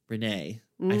with Renee.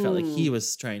 I felt like he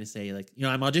was trying to say, like, you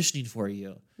know, I'm auditioning for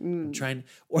you. I'm trying.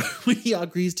 Or when he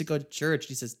agrees to go to church,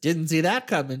 he says, didn't see that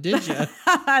coming, did you?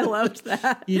 I loved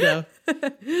that. You know,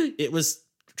 it was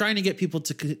trying to get people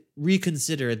to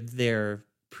reconsider their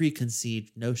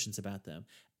preconceived notions about them.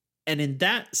 And in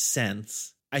that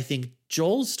sense, I think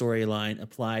Joel's storyline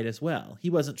applied as well. He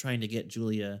wasn't trying to get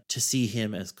Julia to see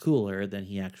him as cooler than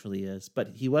he actually is, but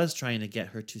he was trying to get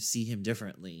her to see him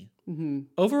differently. Mm-hmm.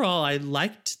 Overall, I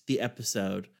liked the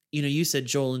episode. You know, you said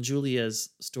Joel and Julia's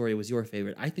story was your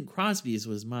favorite. I think Crosby's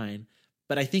was mine,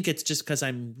 but I think it's just because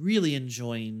I'm really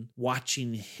enjoying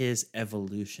watching his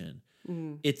evolution.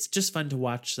 Mm. It's just fun to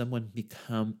watch someone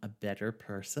become a better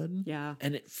person. Yeah.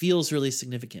 And it feels really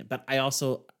significant. But I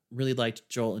also really liked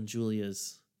Joel and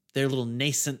Julia's, their little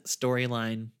nascent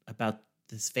storyline about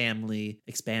this family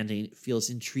expanding. It feels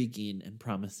intriguing and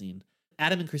promising.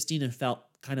 Adam and Christina felt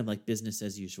kind of like business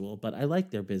as usual, but I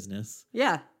like their business.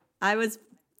 Yeah. I was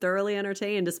thoroughly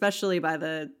entertained, especially by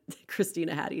the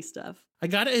Christina Hattie stuff. I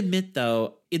gotta admit,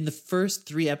 though, in the first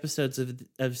 3 episodes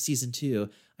of season 2,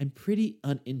 I'm pretty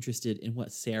uninterested in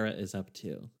what Sarah is up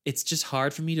to. It's just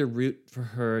hard for me to root for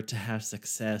her to have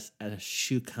success at a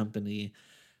shoe company.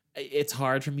 It's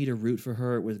hard for me to root for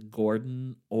her with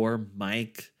Gordon or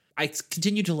Mike. I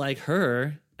continue to like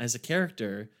her as a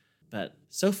character, but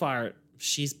so far,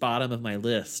 she's bottom of my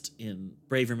list in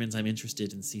Braverman's I'm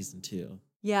interested in season 2.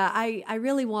 Yeah, I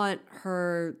really want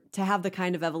her to have the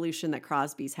kind of evolution that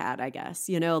Crosby's had, I guess.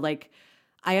 You know, like,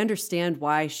 I understand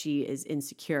why she is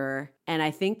insecure, and I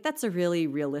think that's a really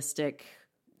realistic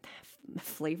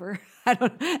flavor. I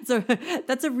don't.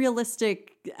 That's a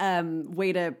realistic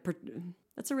way to.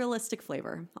 That's a realistic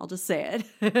flavor. I'll just say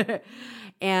it.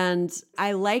 And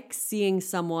I like seeing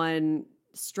someone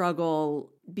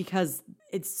struggle because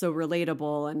it's so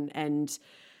relatable, and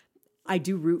I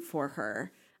do root for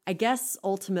her. I guess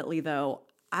ultimately, though,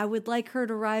 I would like her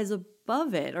to rise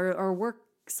above it or work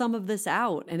some of this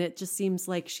out. And it just seems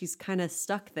like she's kind of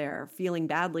stuck there feeling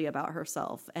badly about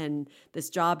herself. And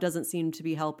this job doesn't seem to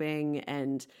be helping.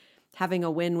 And having a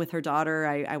win with her daughter,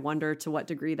 I wonder to what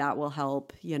degree that will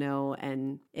help, you know,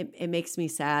 and it makes me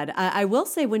sad. I will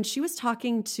say when she was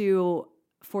talking to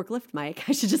Forklift Mike,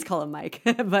 I should just call him Mike,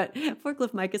 but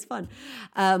Forklift Mike is fun.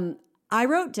 I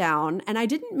wrote down, and I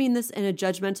didn't mean this in a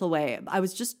judgmental way. I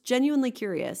was just genuinely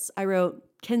curious. I wrote,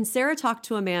 can Sarah talk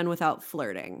to a man without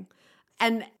flirting?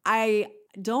 And I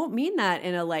don't mean that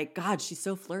in a like, God, she's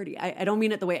so flirty. I don't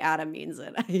mean it the way Adam means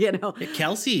it, you know?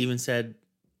 Kelsey even said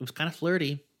it was kind of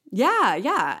flirty.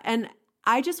 Yeah. And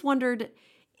I just wondered,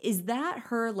 is that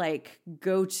her like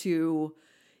go-to,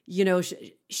 you know,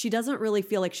 she doesn't really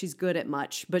feel like she's good at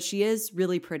much, but she is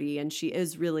really pretty and she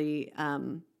is really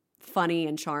funny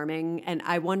and charming. And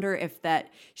I wonder if that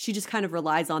she just kind of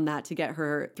relies on that to get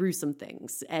her through some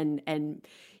things. And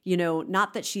you know,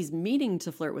 not that she's meaning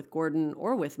to flirt with Gordon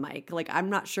or with Mike. Like, I'm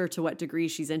not sure to what degree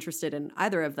she's interested in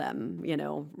either of them, you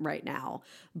know, right now.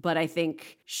 But I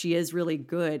think she is really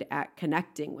good at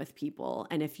connecting with people.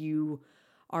 And if you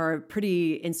are a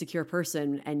pretty insecure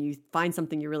person and you find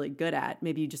something you're really good at,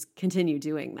 maybe you just continue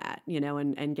doing that, you know,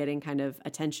 and getting kind of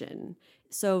attention.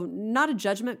 So not a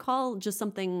judgment call, just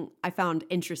something I found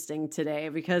interesting today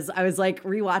because I was like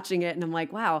rewatching it and I'm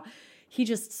like, wow, he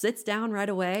just sits down right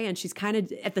away and she's kind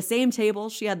of at the same table.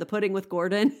 She had the pudding with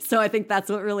Gordon. So I think that's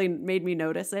what really made me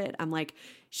notice it. I'm like,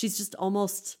 she's just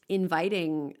almost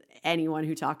inviting anyone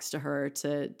who talks to her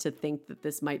to think that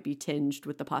this might be tinged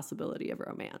with the possibility of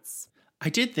romance. I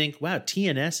did think, wow,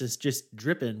 TNS is just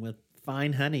dripping with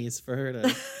fine honeys for her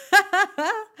to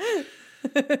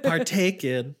partake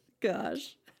in.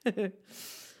 Gosh.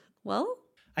 Well,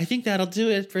 I think that'll do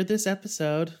it for this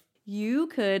episode. You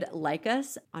could like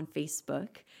us on Facebook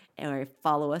or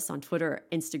follow us on Twitter or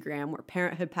Instagram. We're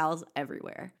Parenthood Pals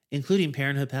everywhere. Including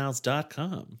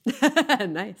parenthoodpals.com.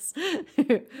 Nice.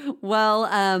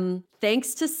 Well,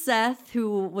 thanks to Seth,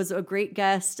 who was a great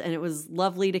guest, and it was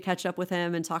lovely to catch up with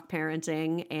him and talk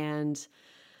parenting. And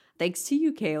thanks to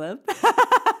you, Caleb.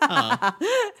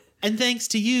 And thanks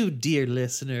to you, dear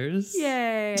listeners.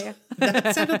 Yay.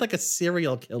 That sounded like a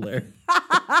serial killer.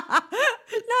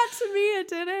 Not to me, it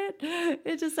didn't.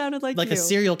 It just sounded like you. A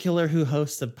serial killer who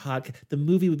hosts a podcast. The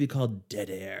movie would be called Dead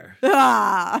Air.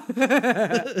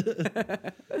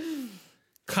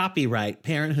 Copyright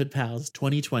Parenthood Pals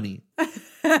 2020.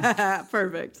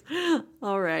 Perfect.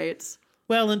 All right.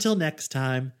 Well, until next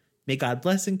time, may God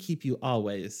bless and keep you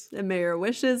always. And may your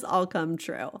wishes all come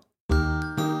true.